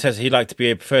 Ryan says he'd like to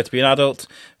prefer to be an adult.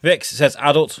 Vix says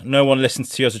adult. No one listens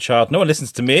to you as a child. No one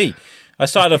listens to me. I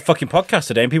started a fucking podcast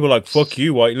today, and people were like, "Fuck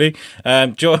you, Whiteley."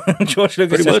 George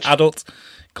Lucas says much. adult.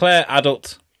 Claire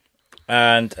adult,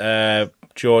 and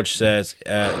George says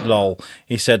lol.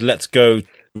 He said, "Let's go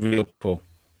real people."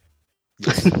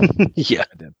 Yeah.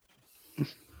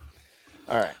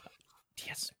 All right.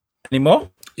 Yes. Any more?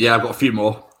 Yeah, I've got a few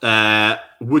more.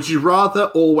 Would you rather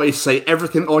always say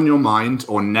everything on your mind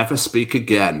or never speak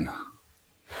again?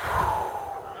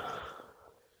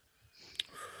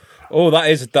 Oh,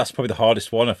 that's probably the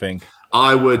hardest one, I think.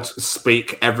 I would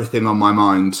speak everything on my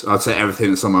mind. I'd say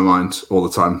everything that's on my mind all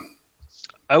the time.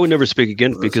 I would never speak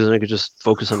again because then I could just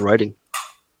focus on writing.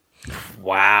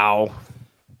 Wow.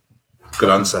 Good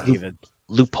answer. David.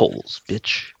 Loopholes,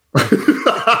 bitch.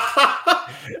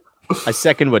 I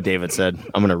second what David said.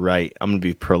 I'm gonna write. I'm gonna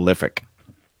be prolific.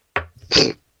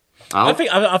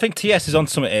 I think TS is on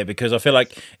something here because I feel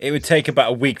like it would take about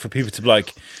a week for people to be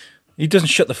like, he doesn't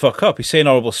shut the fuck up. He's saying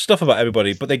horrible stuff about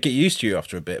everybody, but they get used to you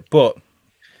after a bit. But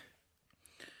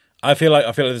I feel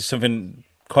like there's something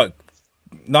quite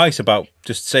nice about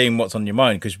just saying what's on your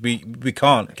mind because we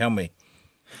can't, can we?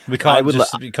 We can't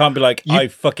you can't be like, I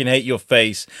fucking hate your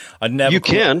face. I never. You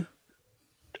can.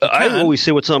 I always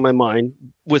say what's on my mind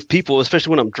with people,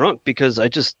 especially when I'm drunk, because I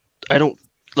don't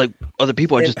like other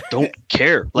people. I just don't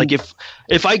care. Like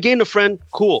if I gain a friend,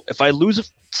 cool. If I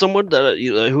lose someone that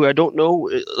who I don't know,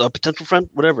 a potential friend,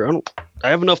 whatever. I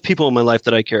have enough people in my life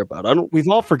that I care about. We've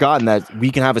all forgotten that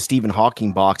we can have a Stephen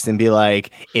Hawking box and be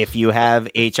like, if you have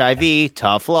HIV,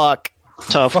 tough luck.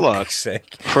 Tough luck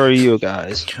Sake. for you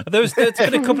guys. There's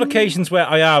been a couple of occasions where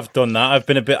I have done that. I've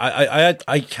been a bit.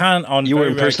 I can on. You were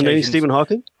very rare impersonating occasions Stephen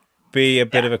Hawking? Be a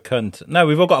bit of a cunt. No,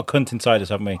 we've all got a cunt inside us,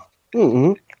 haven't we?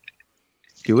 Mm-hmm.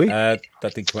 Do we? That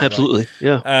did come out right. Absolutely.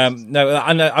 Yeah. No,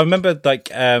 I remember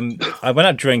like I went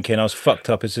out drinking. I was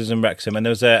fucked up. This was in Wrexham, and there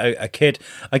was a kid.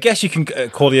 I guess you can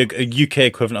call the a UK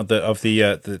equivalent of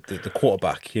the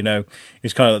quarterback. You know,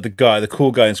 he's kind of like the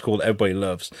cool guy in school that everybody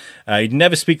loves. He'd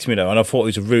never speak to me though, and I thought he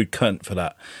was a rude cunt for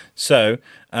that. So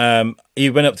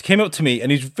he came up to me,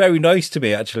 and he's very nice to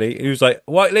me actually. He was like,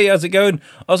 "Whiteley, how's it going?"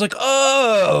 I was like,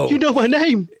 "Oh, You know my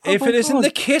name. if it isn't the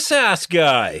kiss ass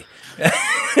guy."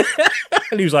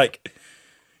 And he was like,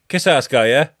 "Kiss ass guy,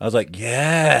 yeah?" I was like,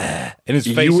 "Yeah." In his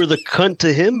face, You were the cunt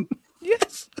to him?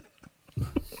 yes.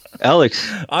 Alex,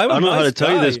 I I'm a don't know how to nice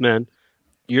tell you this, guy. man.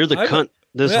 You're the cunt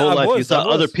this Yeah, whole I life. You was, thought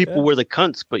I other was, people yeah. were the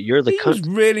cunts, but you're the He was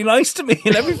cunt. really nice to me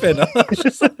and everything. I was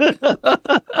just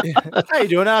like, How you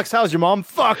doing, Alex? How's your mom?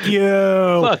 Fuck you.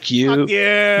 Fuck you. Fuck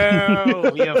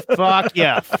you. You fuck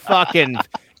you. Fucking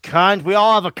cunt. We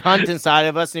all have a cunt inside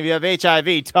of us, and if you have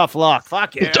HIV, tough luck.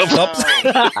 Fuck you.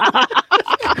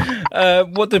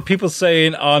 what do people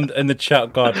saying in the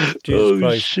chat? God, Jesus Oh,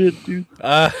 Christ. shit, dude.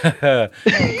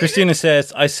 Christina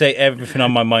says, "I say everything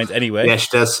on my mind anyway." Yeah, she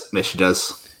does. Yes, she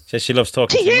does. Says she loves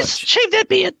talking too much. shave that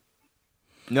beard.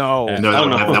 No. No, I don't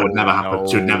know. that would never happen.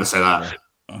 She would never say that.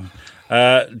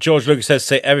 George Lucas says,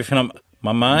 say everything on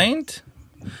my mind.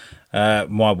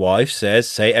 My wife says,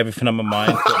 say everything on my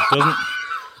mind, but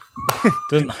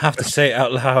doesn't have to say it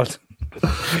out loud.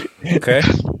 Okay.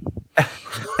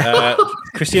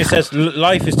 Christina says,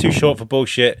 life is too short for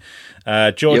bullshit.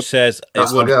 George says,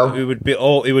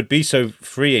 it would be so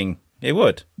freeing. It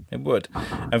would.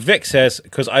 And Vic says,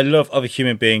 because I love other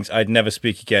human beings, I'd never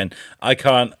speak again. I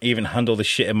can't even handle the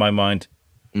shit in my mind.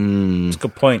 It's a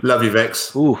good point. Love you,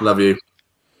 Vix. Love you.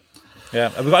 Yeah,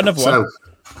 have we got another one?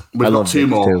 We've got two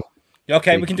more. Too.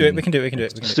 Okay, we can do it.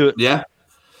 Let's do it. Yeah?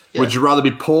 Would you rather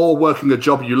be poor working a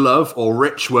job you love or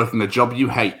rich working a job you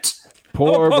hate?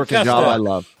 Poor working job I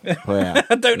love. Oh, yeah.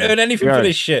 I don't earn anything for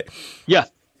this shit. Yeah.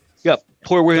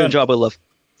 Poor working job I love.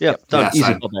 Yeah, done.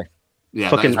 Yeah, Easy. Yeah,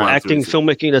 Fucking acting,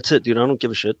 filmmaking, that's it, dude. I don't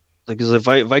give a shit. Because if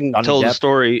I can tell the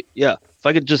story, if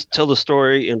I could just tell the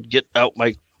story and get out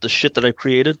the shit that I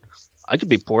created, I could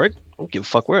be poor. I don't give a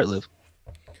fuck where I live.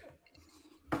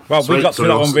 Well, we got through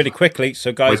that one really quickly,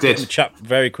 so guys, get in the chat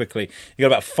very quickly. You got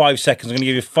about 5 seconds. I'm going to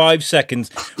give you 5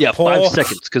 seconds. Yeah, 5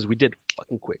 seconds, because we did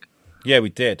fucking quick. Yeah, we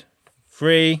did.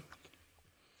 3,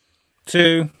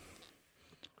 2,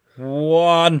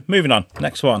 1. Moving on.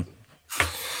 Next one.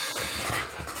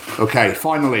 Okay,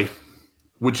 finally.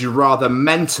 Would you rather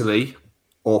mentally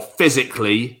or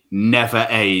physically never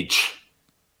age?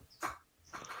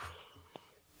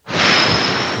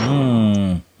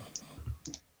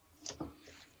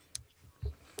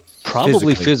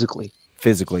 Probably physically.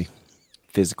 Physically.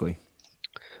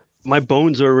 My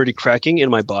bones are already cracking in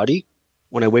my body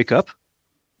when I wake up.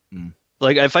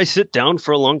 Like, if I sit down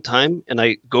for a long time and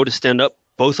I go to stand up,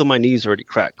 both of my knees already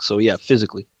crack. So, yeah,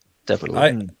 physically.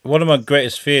 Definitely. One of my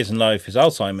greatest fears in life is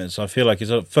Alzheimer's. I feel like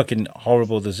it's a fucking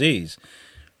horrible disease.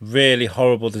 Really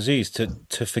horrible disease.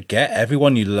 To forget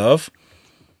everyone you love.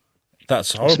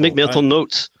 That's horrible. Just make mental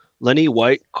notes. Lenny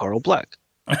White, Carl Black.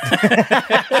 Thank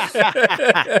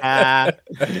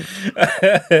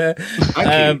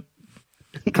you.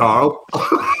 Carl.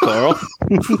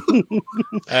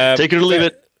 Take it or leave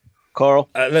it. Carl.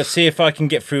 Let's see if I can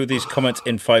get through these comments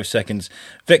in 5 seconds.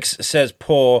 Vix says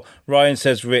poor. Ryan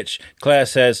says rich. Claire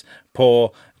says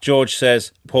poor. George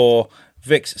says poor.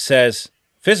 Vix says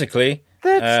physically.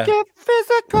 Let's get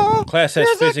physical. Claire says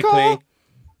physically.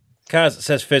 Kaz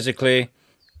says physically.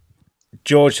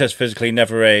 George says physically,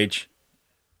 never age.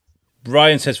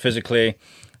 Ryan says physically.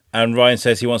 And Ryan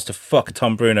says he wants to fuck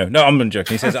Tom Bruno. No, I'm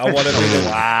joking. He says, I want to be the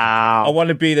I want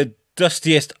to be the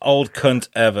dustiest old cunt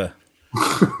ever.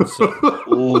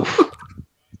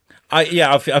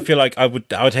 I feel like I would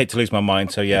hate to lose my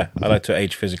mind, so yeah, I like to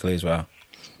age physically as well.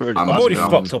 I'm already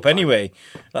fucked up anyway.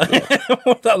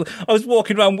 I was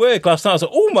walking around work last night. I was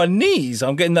like, oh, my knees.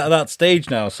 I'm getting that stage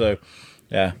now, so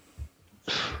yeah,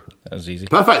 that was easy.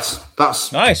 Perfect.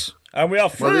 That's nice, and we are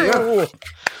through.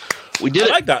 We did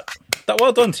it. Like that.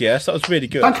 Well done, TS. That was really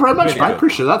good. Thank you very much, really mate. I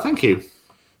appreciate that. Thank you.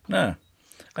 No.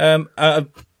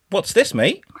 What's this,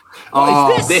 mate?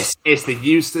 This is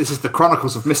the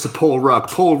Chronicles of Mr. Paul Rugg.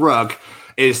 Paul Rugg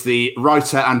is the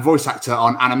writer and voice actor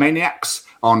on Animaniacs,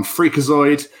 on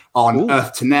Freakazoid, on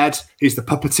Earth to Ned. He's the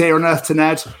puppeteer on Earth to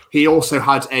Ned. He also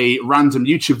had a random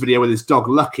YouTube video with his dog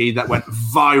Lucky that went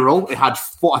viral. It had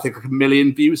 1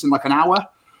 million views in like an hour.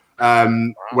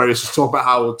 Where he's just talking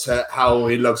about how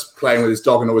he loves playing with his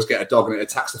dog and always get a dog and it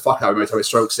attacks the fuck out of him every time he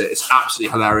strokes it. It's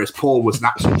absolutely hilarious. Paul was an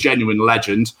absolute genuine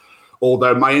legend.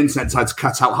 Although my internet decided to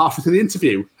cut out halfway through the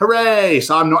interview. Hooray!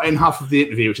 So I'm not in half of the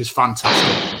interview, which is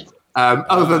fantastic.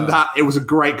 Other than that, it was a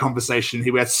great conversation.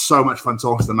 We had so much fun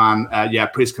talking to the man.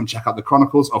 Please come check out the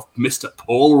Chronicles of Mr.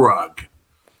 Paul Rugg.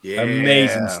 Yeah.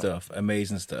 Amazing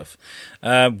stuff.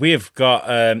 We have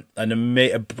got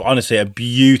honestly a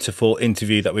beautiful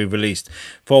interview that we released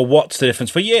for What's the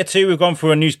Difference. For year 2, we've gone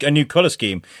for a new colour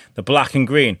scheme, the black and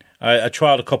green. I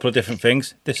tried a couple of different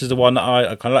things. This is the one that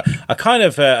I kind of like.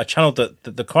 I channeled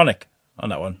the Chronic on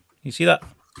that one. You see that?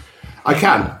 I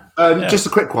can. Just a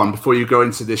quick one before you go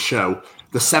into this show.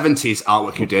 The 70s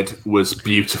artwork you did was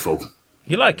beautiful.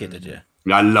 You like it, did you?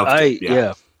 Yeah, I loved it.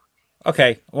 Yeah.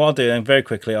 Okay, what I'll do then very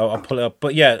quickly, I'll pull it up.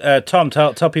 But yeah, Tom,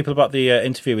 tell people about the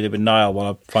interview we did with Niall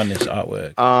while I find this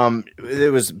artwork.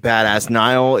 It was badass.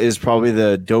 Niall is probably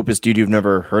the dopest dude you've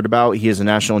never heard about. He is a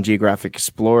National Geographic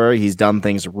explorer. He's done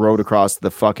things, rowed across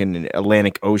the fucking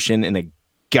Atlantic Ocean in a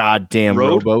goddamn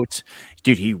rowboat.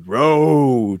 Dude, he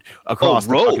rowed across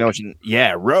the fucking ocean.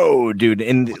 Yeah, rowed, dude.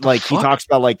 And like he talks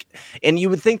about like, and you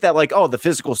would think that like, oh, the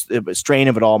physical strain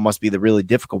of it all must be the really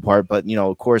difficult part. But you know,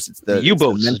 of course, it's the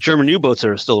U-boats. The German U-boats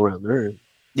are still around there.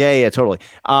 Yeah, totally.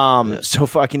 So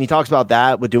fucking, he talks about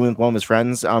that with doing with one of his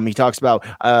friends. He talks about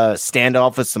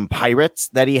standoff with some pirates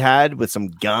that he had with some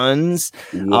guns.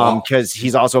 Because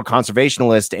he's also a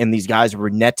conservationalist, and these guys were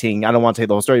netting. I don't want to tell you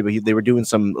the whole story, but they were doing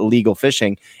some illegal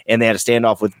fishing, and they had a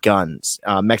standoff with guns,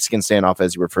 Mexican standoff,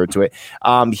 as he referred to it.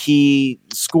 He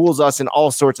schools us in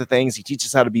all sorts of things. He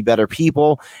teaches us how to be better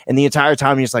people, and the entire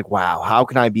time he's like, "Wow, how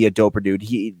can I be a doper dude?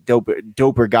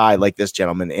 Doper guy like this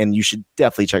gentleman." And you should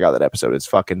definitely check out that episode. It's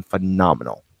fucking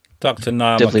phenomenal. Dr.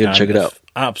 Niall Definitely McCann check it is out.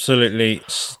 Absolutely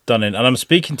stunning. And I'm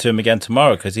speaking to him again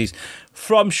tomorrow because he's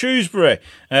from Shrewsbury.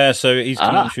 So he's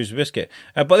coming to Shrewsbury Biscuit.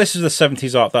 But this is the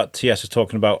 70s art that TS was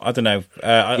talking about. I don't know.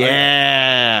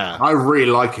 I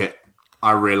really like it.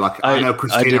 I know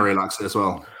Christina really likes it as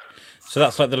well. So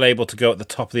that's like the label to go at the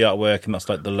top of the artwork, and that's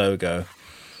like the logo.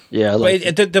 Yeah,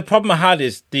 the problem I had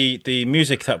is the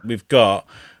music that we've got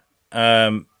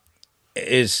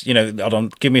is, hold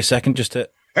on, give me a second just to...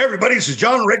 Hey everybody, this is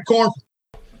John Redcorn.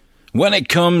 When it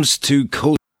comes to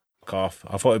off,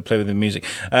 I thought I'd play with the music.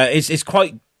 It's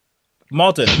quite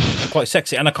modern, quite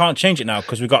sexy, and I can't change it now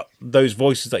because we've got those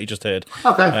voices that you just heard.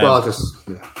 Okay, well,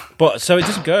 But so it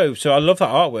doesn't go. So I love that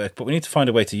artwork, but we need to find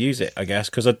a way to use it, I guess,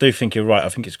 because I do think you're right. I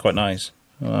think it's quite nice.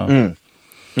 Good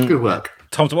work.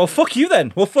 Tom's, well, fuck you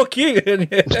then. Well, fuck you.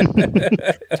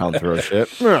 Tom throw shit.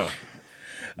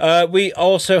 We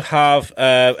also have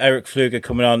Eric Fluger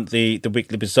coming on the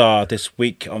Weekly Bazaar this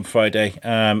week on Friday.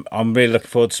 I'm really looking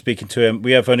forward to speaking to him.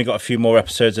 We have only got a few more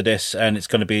episodes of this, and it's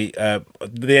going to be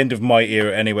the end of my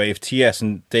era anyway. If TS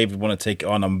and David want to take it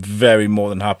on, I'm very more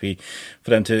than happy for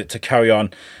them to carry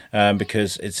on,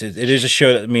 because it is a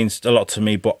show that means a lot to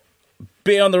me. But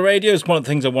being on the radio is one of the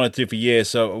things I wanted to do for years,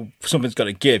 so something's got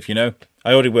to give,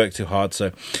 I already worked too hard,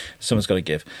 so someone's got to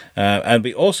give. And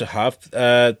we also have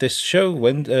this show,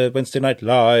 Wednesday Night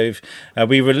Live.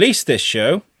 We released this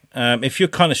show. If you're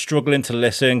kind of struggling to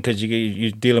listen because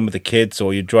you're dealing with the kids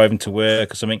or you're driving to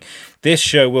work or something, this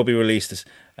show will be released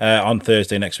on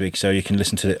Thursday next week, so you can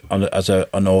listen to it as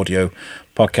an audio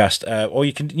podcast. Or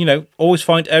you can, always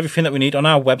find everything that we need on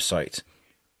our website.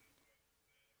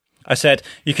 I said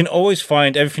you can always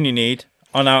find everything you need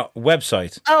on our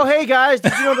website. Oh, hey guys,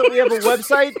 did you know that we have a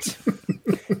website?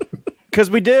 Because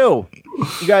we do.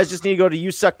 You guys just need to go to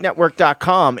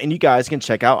yousucknetwork.com and you guys can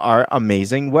check out our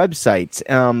amazing website.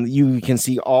 You can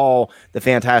see all the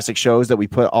fantastic shows that we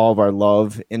put all of our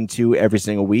love into every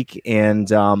single week. And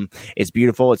it's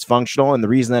beautiful, it's functional. And the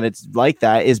reason that it's like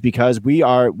that is because we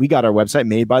got our website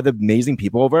made by the amazing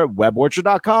people over at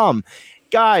weborchard.com.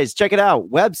 Guys, check it out.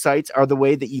 Websites are the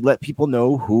way that you let people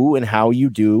know who and how you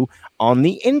do on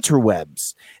the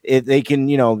interwebs. They can,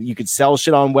 you can sell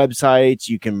shit on websites.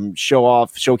 You can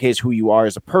showcase who you are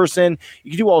as a person.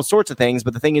 You can do all sorts of things,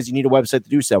 but the thing is you need a website to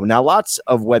do so. Now, lots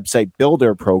of website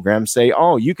builder programs say,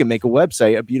 oh, you can make a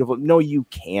website a beautiful. No, you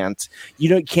can't.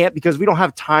 You can't because we don't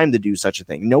have time to do such a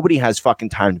thing. Nobody has fucking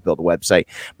time to build a website.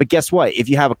 But guess what? If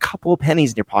you have a couple of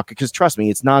pennies in your pocket, because trust me,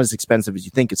 it's not as expensive as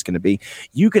you think it's going to be,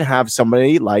 you can have somebody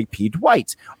like Pete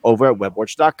Dwight over at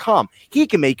webwatch.com. He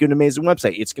can make you an amazing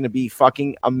website. It's going to be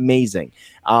fucking amazing.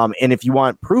 And if you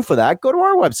want proof of that, go to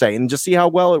our website and just see how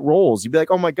well it rolls. You'd be like,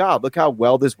 oh my God, look how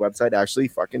well this website actually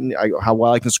how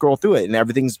well I can scroll through it and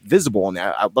everything's visible. And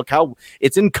look how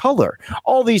it's in color.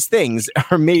 All these things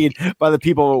are made by the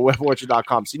people at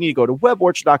webwatcher.com. So you need to go to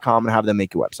webwatcher.com and have them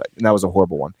make your website. And that was a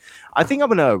horrible one. I think I'm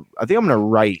going to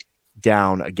write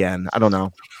down again. I don't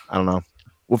know.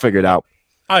 We'll figure it out.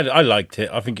 I liked it.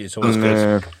 I think it's always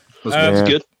good. It's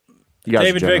good.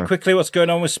 David, very quickly, what's going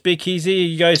on with Speakeasy?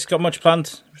 You guys got much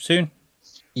planned soon?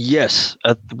 Yes.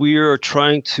 We are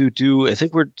trying to do, I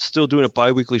think we're still doing a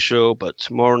bi-weekly show, but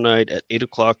tomorrow night at 8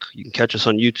 o'clock, you can catch us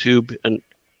on YouTube. And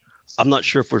I'm not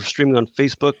sure if we're streaming on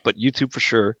Facebook, but YouTube for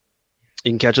sure.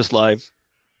 You can catch us live.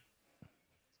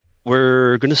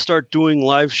 We're going to start doing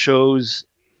live shows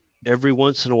every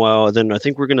once in a while. And then I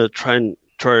think we're going to try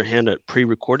our hand at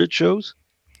pre-recorded shows.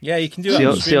 Yeah, you can do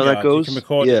that. See how that goes. You can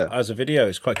record it as a video.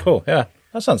 It's quite cool. Yeah,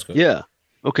 that sounds good. Yeah.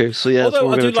 Okay. So yeah.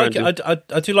 Although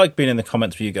I do like being in the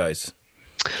comments for you guys.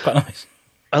 It's quite nice.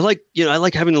 I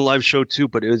like having the live show too,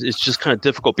 but it's just kind of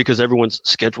difficult because everyone's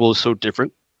schedule is so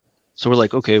different. So we're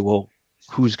like, okay, well,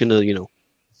 who's gonna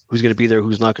be there,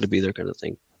 who's not gonna be there, kind of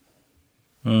thing.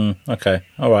 Okay.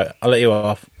 All right. I'll let you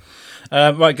off.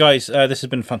 Right, guys, this has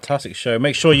been a fantastic show.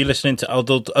 Make sure you're listening to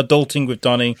Adulting with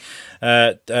Donnie.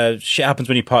 Shit happens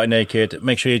when you party naked.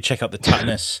 Make sure you check out the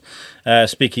Tatness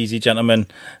Speakeasy, gentlemen.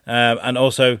 And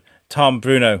also, Tom,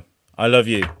 Bruno, I love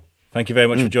you. Thank you very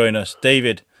much for joining us.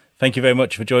 David, thank you very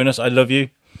much for joining us. I love you.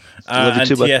 I love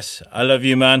you too, yes, I love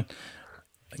you, man.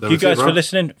 You guys for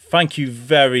listening. Thank you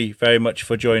very, very much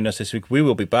for joining us this week. We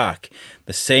will be back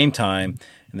the same time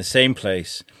in the same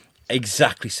place,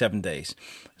 exactly 7 days.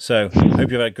 So,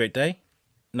 hope you've had a great day.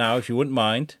 Now, if you wouldn't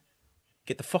mind,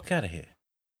 get the fuck out of here.